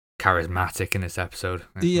charismatic in this episode.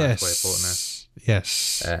 That's yes. a nice way of putting it.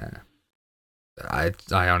 Yes.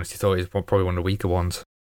 I honestly thought he was probably one of the weaker ones.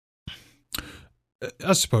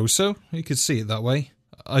 I suppose so. You could see it that way.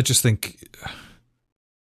 I just think...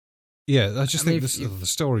 Yeah, I think the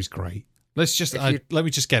story's great. Let me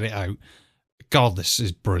just get it out. God, this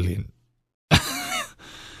is brilliant.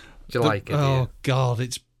 Do you like it? Oh, God,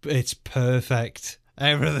 it's perfect.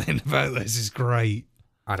 Everything about this is great.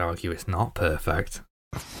 I'd argue it's not perfect.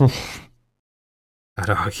 I'd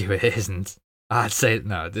argue it isn't. I'd say,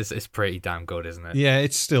 no, this is pretty damn good, isn't it? Yeah,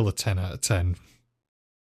 it's still a 10 out of 10.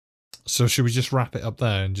 So should we just wrap it up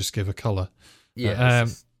there and just give a colour? Yeah.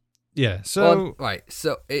 Yeah, so...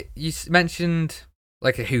 you mentioned,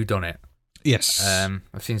 like, a whodunit. Yes.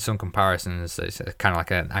 I've seen some comparisons. It's kind of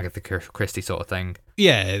like an Agatha Christie sort of thing.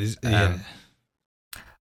 Yeah, yeah.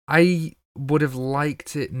 I would have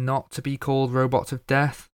liked it not to be called Robots of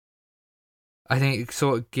Death. I think it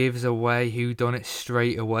sort of gives away who done it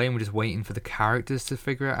straight away, and we're just waiting for the characters to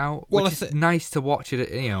figure it out. Well, which is nice to watch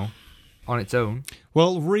it, on its own.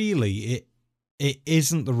 Well, really, it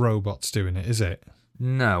isn't the robots doing it, is it?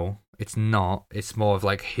 No, it's not. It's more of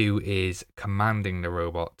like who is commanding the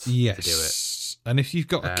robots to do it. And if you've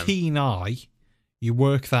got a keen eye, you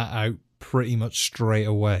work that out pretty much straight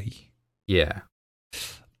away. Yeah.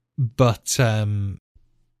 But, so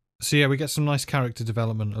yeah, we get some nice character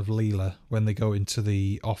development of Leela when they go into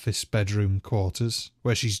the office bedroom quarters,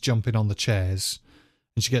 where she's jumping on the chairs,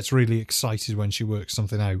 and she gets really excited when she works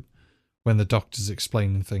something out, when the doctor's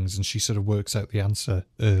explaining things, and she sort of works out the answer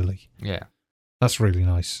early. Yeah. That's really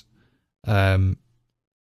nice. The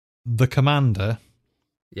commander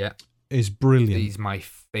is brilliant. He's my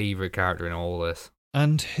favourite character in all this.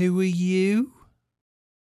 And who are you?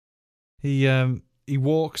 He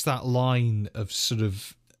walks that line of sort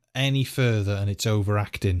of any further and it's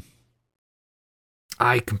overacting.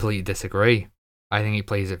 I completely disagree. I think he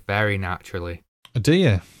plays it very naturally. Do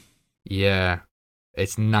you? Yeah.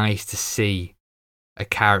 It's nice to see a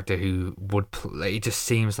character who would play. It just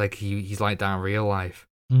seems like he's like that in real life.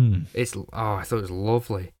 Mm. I thought it was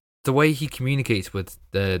lovely. The way he communicates with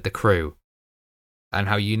the crew, and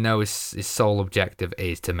how his sole objective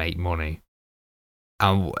is to make money.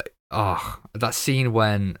 And that scene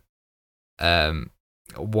when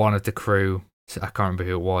one of the crew, I can't remember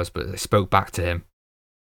who it was, but they spoke back to him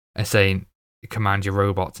and saying, "Command your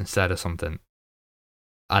robots instead," or something.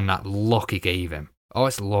 And that look he gave him. Oh,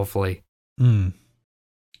 it's lovely. Mm.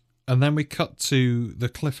 And then we cut to the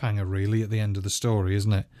cliffhanger, really, at the end of the story,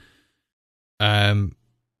 isn't it?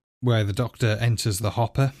 Where the doctor enters the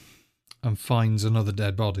hopper and finds another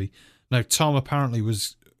dead body. Now, Tom apparently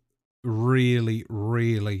was really,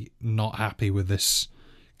 really not happy with this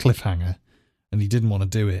cliffhanger, and he didn't want to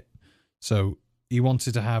do it. So he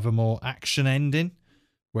wanted to have a more action ending,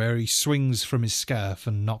 where he swings from his scarf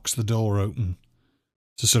and knocks the door open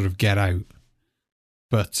to sort of get out.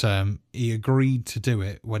 But he agreed to do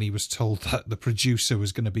it when he was told that the producer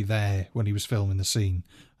was going to be there when he was filming the scene.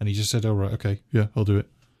 And he just said, "Oh, right, okay, yeah, I'll do it."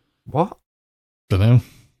 What? Don't know.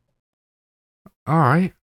 All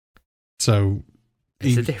right. So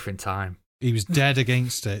it's a different time. He was dead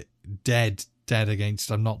against it. Dead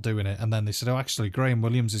against, "I'm not doing it." And then they said, "Oh, actually, Graham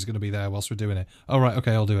Williams is going to be there whilst we're doing it." "Oh, right,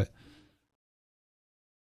 okay, I'll do it."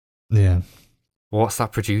 Yeah. What's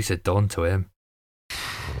that producer done to him?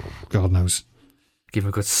 God knows. Give him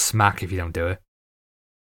a good smack if you don't do it.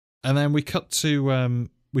 And then we cut to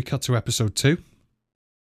episode 2.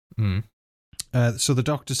 Mm. So the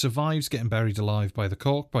doctor survives getting buried alive by the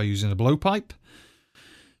cork by using a blowpipe.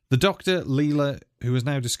 The doctor, Leela, who has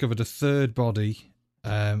now discovered a third body,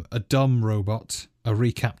 a dumb robot, are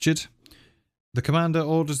recaptured. The commander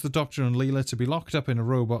orders the doctor and Leela to be locked up in a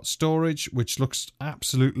robot storage, which looks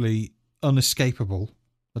absolutely unescapable.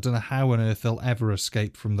 I don't know how on earth they'll ever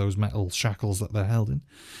escape from those metal shackles that they're held in.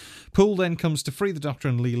 Poole then comes to free the doctor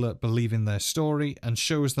and Leela, believing their story, and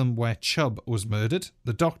shows them where Chubb was murdered.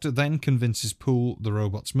 The doctor then convinces Poole the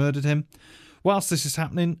robots murdered him. Whilst this is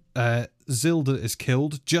happening, Zilda is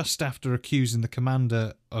killed just after accusing the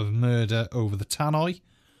commander of murder over the Tannoy.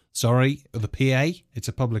 Sorry, the PA. It's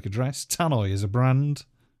a public address. Tannoy is a brand.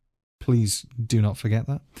 Please do not forget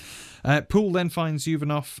that. Poole then finds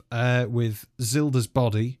Yuvanov with Zilda's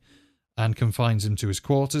body and confines him to his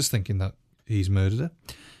quarters, thinking that he's murdered her.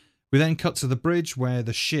 We then cut to the bridge where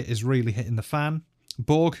the shit is really hitting the fan.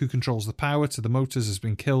 Borg, who controls the power to the motors, has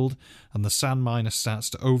been killed, and the sand miner starts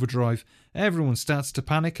to overdrive. Everyone starts to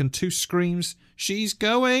panic, and 2 screams, "She's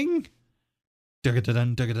going!" And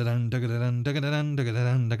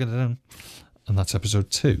that's episode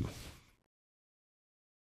 2.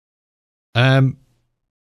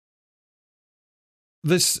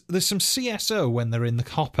 There's some CSO when they're in the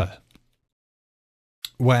hopper,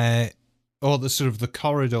 or the sort of the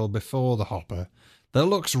corridor before the hopper, that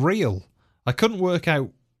looks real. I couldn't work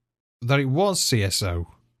out that it was CSO.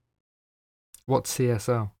 What's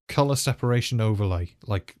CSO? Color separation overlay,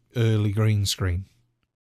 like early green screen.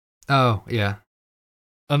 Oh, yeah.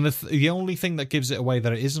 And the only thing that gives it away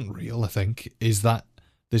that it isn't real, I think, is that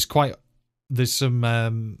there's some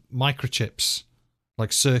microchips,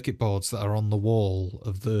 like circuit boards, that are on the wall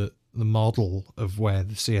of the model of where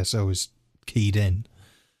the CSO is keyed in.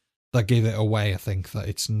 That gave it away, I think, that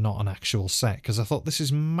it's not an actual set. Because I thought, this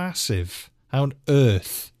is massive. How on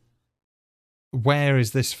earth? Where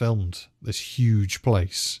is this filmed? This huge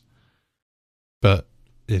place. But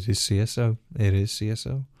it is CSO. It is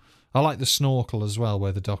CSO. I like the snorkel as well,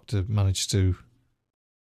 where the doctor managed to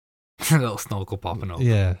A little snorkel popping up.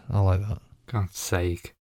 Yeah, I like that. God's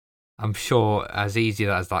sake. I'm sure as easy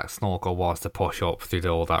as that snorkel was to push up through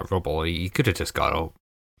all that rubble, he could have just got up.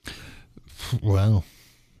 Well,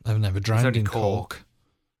 I've never It's drowned only in cork.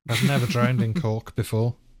 I've never drowned in cork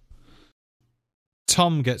before.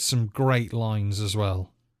 Tom gets some great lines as well.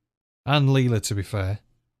 And Leela, to be fair.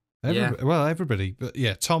 Well, everybody. But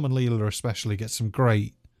yeah, Tom and Leela especially get some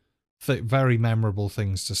great, very memorable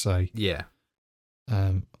things to say. Yeah.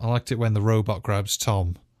 I liked it when the robot grabs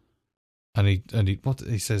Tom. And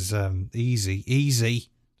he says, easy,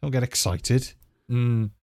 don't get excited.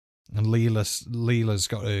 Mm. And Leela's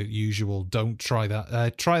got her usual, don't try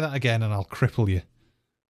that. Try that again and I'll cripple you.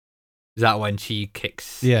 Is that when she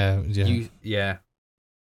kicks? Yeah. Yeah.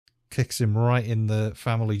 Kicks him right in the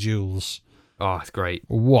family jewels. Oh, it's great.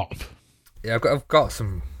 Whop. Yeah, I've got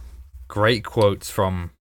some great quotes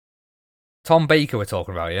from Tom Baker we're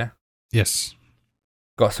talking about, yeah? Yes.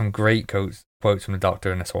 Got some great quotes from the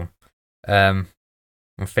Doctor in this one. My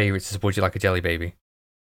favourites is Would You Like a Jelly Baby?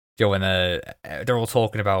 Joe, when they're all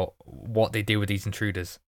talking about what they do with these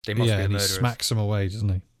intruders. They must be the and murderers. he smacks them away, doesn't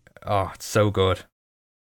he? Oh, it's so good.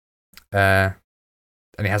 And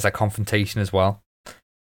he has that confrontation as well.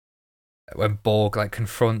 When Borg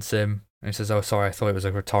confronts him and he says, "Oh, sorry, I thought it was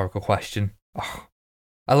a rhetorical question." Oh,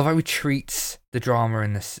 I love how he treats the drama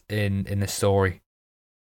in this story.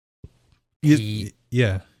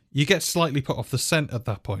 Yeah. You get slightly put off the scent at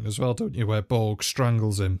that point as well, don't you? Where Borg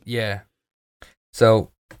strangles him. Yeah.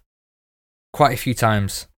 So, quite a few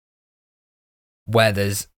times where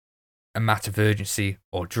there's a matter of urgency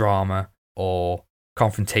or drama or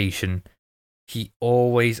confrontation, he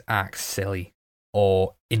always acts silly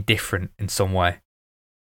or indifferent in some way.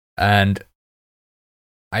 And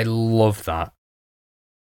I love that.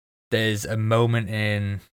 There's a moment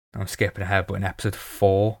I'm skipping ahead, but in episode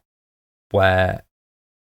 4, where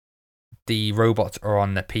the robots are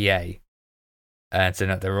on the PA, and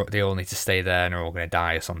so they all need to stay there and they're all going to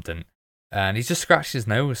die or something. And he's just scratched his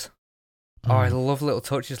nose. Oh, I love little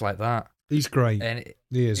touches like that. He's great. And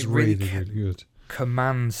he is really good.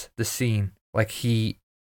 Commands the scene. Like he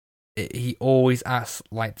always acts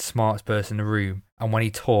like the smartest person in the room, and when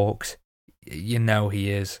he talks, you know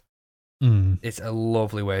he is. It's a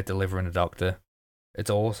lovely way of delivering the Doctor.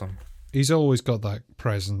 It's awesome. He's always got that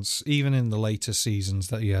presence, even in the later seasons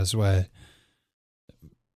that he has, where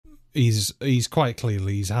he's quite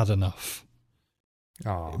clearly he's had enough.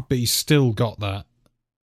 Oh. But he's still got that.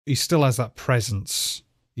 He still has that presence.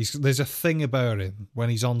 There's a thing about him when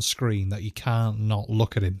he's on screen that you can't not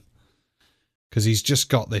look at him, because he's just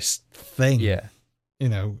got this thing. Yeah. You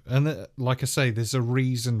know, and like I say, there's a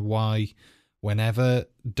reason why whenever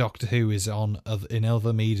Doctor Who is on in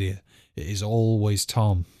other media, it is always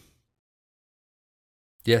Tom.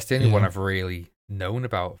 Yeah, it's the only one I've really known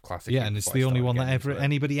about classic. Yeah, and it's the only one that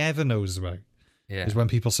anybody ever knows about. Yeah, is when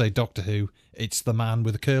people say Doctor Who, it's the man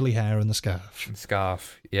with the curly hair and the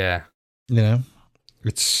scarf. Yeah. You know,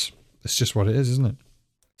 it's just what it is, isn't it?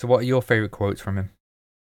 So, what are your favourite quotes from him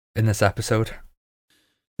in this episode?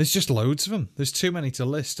 There's just loads of them. There's too many to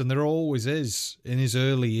list, and there always is in his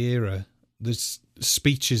early era. There's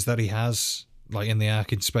speeches that he has. Like in the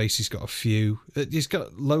Ark in Space, he's got a few. He's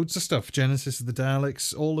got loads of stuff. Genesis of the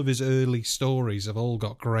Daleks, all of his early stories have all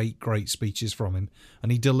got great, great speeches from him.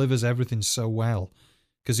 And he delivers everything so well.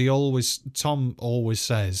 Because Tom always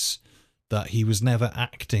says that he was never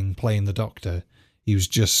acting, playing the Doctor. He was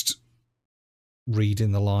just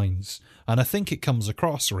reading the lines. And I think it comes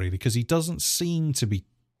across, really, because he doesn't seem to be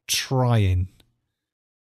trying.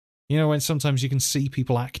 You know, when sometimes you can see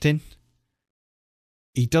people acting?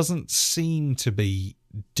 He doesn't seem to be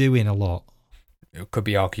doing a lot. It could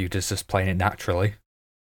be argued as just playing it naturally.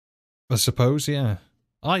 I suppose, yeah.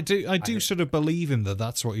 I do sort of believe him that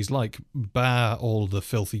that's what he's like, bar all the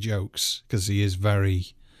filthy jokes, because he's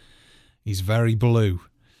very blue.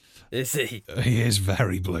 Is he? He is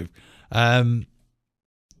very blue.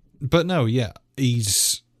 But no, yeah,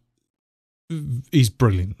 he's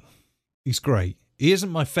brilliant. He's great. He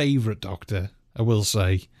isn't my favourite Doctor, I will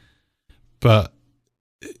say, but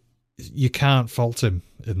you can't fault him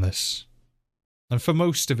in this. And for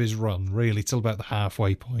most of his run, really, till about the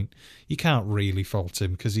halfway point, you can't really fault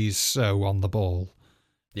him because he's so on the ball.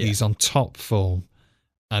 Yeah. He's on top form,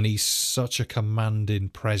 and he's such a commanding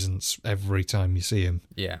presence every time you see him.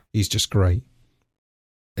 Yeah. He's just great.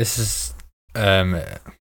 This is... and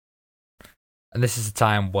this is a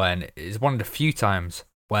time when... It's one of the few times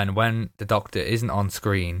when the Doctor isn't on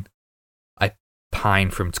screen, I pine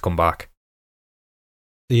for him to come back.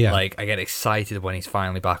 Yeah. Like, I get excited when he's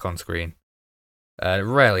finally back on screen. It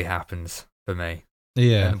rarely happens for me.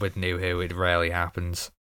 Yeah. And with New Who, it rarely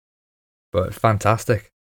happens. But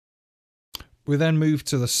fantastic. We then move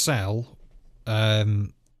to the cell,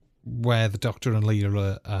 where the Doctor and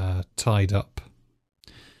Leela are tied up.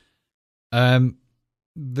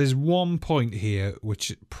 There's one point here,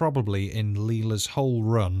 which probably in Leela's whole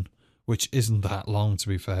run, which isn't that long to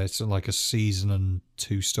be fair, it's like a season and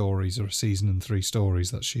 2 stories or a season and 3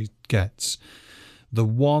 stories that she gets. The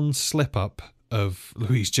one slip up of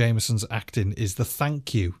Louise Jameson's acting is the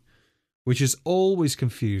thank you, which has always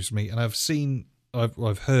confused me, and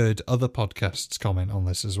I've heard other podcasts comment on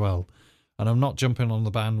this as well, and I'm not jumping on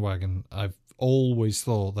the bandwagon. I've always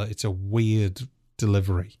thought that it's a weird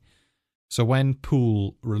delivery. So when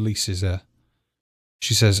Poole releases her,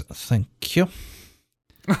 she says, "Thank you."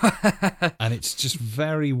 And it's just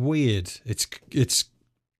very weird. It's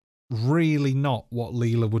really not what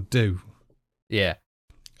Leela would do. Yeah.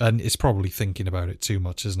 And it's probably thinking about it too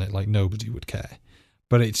much, isn't it? Like, nobody would care.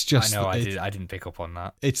 But it's just... I know, I didn't pick up on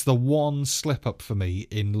that. It's the one slip-up for me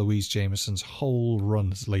in Louise Jameson's whole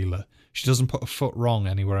run as Leela. She doesn't put a foot wrong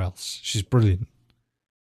anywhere else. She's brilliant.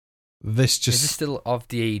 This just... Is it still of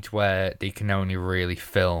the age where they can only really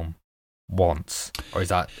film once? Or is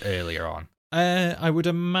that earlier on? I would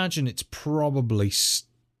imagine it's probably...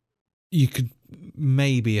 You could...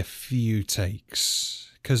 Maybe a few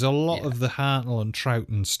takes. Because a lot of the Hartnell and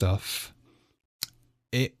Troughton stuff...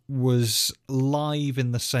 It was live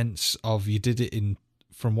in the sense of you did it in,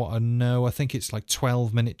 from what I know, I think it's like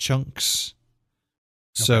 12-minute chunks.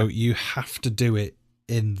 Okay. So you have to do it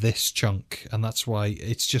in this chunk, and that's why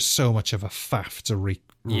it's just so much of a faff to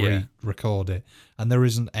record it. And there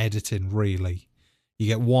isn't editing, really. You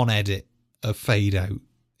get one edit, a fade out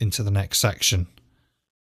into the next section.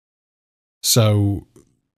 So,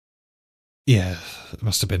 yeah, it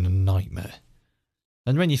must have been a nightmare.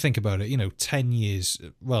 And when you think about it, 10 years,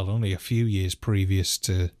 well, only a few years previous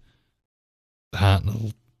to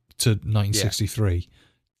Hartnell, to 1963,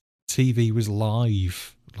 TV was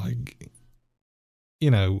live, like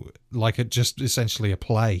it just essentially a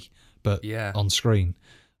play, but on screen.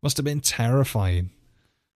 Must have been terrifying.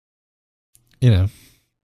 Oh,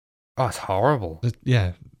 it's horrible.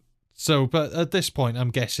 Yeah. So, but at this point, I'm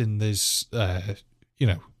guessing there's,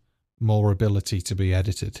 more ability to be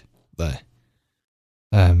edited there.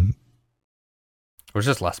 There's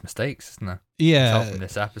just less mistakes, isn't there? Yeah. In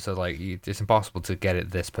this episode, it's impossible to get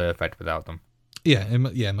it this perfect without them. Yeah,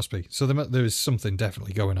 it must be. So there is something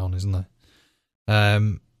definitely going on, isn't there?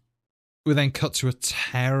 We then cut to a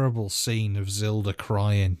terrible scene of Zilda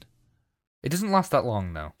crying. It doesn't last that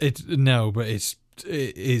long, though. No, but it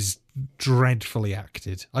is dreadfully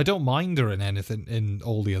acted. I don't mind her in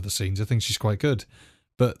all the other scenes. I think she's quite good.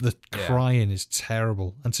 But the crying is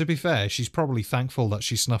terrible. And to be fair, she's probably thankful that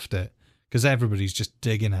she snuffed it, because everybody's just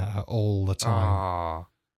digging at her all the time.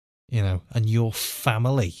 Aww. And your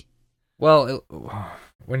family. Well,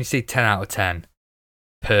 when you say 10 out of 10,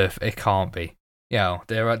 perfect, it can't be.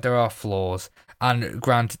 There are flaws. And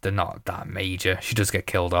granted, they're not that major. She does get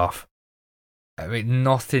killed off. I mean,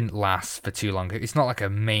 nothing lasts for too long. It's not like a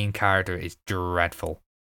main character is dreadful.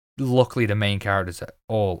 Luckily, the main characters are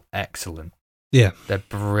all excellent. Yeah. They're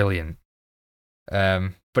brilliant.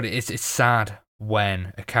 But it's sad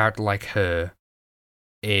when a character like her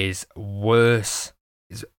is worse,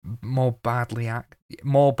 is more badly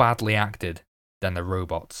acted than the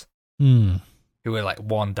robots. Who are like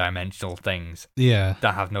one-dimensional things. Yeah.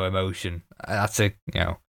 That have no emotion. That's it's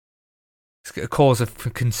a cause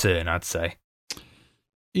of concern, I'd say.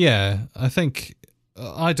 Yeah, I think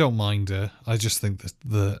I don't mind her. I just think that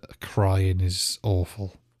the crying is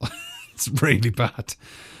awful. It's really bad.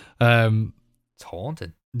 It's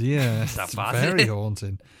haunting. Yeah, it's very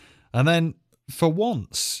haunting. And then, for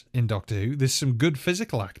once in Doctor Who, there's some good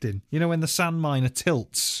physical acting. When the sand miner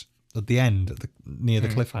tilts at the end, near the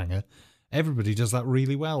cliffhanger, everybody does that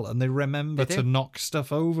really well, and they remember to knock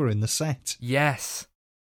stuff over in the set. Yes.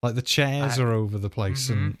 Like the chairs are over the place,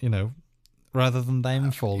 and, rather than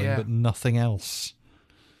them falling, but nothing else.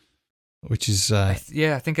 Which is... I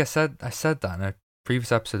think I said that in a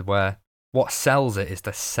previous episode where what sells it is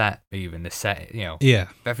the set moving, the set, Yeah.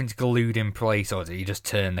 If everything's glued in place or you just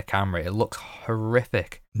turn the camera, it looks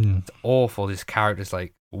horrific. It's awful. These characters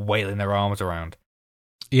wailing their arms around.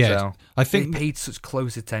 Yeah. So, I think they paid such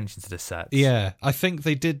close attention to the sets. Yeah. I think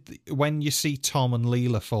they did. When you see Tom and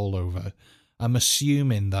Leela fall over, I'm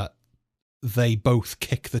assuming that they both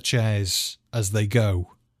kick the chairs as they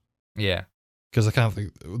go. Yeah. Because I can't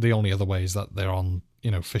think, the only other way is that they're on,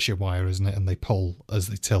 fishing wire, isn't it? And they pull as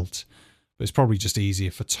they tilt. But it's probably just easier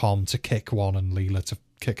for Tom to kick one and Leela to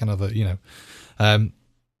kick another, That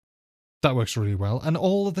works really well. And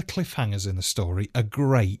all of the cliffhangers in the story are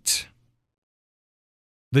great.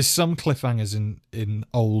 There's some cliffhangers in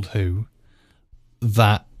old Who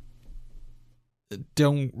that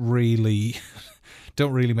don't really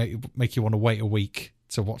make you want to wait a week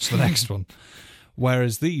to watch the next one.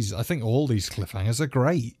 Whereas these, I think all these cliffhangers are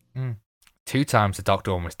great. 2 times the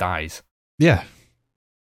Doctor almost dies. Yeah.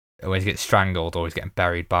 Always gets strangled, always getting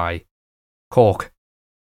buried by Cork.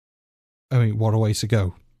 I mean, what a way to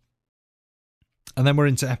go. And then we're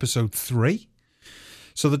into episode 3.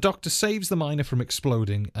 So the Doctor saves the miner from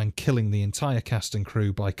exploding and killing the entire cast and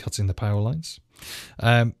crew by cutting the power lines.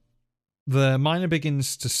 The miner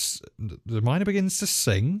begins to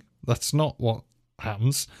sing. That's not what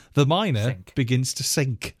happens. The miner begins to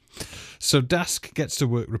sink. So Dask gets to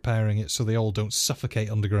work repairing it so they all don't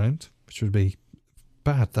suffocate underground, which would be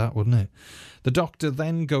bad, that, wouldn't it? The Doctor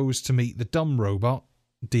then goes to meet the dumb robot,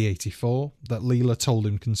 D84, that Leela told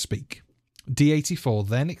him can speak. D84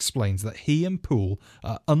 then explains that he and Poole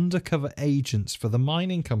are undercover agents for the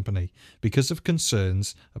mining company because of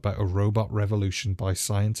concerns about a robot revolution by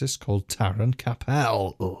scientists called Taran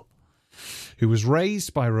Capel, who was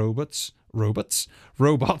raised by robots,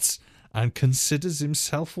 and considers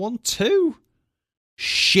himself one too.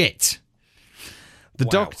 Shit. The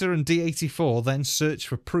Doctor and D84 then search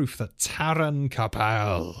for proof that Taran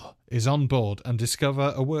Capel is on board and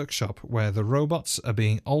discover a workshop where the robots are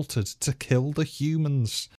being altered to kill the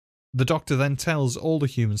humans. The Doctor then tells all the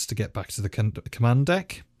humans to get back to the command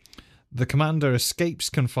deck. The commander escapes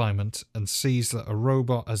confinement and sees that a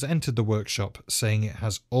robot has entered the workshop, saying it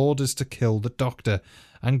has orders to kill the Doctor,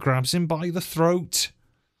 and grabs him by the throat.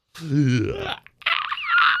 So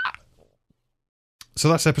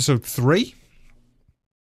that's episode 3.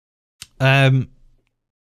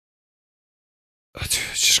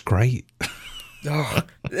 It's just great.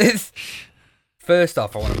 First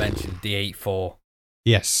off, I want to mention D84.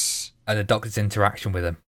 Yes. And the Doctor's interaction with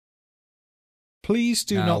him. Please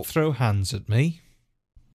do not throw hands at me.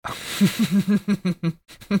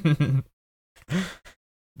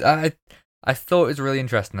 I thought it was really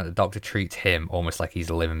interesting that the Doctor treats him almost like he's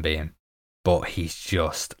a living being, but he's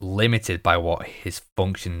just limited by what his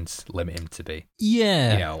functions limit him to be.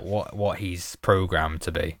 Yeah. You know, what he's programmed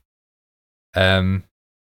to be. I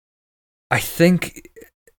think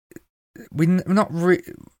we don't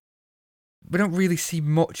really see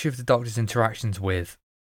much of the Doctor's interactions with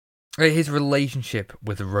his relationship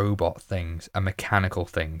with robot things and mechanical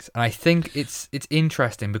things. And I think it's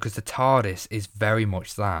interesting because the TARDIS is very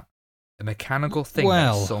much that. A mechanical thing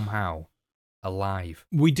that's somehow alive.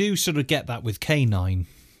 We do sort of get that with K9.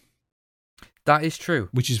 That is true.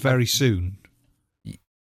 Which is very soon.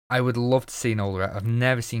 I would love to see an older... I've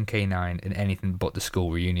never seen K9 in anything but the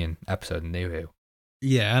school reunion episode in New Who.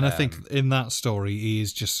 Yeah, and I think in that story, he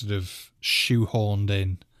is just sort of shoehorned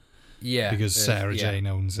in. Yeah. Because Sarah Jane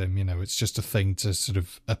owns him, you know, it's just a thing to sort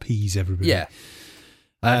of appease everybody. Yeah.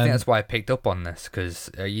 I think that's why I picked up on this, because,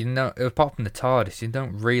 apart from the TARDIS, you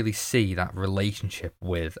don't really see that relationship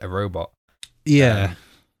with a robot. Yeah.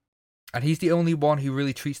 And he's the only one who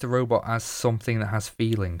really treats the robot as something that has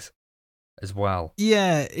feelings as well.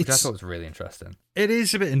 Yeah. Which I thought was really interesting. It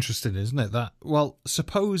is a bit interesting, isn't it? That, well,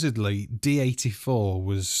 supposedly D84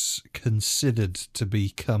 was considered to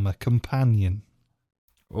become a companion.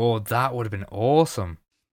 Oh, that would have been awesome.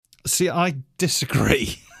 See, I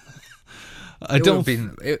disagree. I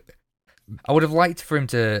would have liked for him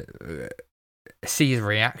to see his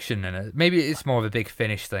reaction in it. Maybe it's more of a Big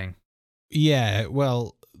Finish thing. Yeah,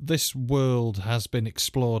 well, this world has been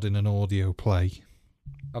explored in an audio play.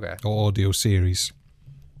 Okay. Or audio series.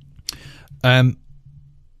 The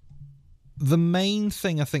main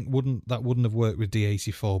thing I think wouldn't have worked with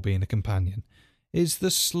D84 being a companion is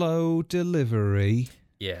the slow delivery.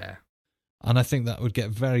 Yeah. And I think that would get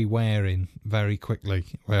very wearing very quickly.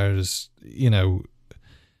 Whereas, and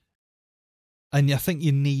I think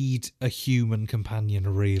you need a human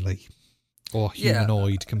companion, really. Or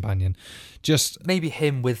humanoid companion. Just maybe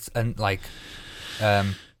him with, Leela.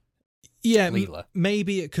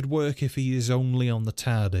 Maybe it could work if he is only on the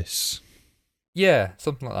TARDIS. Yeah,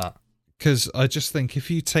 something like that. Because I just think if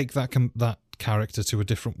you take that character to a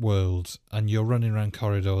different world and you're running around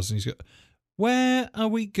corridors and he's got... Where are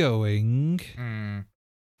we going? Mm.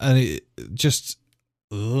 And it just...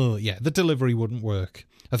 the delivery wouldn't work.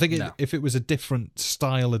 I think if it was a different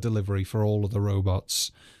style of delivery for all of the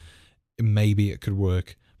robots, maybe it could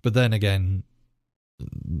work. But then again,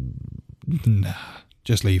 nah,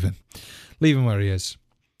 just leave him. Leave him where he is.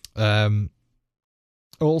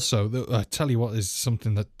 Also, I tell you what is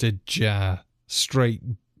something that did straight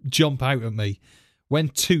jump out at me. When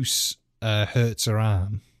Toos hurts her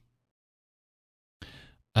arm,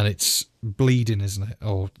 and it's bleeding, isn't it?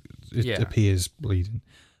 Or it Yeah. appears bleeding.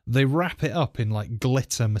 They wrap it up in like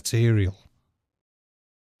glitter material.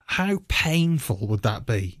 How painful would that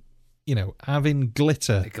be? You know, having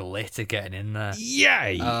glitter. The glitter getting in there.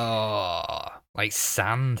 Yay! Oh, like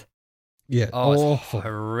sand. Yeah, Oh, awful. it's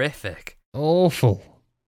horrific. Awful.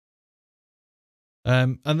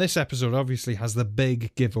 And this episode obviously has the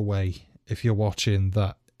big giveaway, if you're watching,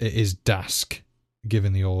 that it is Dask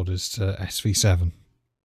giving the orders to SV7.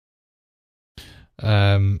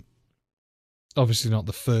 Obviously not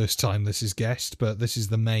the first time this is guessed, but this is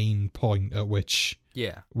the main point at which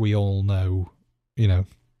we all know, you know,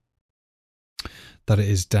 that it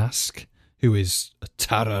is Dask, who is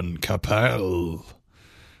Taran Capel.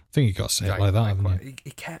 I think you got to say it like that, haven't you?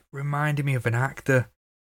 He kept reminding me of an actor.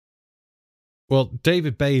 Well,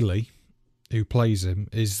 David Bailey, who plays him,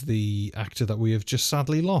 is the actor that we have just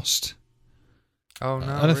sadly lost. Oh, no,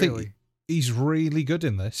 and I really? think he's really good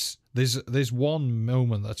in this. There's one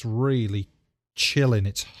moment that's really chilling.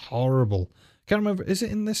 It's horrible. Can't remember, is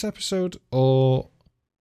it in this episode or...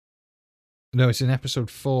 No, it's in episode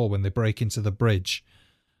 4 when they break into the bridge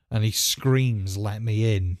and he screams, "Let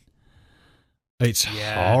me in." It's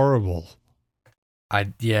horrible.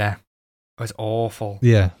 It was awful.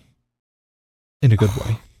 Yeah. In a good way.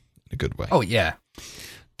 In a good way. Oh, yeah.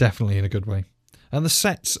 Definitely in a good way. And the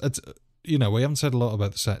sets, you know, we haven't said a lot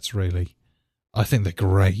about the sets, really. I think they're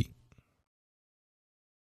great.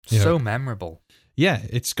 So memorable. Yeah,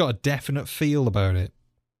 it's got a definite feel about it.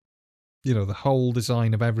 You know, the whole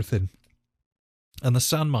design of everything. And the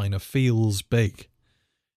sand miner feels big.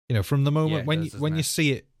 You know, from the moment when you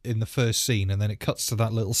see it in the first scene and then it cuts to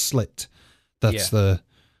that little slit that's the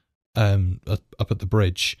up at the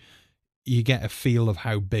bridge, you get a feel of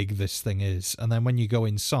how big this thing is. And then when you go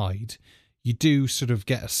inside, you do sort of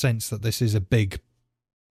get a sense that this is a big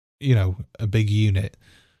unit.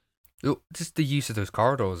 Just the use of those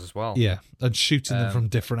corridors as well. Yeah, and shooting them from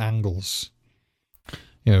different angles.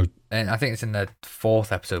 You know, and I think it's in the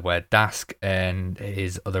 4th episode where Dask and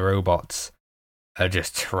his other robots are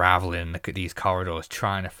just traveling these corridors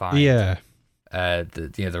trying to find the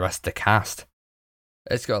rest of the cast.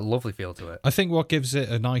 It's got a lovely feel to it. I think what gives it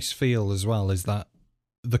a nice feel as well is that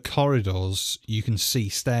the corridors, you can see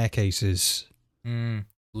staircases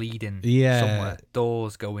leading somewhere.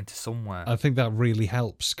 Doors go into somewhere. I think that really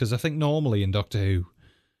helps, because I think normally in Doctor Who,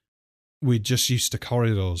 we're just used to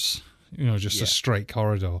corridors, you know, just a straight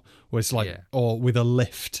corridor, where it's like, or with a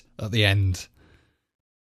lift at the end.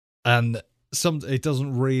 And it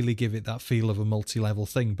doesn't really give it that feel of a multi-level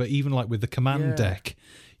thing, but even like with the command deck,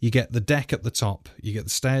 you get the deck at the top, you get the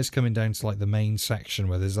stairs coming down to like the main section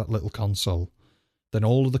where there's that little console. Then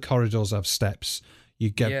all of the corridors have steps.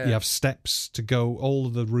 You have steps to go. All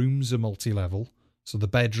of the rooms are multi-level. So the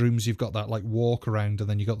bedrooms, you've got that like walk around, and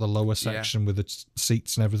then you got the lower section with the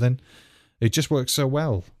seats and everything. It just works so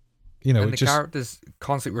well. You know, and the characters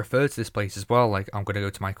constantly refer to this place as well, like, I'm going to go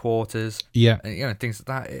to my quarters. Yeah. And, you know, things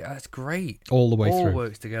like that. That's great. All the way through. All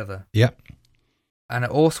works together. Yeah. And I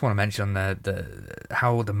also want to mention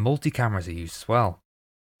how the multi-cameras are used as well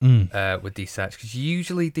with these sets, because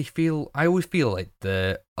usually I always feel like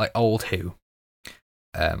old Who,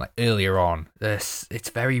 like earlier on, it's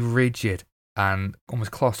very rigid and almost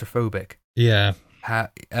claustrophobic. Yeah.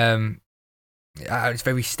 It's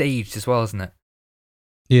very staged as well, isn't it?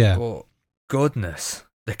 Yeah. But goodness,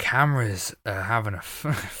 the cameras are having a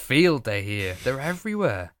field day here. They're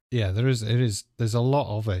everywhere. Yeah, there's a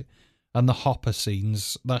lot of it. And the hopper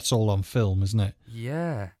scenes, that's all on film, isn't it?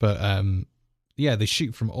 Yeah. But they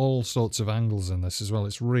shoot from all sorts of angles in this as well.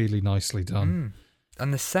 It's really nicely done.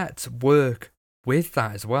 And the sets work with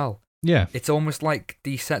that as well. Yeah. It's almost like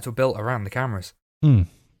these sets were built around the cameras.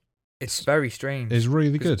 It's very strange. It's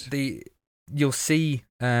really good. You'll see,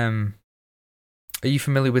 are you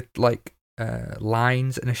familiar with like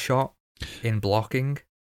lines in a shot in blocking?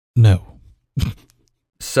 No.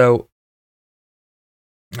 So,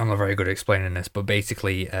 I'm not very good at explaining this, but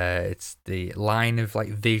basically, it's the line of like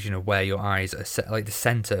vision of where your eyes are set, like the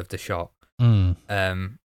center of the shot.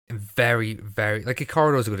 Very, very, like a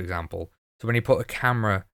corridor is a good example. So when you put a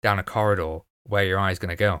camera down a corridor, where your eye's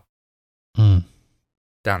going to go?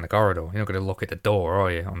 Down the corridor. You're not going to look at the door,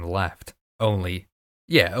 are you? On the left. Only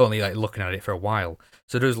like looking at it for a while.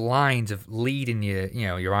 So those lines of leading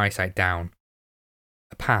your eyesight down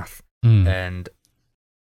a path, and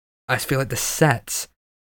I just feel like the sets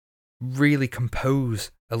really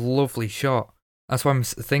compose a lovely shot. That's why I'm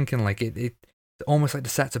thinking like it's almost like the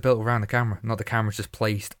sets are built around the camera, not the camera's just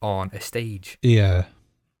placed on a stage. Yeah.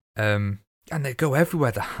 And they go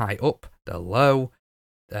everywhere. They're high up, they're low.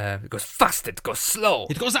 It goes fast, it goes slow.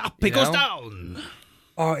 It goes up, it goes down.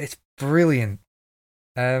 Oh, it's brilliant.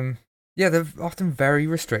 Yeah, they're often very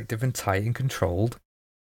restrictive and tight and controlled.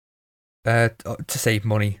 To save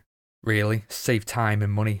money, really, save time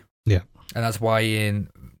and money. Yeah. And that's why in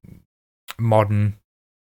modern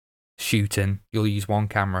shooting, you'll use one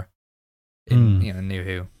camera. In New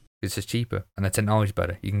Who, it's just cheaper and the technology's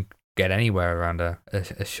better. You can get anywhere around a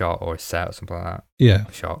shot or a set or something like that. Yeah.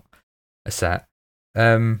 A set.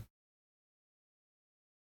 Well,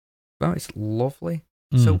 it's lovely.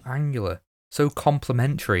 So angular, so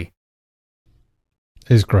complimentary.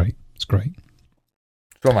 It's great. It's great.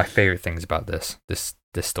 It's one of my favourite things about this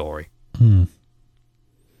story. There's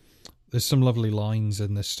some lovely lines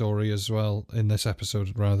in this story as well, in this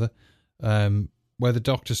episode rather, where the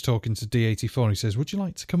Doctor's talking to D84 and he says, "Would you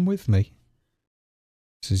like to come with me?"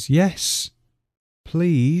 He says, "Yes,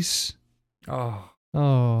 please." Oh,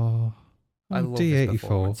 I love D84. this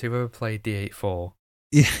performance. Whoever played D84.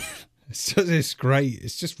 Yeah, it's great.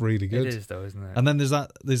 It's just really good. It is though, isn't it? And then there's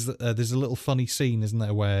a little funny scene, isn't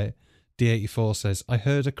there, where D84 says, "I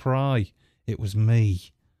heard a cry. It was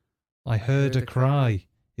me. I heard a cry.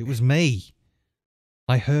 It was me.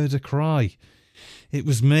 I heard a cry. It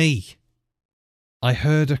was me. I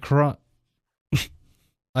heard a cry."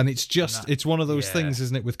 And it's one of those things,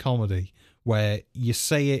 isn't it, with comedy, where you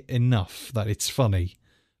say it enough that it's funny,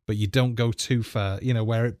 but you don't go too far,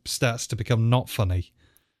 where it starts to become not funny.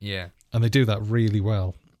 Yeah. And they do that really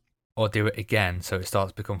well. Or do it again, so it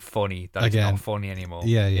starts to become funny. It's not funny anymore.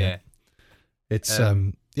 Yeah. It's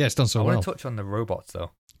it's done so well. I want to touch on the robots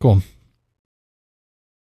though. Go on.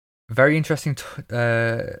 Very interesting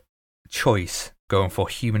choice going for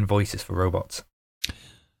human voices for robots.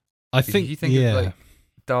 I think you think of like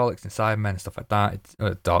Daleks and Cybermen and stuff like that.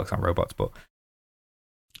 Daleks aren't robots, but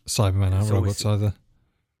Cybermen aren't robots either.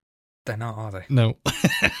 They're not, are they? No.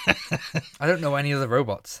 I don't know any other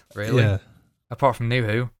robots, really. Yeah. Apart from New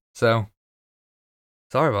Who. So,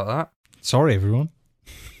 sorry about that. Sorry, everyone.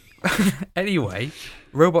 Anyway,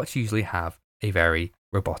 robots usually have a very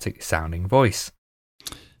robotic sounding voice.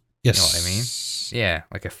 Yes. You know what I mean? Yeah,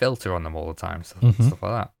 like a filter on them all the time, stuff like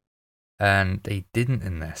that. And they didn't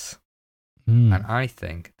in this. And I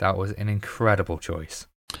think that was an incredible choice.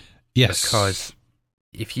 Yes. Because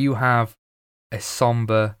if you have a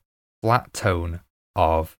somber, flat tone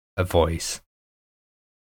of a voice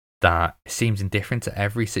that seems indifferent to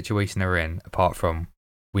every situation they're in, apart from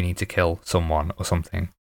we need to kill someone or something,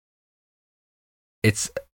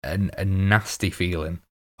 it's a nasty feeling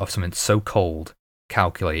of something so cold,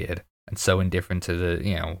 calculated, and so indifferent to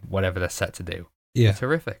the, whatever they're set to do. Yeah. It's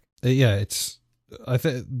horrific. Yeah, I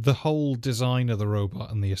think the whole design of the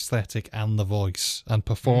robot and the aesthetic and the voice and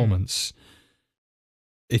performance,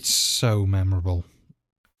 it's so memorable.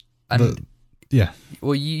 And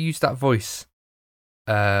well, you use that voice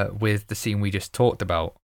with the scene we just talked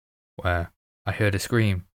about, where I heard a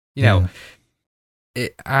scream.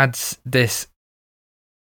 It adds this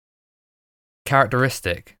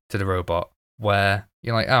characteristic to the robot where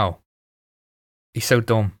you're like, oh, he's so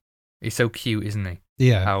dumb, he's so cute, isn't he?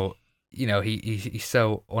 Yeah. How he's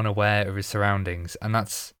so unaware of his surroundings, and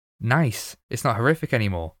that's nice. It's not horrific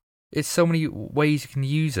anymore. It's so many ways you can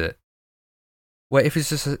use it. Where if it's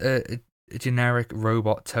just a generic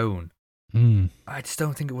robot tone, I just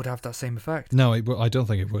don't think it would have that same effect. No, I don't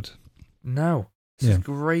think it would. No. It's a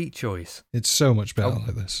great choice. It's so much better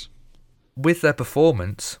like this. With their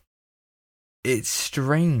performance, it's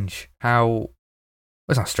strange how... Well,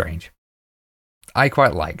 it's not strange. I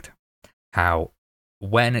quite liked how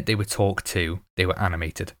when they were talked to, they were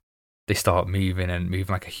animated. They start moving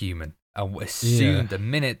like a human. And as soon, the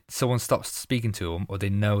minute someone stops speaking to them, or they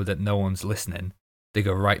know that no one's listening, they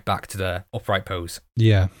go right back to their upright pose.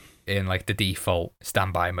 Yeah. In like the default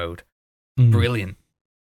standby mode. Brilliant.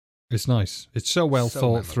 It's nice. It's so well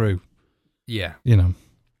thought through. Yeah.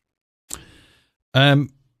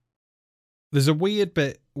 There's a weird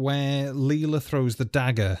bit where Leela throws the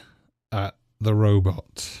dagger at the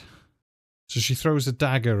robot. So she throws a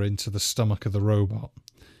dagger into the stomach of the robot.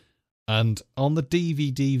 And on the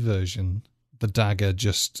DVD version, the dagger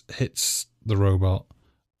just hits the robot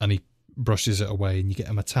and he brushes it away and you get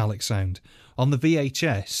a metallic sound. On the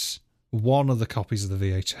VHS, one of the copies of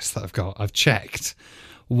the VHS that I've checked.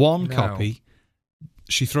 One copy,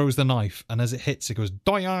 she throws the knife and as it hits, it goes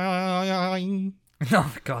doing. Oh,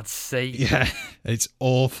 for God's sake. Yeah, it's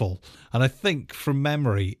awful. And I think from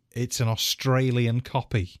memory, it's an Australian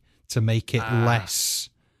copy to make it less.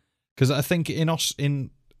 Because I think in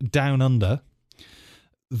Down Under,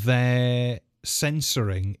 their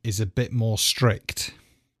censoring is a bit more strict.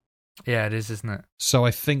 Yeah, it is, isn't it? So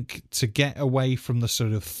I think to get away from the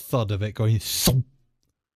sort of thud of it going thump,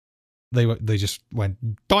 They just went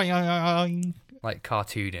doing. Like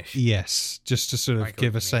cartoonish. Yes, just to sort of I give get a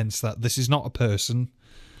what you mean. sense that this is not a person.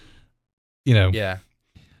 You know. Yeah.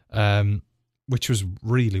 Which was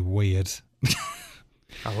really weird.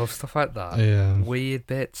 I love stuff like that. Yeah. Weird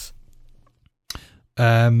bits.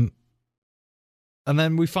 And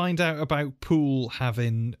then we find out about Poole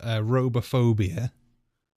having robophobia.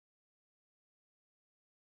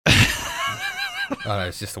 Oh, no,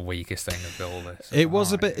 it's just the weakest thing of all this. It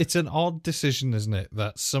was a bit. It's an odd decision, isn't it?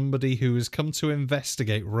 That somebody who has come to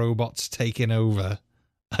investigate robots taking over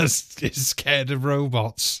is scared of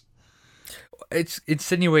robots. It's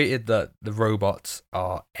insinuated that the robots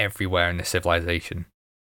are everywhere in the civilization.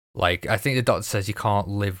 Like, I think the doctor says you can't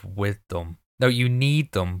live with them. No, you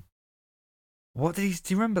need them. What did he?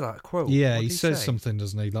 Do you remember that quote? Yeah, What he did says say? something,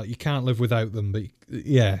 doesn't he? Like you can't live without them. But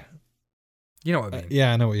yeah, You know what I mean?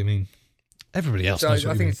 yeah, I know what you mean. Everybody else So knows I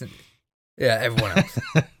what you think mean. it's everyone else.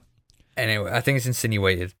 Anyway, I think it's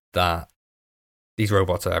insinuated that these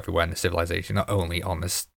robots are everywhere in the civilization, not only on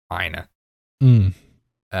this Ina. Mm.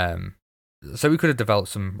 So we could have developed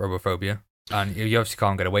some robophobia, and you obviously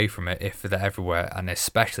can't get away from it if they're everywhere, and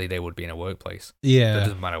especially they would be in a workplace. It Yeah.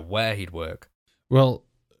 doesn't matter where he'd work. Well,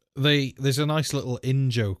 there's a nice little in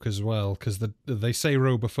joke as well because they say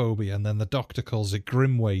robophobia and then the doctor calls it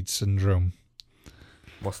Grimwade syndrome.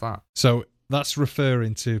 What's that? So that's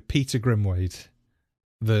referring to Peter Grimwade,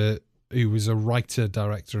 who was a writer,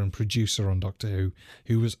 director, and producer on Doctor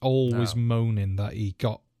who was always No. moaning that he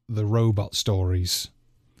got the robot stories.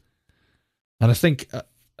 And I think Did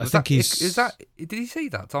he say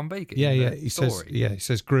that, Tom Baker? yeah, in yeah. the He story?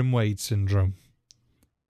 says Grimwade syndrome.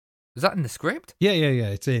 Is that in the script? Yeah.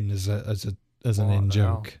 It's in as an What in the hell?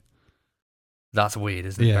 joke. That's weird,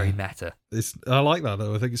 isn't it? Yeah. Very meta. I like that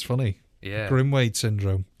though. I think it's funny. Yeah. Grimwade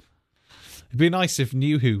syndrome. It'd be nice if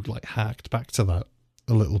New Who harked back to that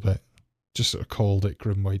a little bit. Just sort of called it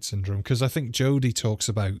Grimwade syndrome because I think Jodie talks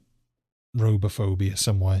about robophobia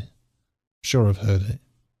somewhere. Sure, I've heard it.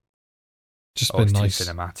 Just been It's nice. too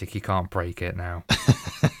cinematic. You can't break it now.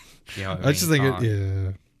 You know what I just think Can't.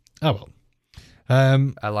 yeah. Oh well.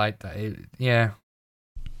 I like that. Yeah.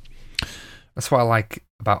 That's what I like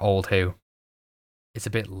about Old Who. It's a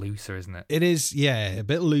bit looser, isn't it? It is, yeah, a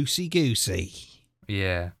bit loosey goosey,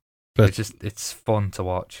 Yeah. but It's fun to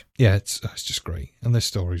watch. yeah, it's just great, and this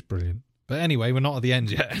story's brilliant. But anyway, we're not at the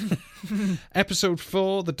end yet. Episode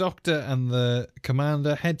 4, the Doctor and the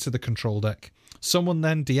Commander head to the control deck. Someone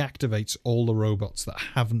then deactivates all the robots that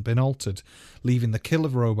haven't been altered, leaving the kill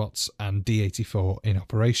of robots and D-84 in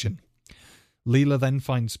operation. Leela then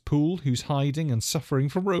finds Poole, who's hiding and suffering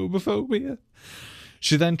from robophobia.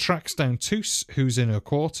 She then tracks down Toos, who's in her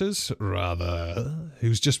quarters,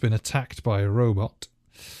 who's just been attacked by a robot.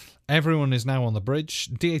 Everyone is now on the bridge.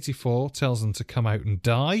 D-84 tells them to come out and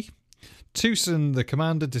die. Toos and the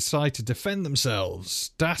Commander decide to defend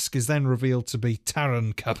themselves. Dask is then revealed to be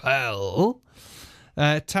Taran Capel.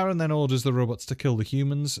 Taran then orders the robots to kill the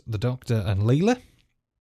humans, the Doctor and Leela.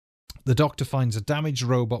 The Doctor finds a damaged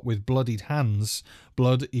robot with bloodied hands.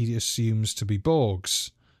 Blood he assumes to be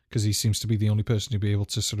Borg's, because he seems to be the only person who'd be able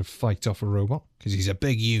to sort of fight off a robot, because he's a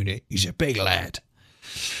big unit. He's a big lad.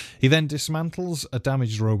 He then dismantles a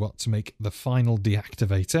damaged robot to make the final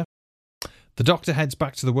deactivator. The Doctor heads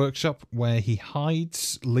back to the workshop where he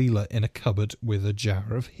hides Leela in a cupboard with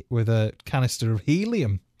a canister of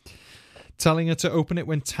helium, telling her to open it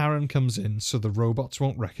when Taran comes in so the robots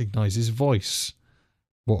won't recognise his voice.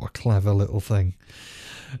 What a clever little thing.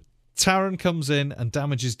 Taran comes in and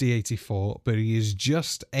damages D-84, but he is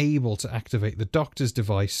just able to activate the Doctor's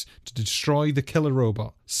device to destroy the killer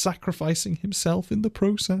robot, sacrificing himself in the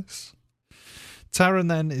process. Taran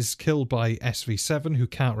then is killed by SV7, who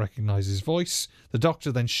can't recognise his voice. The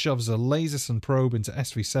Doctor then shoves a laser probe into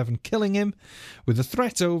SV7, killing him. With the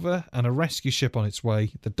threat over and a rescue ship on its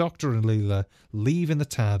way, the Doctor and Leela leave in the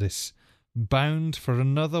TARDIS, bound for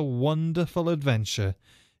another wonderful adventure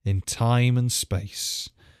in time and space.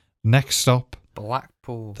 Next stop,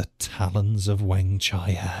 Blackpool. the Talons of Weng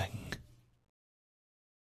Chiang.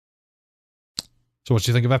 So what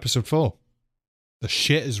do you think of episode 4? The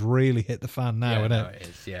shit has really hit the fan now, isn't it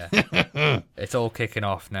is, yeah. It's all kicking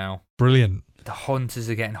off now. Brilliant. The hunters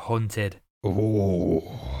are getting hunted.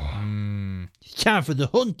 Oh. Time for the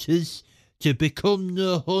hunters to become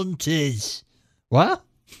the hunters. What?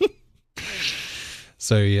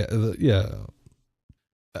 So, yeah.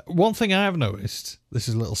 One thing I have noticed, this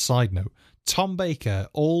is a little side note, Tom Baker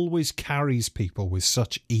always carries people with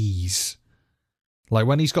such ease. Like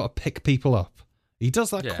when he's got to pick people up. He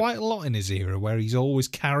does that quite a lot in his era where he's always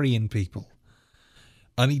carrying people.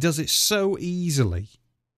 And he does it so easily.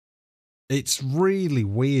 It's really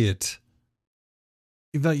weird.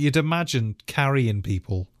 That you'd imagine carrying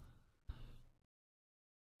people.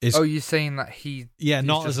 You're saying that Yeah,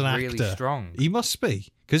 not just as an really actor. strong. He must be,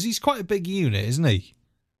 because he's quite a big unit, isn't he?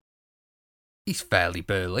 He's fairly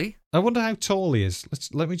burly. I wonder how tall he is.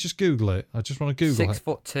 Let me just Google it. I just want to Google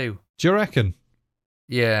 6'2". Do you reckon?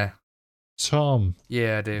 Yeah. Tom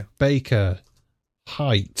Yeah, I do. Baker,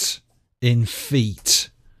 height in feet.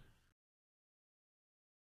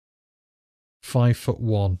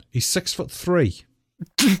 5'1". He's 6'3".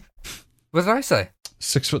 What did I say?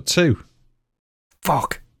 6'2".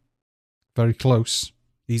 Fuck. Very close.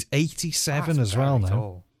 He's 87 That's as well very now.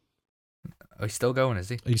 tall. Oh, he's still going, is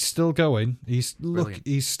he? He's still going. Brilliant.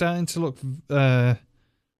 He's starting to look.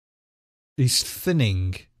 He's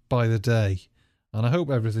thinning by the day, and I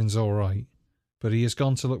hope everything's all right. But he has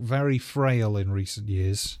gone to look very frail in recent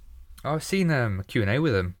years. I've seen a Q&A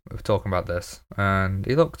with him of talking about this, and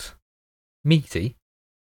he looked meaty.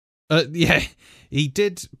 Yeah, he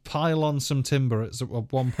did pile on some timber at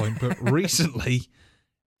one point, but recently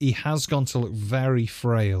he has gone to look very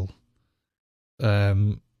frail.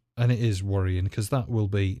 And it is worrying, because that will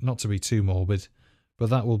be, not to be too morbid, but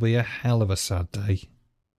that will be a hell of a sad day.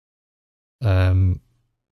 I'm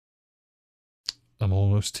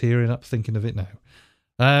almost tearing up thinking of it now.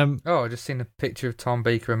 I just seen a picture of Tom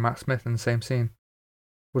Baker and Matt Smith in the same scene.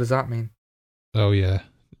 What does that mean? Oh yeah,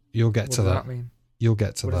 you'll get to that. What does that mean? You'll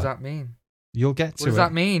get to What that. does that mean? You'll get to it. What does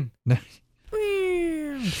that mean? No.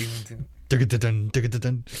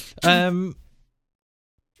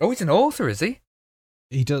 Oh, he's an author, is he?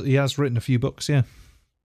 He does. He has written a few books. Yeah.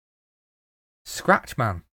 Scratch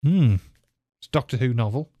Man. It's a Doctor Who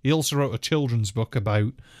novel. He also wrote a children's book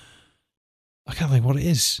about. I can't think what it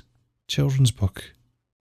is. Children's book.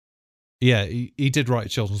 Yeah, he did write a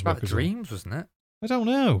children's book About as dreams, wasn't it? well. I don't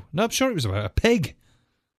know. No, I'm sure it was about a pig.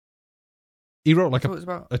 He wrote like I thought it was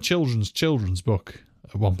about a children's book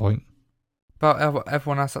at one point.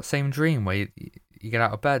 everyone has that same dream where you get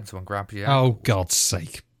out of bed, someone grabs you. Oh, God's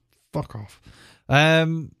sake. Fuck off.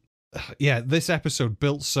 Yeah, this episode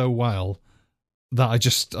built so well that I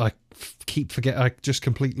just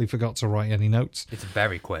completely forgot to write any notes. It's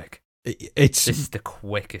very quick. This is the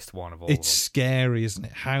quickest one of all. It's scary, isn't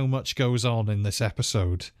it? How much goes on in this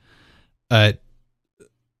episode. Again,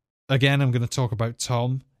 I'm going to talk about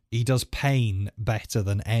Tom. He does pain better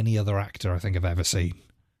than any other actor I think I've ever seen.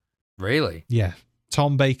 Really? Yeah.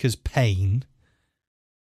 Tom Baker's pain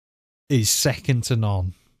is second to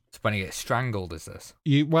none. It's when he gets strangled, is this?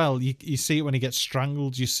 You see it when he gets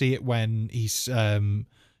strangled. You see it when he's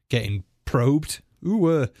getting probed.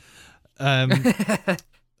 Ooh.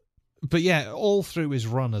 But yeah, all through his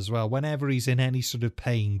run as well, whenever he's in any sort of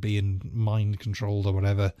pain, being mind controlled or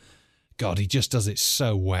whatever, God, he just does it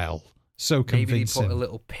so well. So convincing. Maybe they put a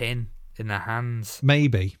little pin in their hands.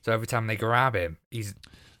 Maybe. So every time they grab him,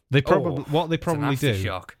 what they probably do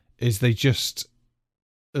shock. is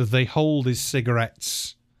they hold his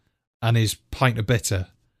cigarettes and his pint of bitter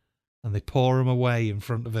and they pour him away in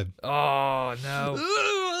front of him. Oh, no.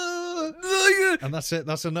 And that's it.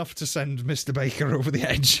 That's enough to send Mr. Baker over the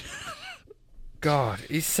edge. God,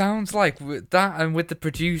 he sounds like with that and with the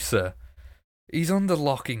producer, he's under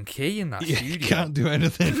lock and key in that studio. He can't do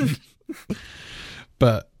anything.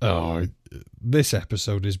 But, this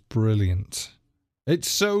episode is brilliant. It's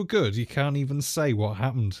so good you can't even say what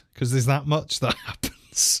happened because there's that much that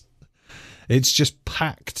happens. It's just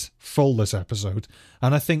packed full, this episode.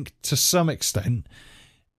 And I think to some extent,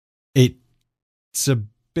 it's a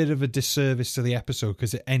bit of a disservice to the episode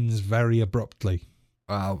because it ends very abruptly.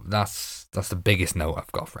 Well, that's the biggest note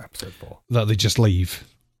I've got for episode 4. That they just leave.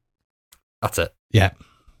 That's it. Yeah.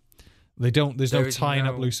 There's no tying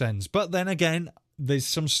up loose ends. But then again, there's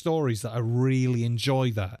some stories that I really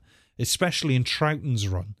enjoy that, especially in Troughton's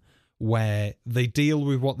run, where they deal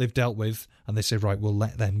with what they've dealt with and they say, right, we'll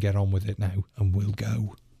let them get on with it now and we'll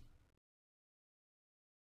go.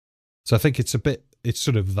 So I think it's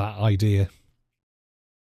sort of that idea.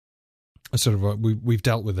 Sort of, we've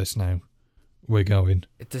dealt with this now. We're going.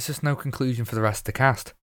 There's just no conclusion for the rest of the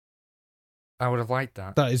cast. I would have liked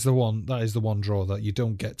that. That is the one draw, that you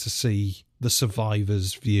don't get to see the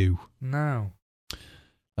survivor's view. No.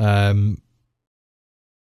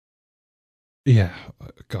 Yeah,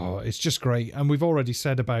 God, it's just great. And we've already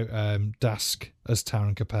said about Dask as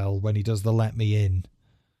Taron Capel when he does the Let Me In.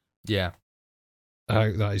 Yeah.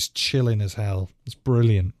 That is chilling as hell. It's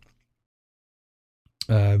brilliant.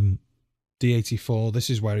 D84, this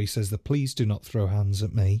is where he says that please do not throw hands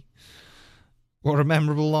at me. What a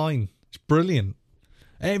memorable line. It's brilliant.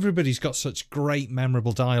 Everybody's got such great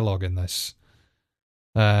memorable dialogue in this.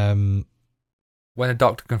 When the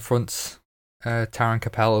Doctor confronts Taron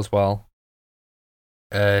Capel as well,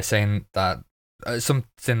 saying that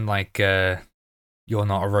something like you're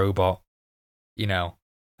not a robot, you know,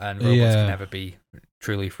 and robots can never be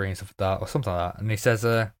truly free and stuff like that, or something like that. And he says,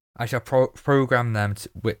 I shall program them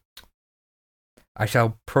I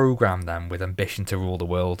shall program them with ambition to rule the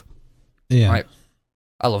world. Yeah. Right.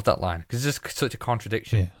 I love that line because it's just such a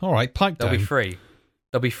contradiction. Yeah. All right, pipe down. They'll be free.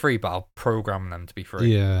 They'll be free, but I'll program them to be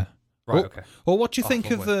free. Yeah. Right. Okay. Or what do you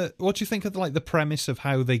think of the premise of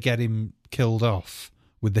how they get him killed off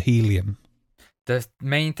with the helium? The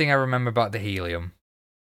main thing I remember about the helium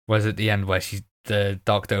was at the end where the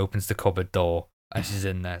doctor opens the cupboard door and she's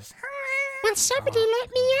in there. Will somebody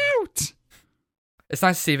let me out? It's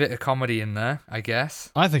nice to see a bit of comedy in there, I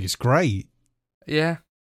guess. I think it's great. Yeah.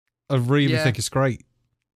 I really think it's great.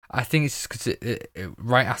 I think it's because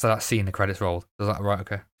right after that scene, the credits rolled. I was like, right,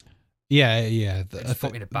 okay. Yeah. It just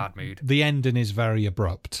put me in a bad mood. The ending is very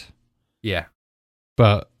abrupt. Yeah.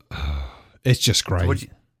 But it's just great.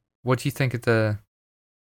 What do you think of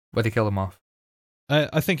where they kill him off?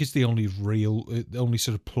 I think it's the only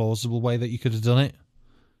sort of plausible way that you could have done it.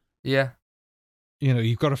 Yeah. You know,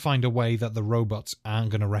 you've got to find a way that the robots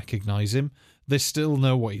aren't going to recognize him. They still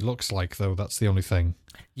know what he looks like, though. That's the only thing.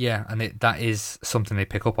 Yeah, and that is something they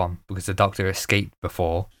pick up on because the doctor escaped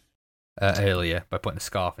before earlier by putting a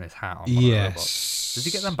scarf and his hat on. Yes. Does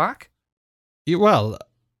he get them back? Yeah, well,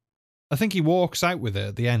 I think he walks out with it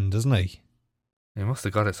at the end, doesn't he? He must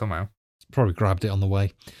have got it somehow. Probably grabbed it on the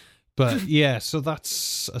way. But yeah, so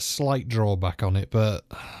that's a slight drawback on it. But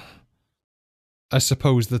I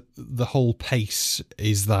suppose that the whole pace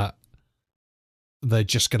is that they're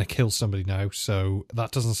just going to kill somebody now. So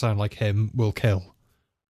that doesn't sound like him will kill.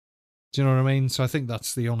 Do you know what I mean? So I think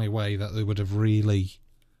that's the only way that they would have really...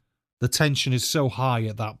 The tension is so high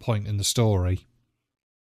at that point in the story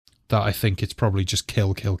that I think it's probably just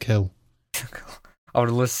kill, kill, kill. I would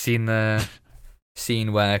have loved seen the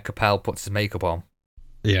scene where Capel puts his makeup on.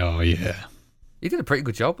 Yeah, oh yeah. He did a pretty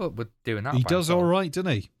good job with doing that. He does all right,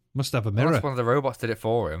 doesn't he? Must have a mirror. Unless one of the robots did it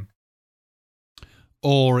for him.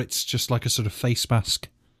 Or it's just like a sort of face mask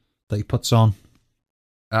that he puts on.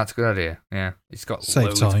 That's a good idea, yeah. He's got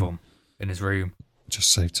loads of them in his room.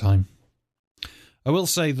 Just save time. I will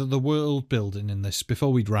say that the world building in this,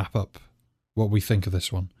 before we wrap up what we think of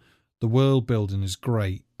this one, the world building is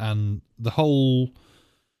great, and the whole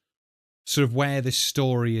sort of where this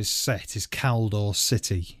story is set is Kaldor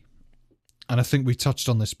City. And I think we touched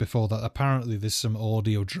on this before, that apparently there's some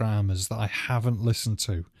audio dramas that I haven't listened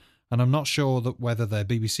to. And I'm not sure that whether they're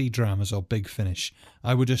BBC dramas or Big Finish.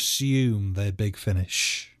 I would assume they're Big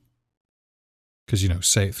Finish. Because, you know,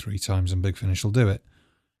 say it 3 times and Big Finish will do it.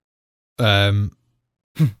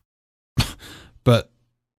 But,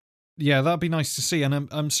 yeah, that'd be nice to see. And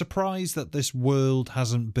I'm surprised that this world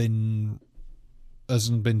hasn't been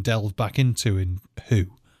delved back into in Who.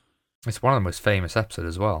 It's one of the most famous episodes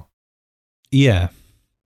as well. Yeah.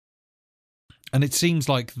 And it seems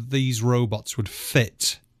like these robots would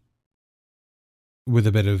fit with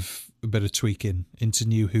a bit of tweaking into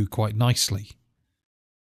New Who quite nicely.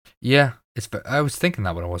 Yeah, I was thinking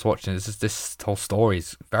that when I was watching it. This whole story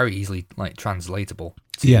is very easily translatable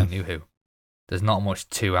to New Who. There's not much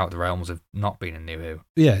to out the realms of not being in New Who.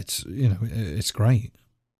 Yeah, it's great,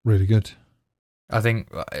 really good. I think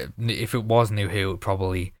if it was New Who, it would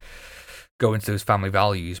probably go into those family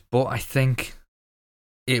values, but I think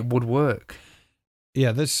it would work.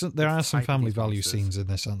 Yeah, there are some family value scenes in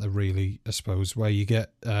this, aren't there, really, I suppose, where you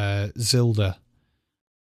get Zilda.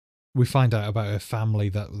 We find out about her family,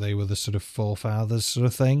 that they were the sort of forefathers sort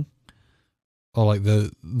of thing. Or like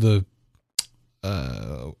the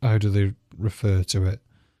how do they refer to it?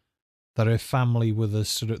 That her family were the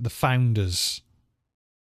sort of the founders,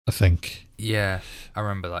 I think. Yeah, I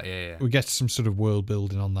remember that, yeah. We get some sort of world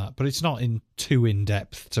building on that, but it's not too in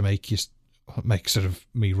depth to make sort of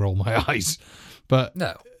me roll my eyes. But,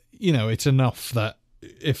 no, you know, it's enough that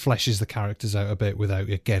it fleshes the characters out a bit without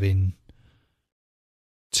it getting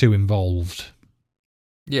too involved.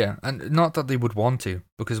 Yeah, and not that they would want to,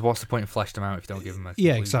 because what's the point of fleshing them out if you don't give them a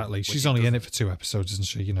conclusion? Yeah, exactly. She's only in it for 2 episodes, isn't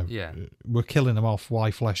she? You know, yeah. We're killing them off.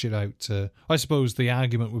 Why flesh it out? I suppose the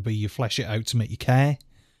argument would be you flesh it out to make you care.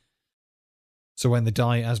 So when they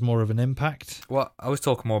die, it has more of an impact. Well, I was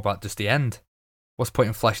talking more about just the end. What's the point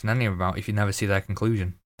in fleshing any of them out if you never see their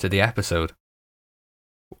conclusion to the episode?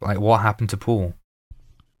 Like, what happened to Paul?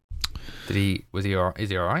 Is he all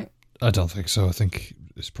right? I don't think so. I think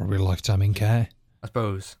it's probably a lifetime in care. I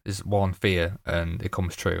suppose is one fear, and it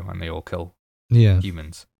comes true, and they all kill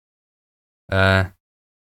humans. I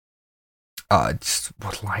just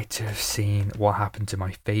would like to have seen what happened to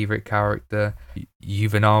my favourite character,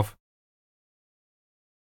 Yuvanov.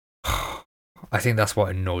 I think that's what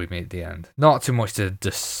annoyed me at the end. Not too much to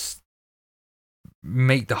just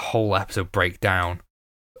make the whole episode break down.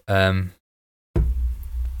 I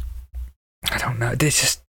don't know. It's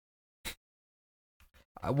just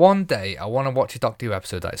one day I want to watch a Doctor Who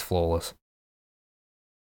episode that is flawless.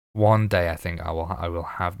 One day I think I will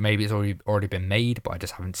have. Maybe it's already been made, but I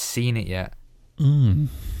just haven't seen it yet.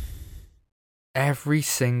 Every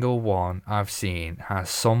single one I've seen has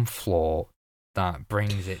some flaw that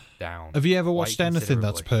brings it down. Have you ever watched anything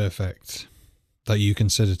that's perfect? That you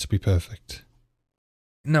consider to be perfect?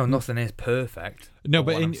 No, nothing is perfect. No,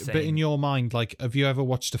 but in your mind, like, have you ever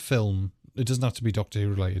watched a film? It doesn't have to be Doctor Who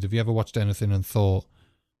related. Have you ever watched anything and thought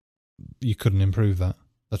you couldn't improve that?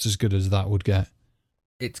 That's as good as that would get.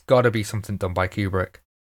 It's got to be something done by Kubrick.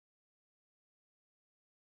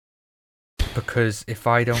 Because if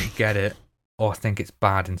I don't get it or think it's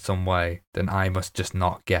bad in some way, then I must just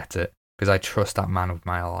not get it. Because I trust that man with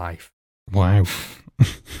my life. Wow.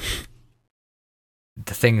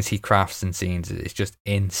 The things he crafts in scenes is just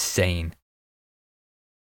insane.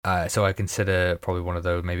 So I consider probably one of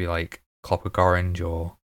those, maybe like Clockwork Orange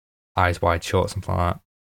or Eyes Wide Shut, something like that.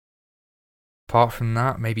 Apart from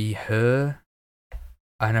that, maybe Her.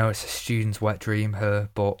 I know it's a student's wet dream, Her,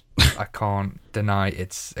 but I can't deny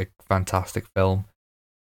it's a fantastic film.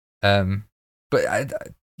 But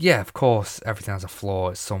yeah, of course, everything has a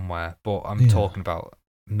flaw somewhere, but I'm talking about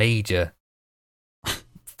major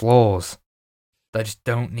flaws that just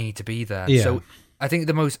don't need to be there. Yeah. So I think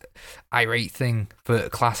the most irate thing for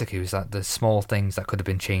Classic Who is that the small things that could have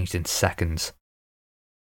been changed in seconds.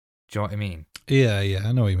 Do you know what I mean? Yeah,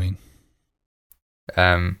 I know what you mean.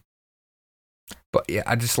 But yeah,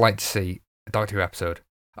 I'd just like to see a Doctor Who episode.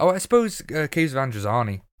 Oh, I suppose Caves of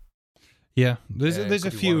Androzani. Yeah, there's a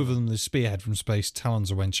few of them. them. There's Spearhead from Space,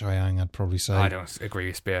 Talons of Wen-Chiang, I'd probably say. I don't agree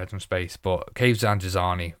with Spearhead from Space, but Caves of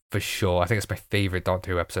Androzani, for sure. I think it's my favourite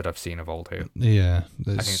Doctor Who episode I've seen of Old Who. Yeah. I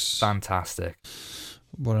think it's fantastic.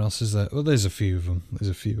 What else is there? Well, there's a few of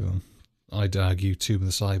them. I'd argue Tomb of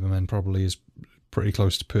the Cybermen probably is pretty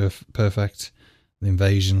close to perfect. The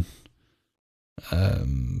Invasion.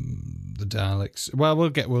 The Daleks. Well, we'll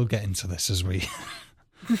get into this as we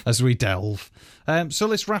as we delve. So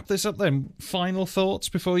let's wrap this up then. Final thoughts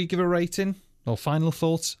before you give a rating, or final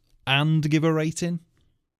thoughts and give a rating.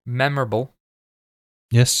 Memorable.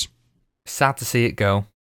 Yes. Sad to see it go.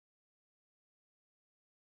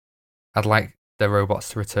 I'd like the robots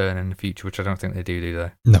to return in the future, which I don't think they do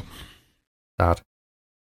they? No. Sad.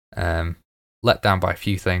 Let down by a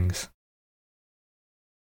few things.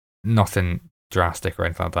 Nothing drastic or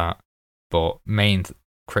anything like that. But main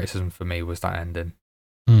criticism for me was that ending.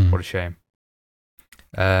 What a shame.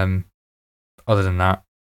 Other than that,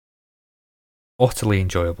 utterly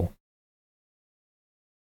enjoyable.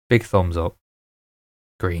 Big thumbs up.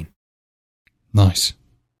 Green. Nice.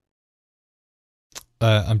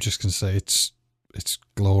 I'm just gonna say it's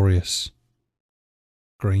glorious.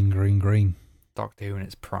 Green. Doctor Who in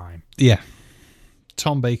its prime. Yeah.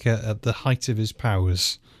 Tom Baker at the height of his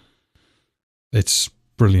powers. It's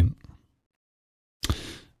brilliant.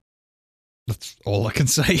 That's all I can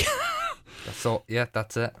say. That's all. Yeah,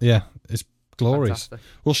 that's it. Yeah, it's glorious. Fantastic.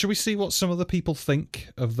 Well, should we see what some other people think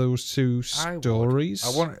of those two stories?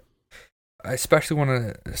 I especially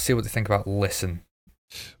want to see what they think about Listen.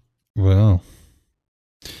 Well,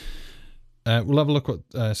 we'll have a look what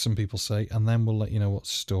some people say, and then we'll let you know what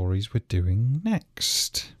stories we're doing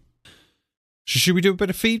next. Should we do a bit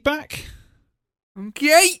of feedback?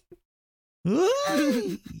 Okay. Send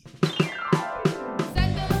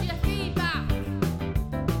us your feedback.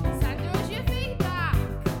 Send us your feedback.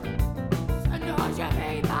 Send us your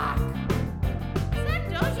feedback.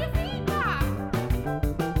 Send us your feedback.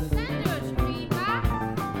 Send us your feedback.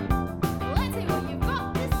 Let's hear what you've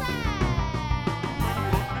got to say. Send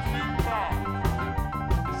us your feedback.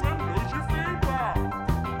 Send us your feedback.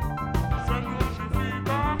 Send us your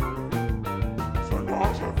feedback.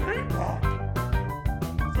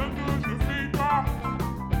 Send us your feedback.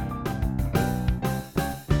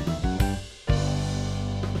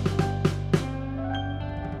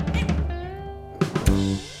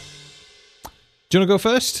 Do you want to go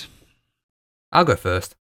first? I'll go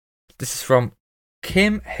first. This is from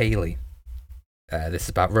Kim Haley. This is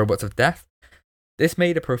about Robots of Death. This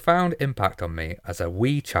made a profound impact on me as a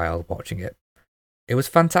wee child watching it. It was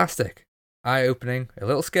fantastic, eye-opening, a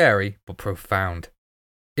little scary, but profound.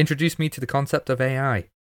 Introduced me to the concept of AI.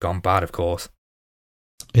 Gone bad, of course.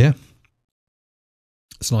 Yeah.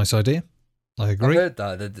 It's a nice idea. I agree. I've heard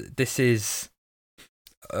that this is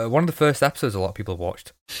one of the first episodes a lot of people have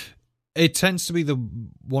watched. It tends to be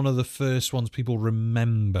one of the first ones people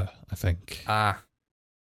remember, I think.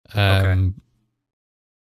 Okay.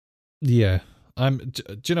 Yeah.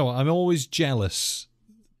 Do you know what? I'm always jealous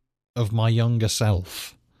of my younger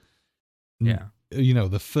self. Yeah. You know,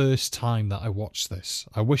 the first time that I watched this.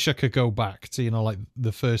 I wish I could go back to, like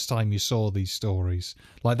the first time you saw these stories.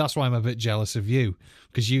 Like, that's why I'm a bit jealous of you,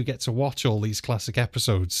 because you get to watch all these classic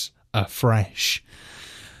episodes afresh.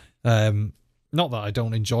 Not that I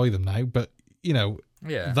don't enjoy them now, but,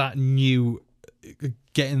 Yeah. that new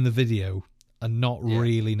getting the video and not Yeah.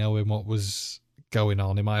 really knowing what was going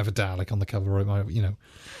on. It might have a Dalek on the cover, or it might,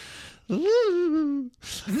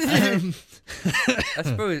 I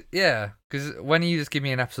suppose, yeah, because when you just give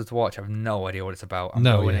me an episode to watch, I have no idea what it's about. I'm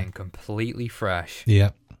No, going yeah. in completely fresh.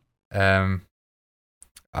 Yeah. I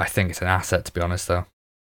think it's an asset, to be honest, though.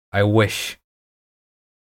 I wish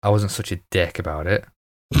I wasn't such a dick about it,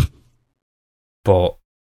 but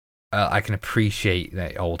I can appreciate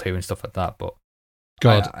the old Who and stuff like that. But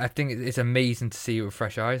God, I think it's amazing to see it with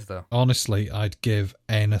fresh eyes, though. honestly, I'd give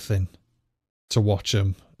anything to watch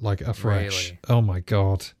them like afresh. Really? Oh my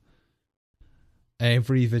God.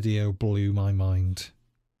 Every video blew my mind.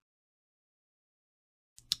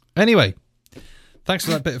 Anyway, thanks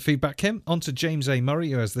for that bit of feedback, Kim. On to James A.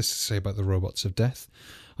 Murray, who has this to say about the Robots of Death.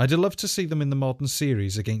 I'd love to see them in the modern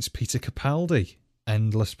series against Peter Capaldi.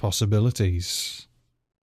 Endless possibilities.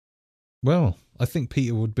 Well, I think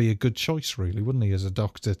Peter would be a good choice, really, wouldn't he, as a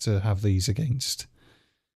Doctor to have these against?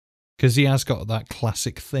 Because he has got that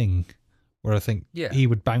classic thing where I think he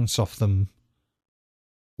would bounce off them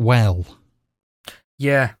well.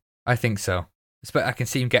 Yeah, I think so. But I can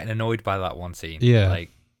see him getting annoyed by that one scene. Yeah. Like,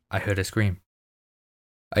 I heard her scream.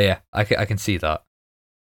 Oh, yeah, I can see that.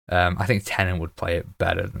 I think Tennant would play it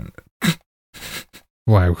better than...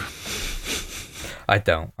 Wow. I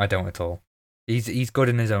don't at all. He's good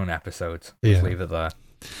in his own episodes. Yeah. Let's leave it there.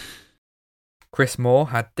 Chris Moore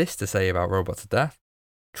had this to say about Robots of Death.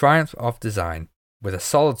 Triumph of design. With a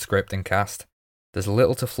solid script and cast, there's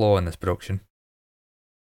little to flaw in this production.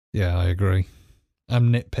 Yeah, I agree.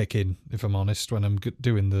 I'm nitpicking, if I'm honest, when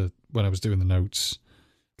when I was doing the notes.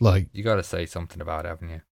 Like, You got to say something about it, haven't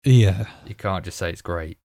you? yeah. You can't just say it's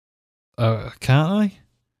great. Can't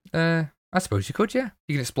I? I suppose you could, yeah.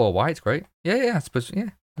 You can explore why it's great. Yeah, I suppose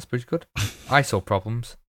you could. I saw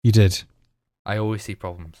problems. You did. I always see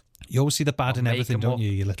problems. You always see the bad I'll in make everything, 'em don't up.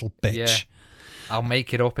 you little bitch? Yeah. I'll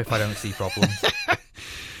make it up if I don't see problems.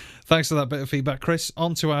 Thanks for that bit of feedback, Chris.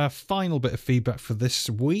 On to our final bit of feedback for this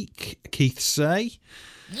week. Keith say...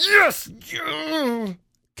 Yes!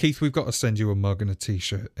 Keith, we've got to send you a mug and a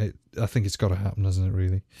T-shirt. I think it's got to happen, hasn't it,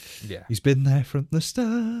 really? Yeah. He's been there from the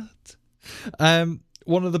start.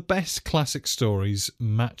 One of the best classic stories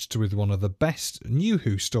matched with one of the best New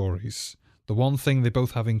Who stories. The one thing they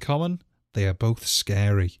both have in common, they are both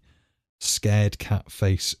scary. Scared cat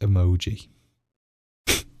face emoji.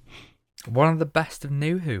 One of the best of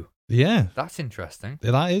New Who. Yeah. That's interesting.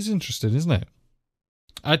 That is interesting, isn't it?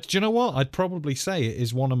 Do you know what? I'd probably say it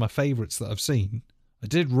is one of my favourites that I've seen. I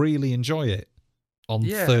did really enjoy it on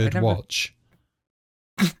third watch.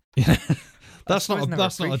 Yeah. That's not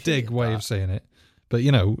a dig way of saying it. But,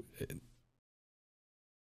 No,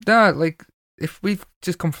 like, if we've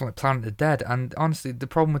just come from like Planet of the Dead, and honestly, the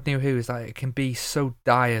problem with New Who is that it can be so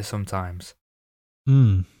dire sometimes.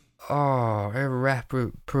 Oh,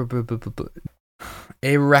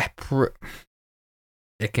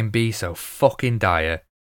 it can be so fucking dire.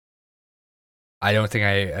 I don't think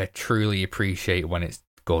I truly appreciate when it's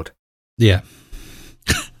good. Yeah.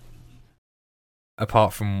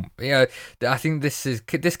 Apart from, I think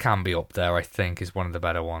this can be up there. I think is one of the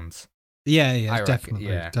better ones. Yeah, I reckon,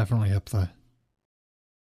 definitely up there.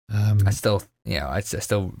 I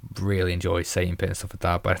still really enjoy Satan Pit and stuff like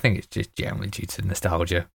that, but I think it's just generally due to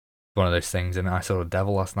nostalgia. One of those things. And I saw The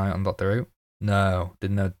Devil last night on Doctor Who. No,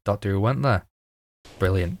 didn't know Doctor Who went there.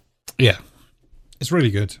 Brilliant. Yeah, it's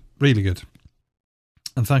really good, really good.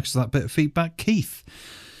 And thanks for that bit of feedback, Keith.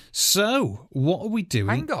 So, what are we doing?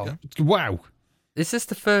 Hang on. Wow. Is this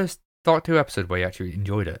the first Doctor Who episode where you actually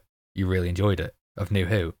enjoyed it? You really enjoyed it of New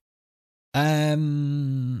Who?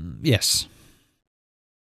 Yes.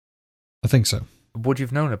 I think so. Would you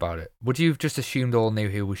have known about it? Would you have just assumed all New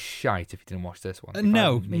Who was shite if you didn't watch this one? If I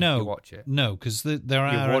No, didn't make you watch it? no, because there You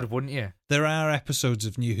are would, wouldn't you? there are episodes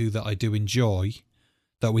of New Who that I do enjoy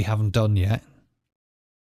that we haven't done yet.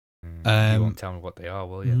 You won't tell me what they are,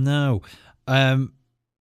 will you? No.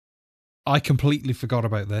 I completely forgot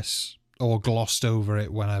about this or glossed over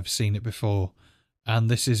it when I've seen it before. And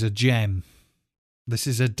this is a gem. This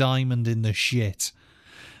is a diamond in the shit.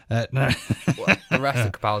 No. Well, the rest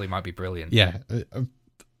of Capaldi might be brilliant. Yeah.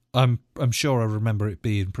 I'm sure I remember it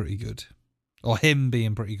being pretty good. Or him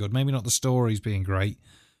being pretty good. Maybe not the stories being great,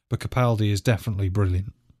 but Capaldi is definitely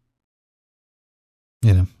brilliant.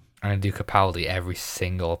 You know. I'm going to do Capaldi every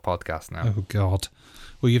single podcast now. Oh, God.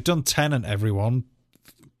 Well, you've done Tennant, everyone.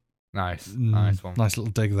 Nice. Nice one. Nice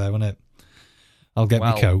little dig there, wasn't it? I'll get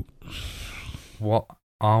my Well, coat. What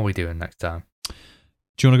are we doing next time? Do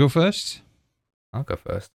you want to go first? I'll go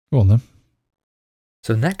first. Go on, then.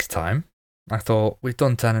 So next time, I thought we've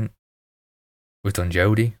done Tennant, we've done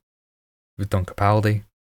Jodie, we've done Capaldi.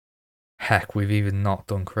 Heck, we've even not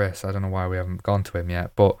done Chris. I don't know why we haven't gone to him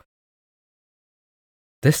yet, but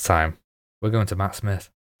this time we're going to Matt Smith.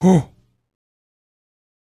 Oh.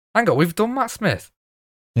 Hang on, we've done Matt Smith.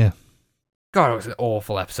 Yeah. God, it was an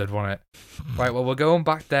awful episode, wasn't it? Right, well, we're going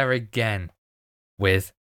back there again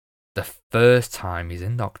with the first time he's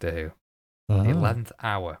in Doctor Who, the 11th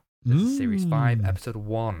hour. This is Series 5, Episode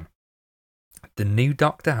 1. The new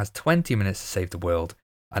Doctor has 20 minutes to save the world,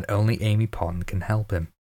 and only Amy Pond can help him.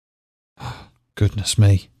 Goodness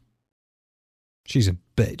me. She's a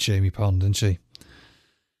bitch, Amy Pond, isn't she?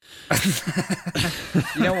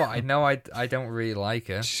 You know what? I know I don't really like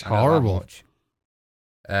her. She's I know that horrible. much.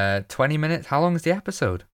 20 minutes? How long is the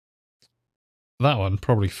episode? That one,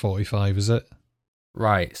 probably 45, is it?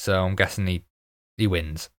 Right, so I'm guessing he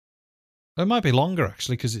wins. It might be longer,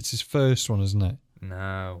 actually, because it's his first one, isn't it?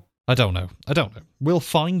 No. I don't know. We'll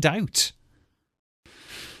find out.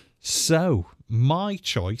 So, my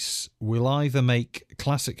choice will either make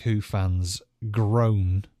Classic Who fans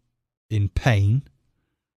groan in pain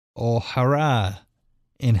or hurrah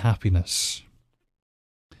in happiness.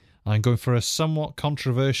 I'm going for a somewhat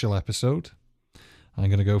controversial episode. I'm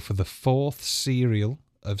going to go for the 4th serial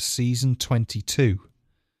of Season 22,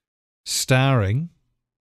 starring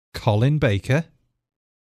Colin Baker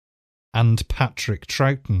and Patrick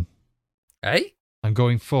Troughton. Hey? I'm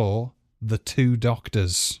going for The Two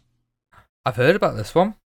Doctors. I've heard about this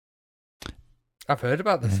one.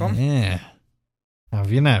 Yeah.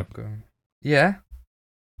 Have you now? Yeah.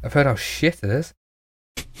 I've heard how shit it is.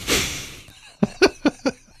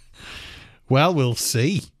 Well, we'll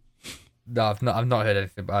see. No, I've not heard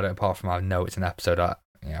anything about it apart from I know it's an episode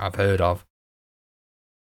I've heard of.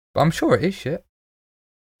 But I'm sure it is shit.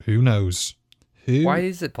 Who knows? Why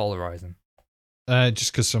is it polarizing?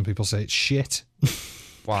 Just because some people say it's shit.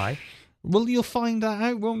 Why? Well, you'll find that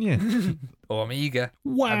out, won't you? Oh, I'm eager.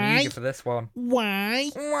 Why? I'm eager for this one. Why?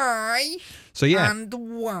 Why? So, yeah. And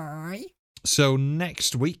why? So,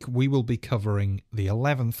 next week, we will be covering the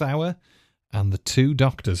 11th hour and the Two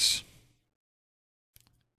Doctors.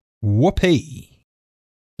 Whoopee.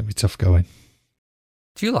 It'll be tough going.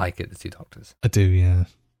 Do you like it, The Two Doctors? I do, yeah.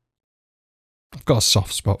 I've got a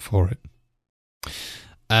soft spot for it.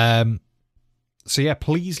 So yeah,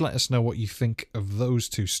 please let us know what you think of those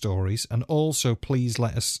two stories, and also please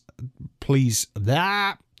let us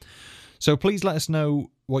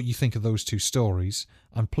know what you think of those two stories,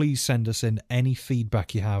 and please send us in any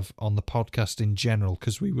feedback you have on the podcast in general,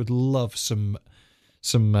 because we would love some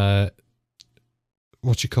some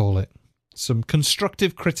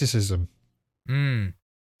constructive criticism. I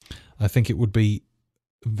think it would be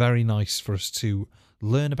very nice for us to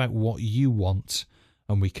learn about what you want,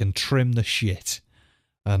 and we can trim the shit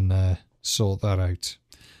and sort that out.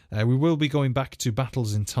 We will be going back to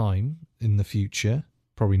Battles in Time in the future,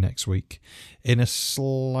 probably next week, in a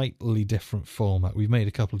slightly different format. We've made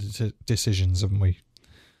a couple of decisions, haven't we?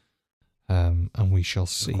 And we shall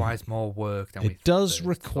see. It requires more work than we It does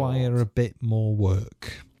require a bit more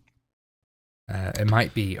work. It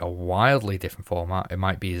might be a wildly different format. It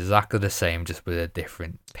might be exactly the same, just with a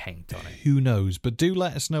different paint on it. Who knows? But do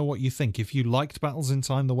let us know what you think. If you liked Battles in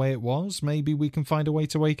Time the way it was, maybe we can find a way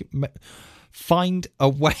to make it,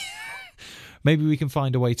 maybe we can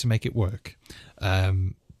find a way to make it work.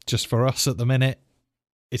 Just for us at the minute,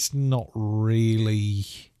 it's not really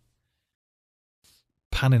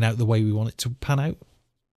panning out the way we want it to pan out.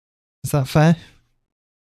 Is that fair?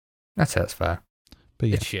 That's fair. But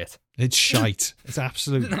yeah. It's shit. It's shite. It's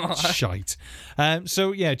absolute shite.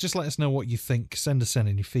 So, yeah, just let us know what you think. Send us in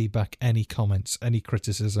any feedback, any comments, any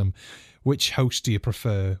criticism. Which host do you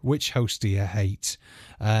prefer? Which host do you hate?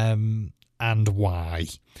 And why?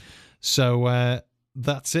 So,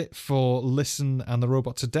 that's it for Listen and the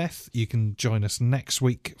Robot to Death. You can join us next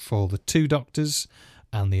week for the Two Doctors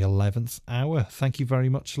and the 11th hour. Thank you very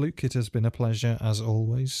much, Luke. It has been a pleasure, as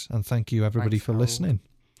always. And thank you, everybody, for listening.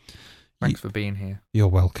 Thanks for being here. You're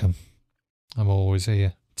welcome. I'm always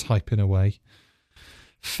here, typing away,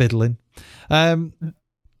 fiddling. So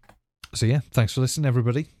yeah, thanks for listening,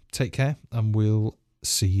 everybody. Take care, and we'll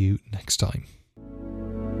see you next time.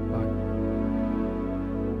 Bye.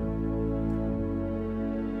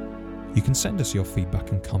 You can send us your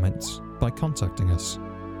feedback and comments by contacting us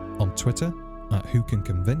on Twitter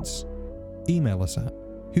 @WhoCanConvince, email us at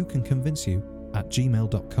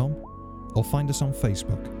whocanconvinceyou@gmail.com or find us on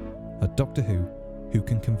Facebook at Doctor Who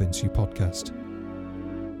Can Convince You Podcast.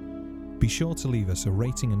 Be sure to leave us a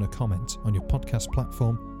rating and a comment on your podcast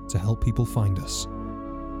platform to help people find us.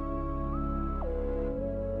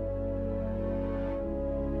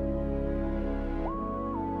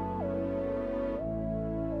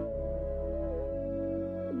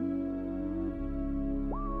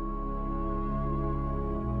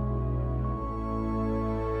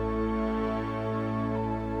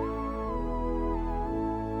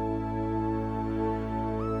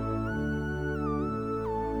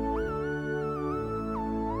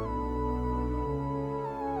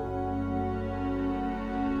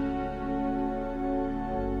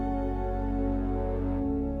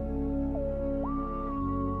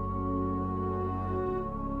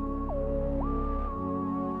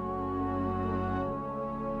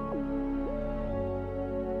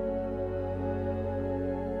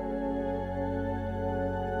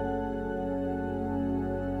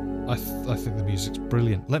 I think the music's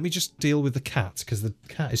brilliant. Let me just deal with the cat, because the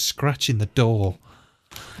cat is scratching the door.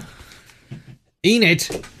 Enid!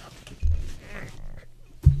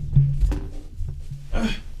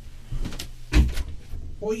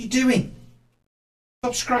 What are you doing?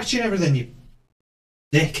 Stop scratching everything, you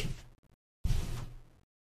dick.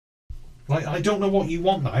 Like, I don't know what you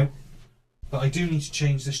want now, but I do need to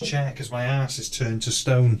change this chair because my ass is turned to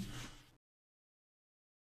stone.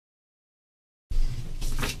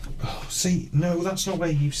 See, no, that's not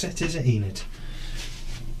where you sit, is it, Enid?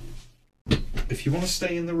 If you want to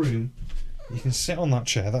stay in the room, you can sit on that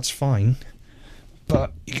chair, that's fine.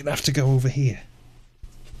 But you're going to have to go over here.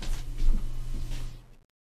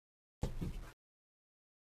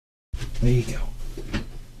 There you go.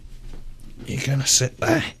 You're going to sit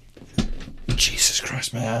there. Jesus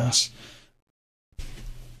Christ, my ass.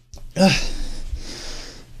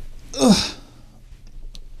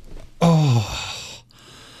 Oh,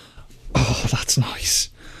 that's nice.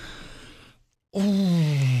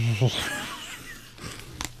 Oh.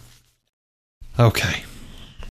 Okay.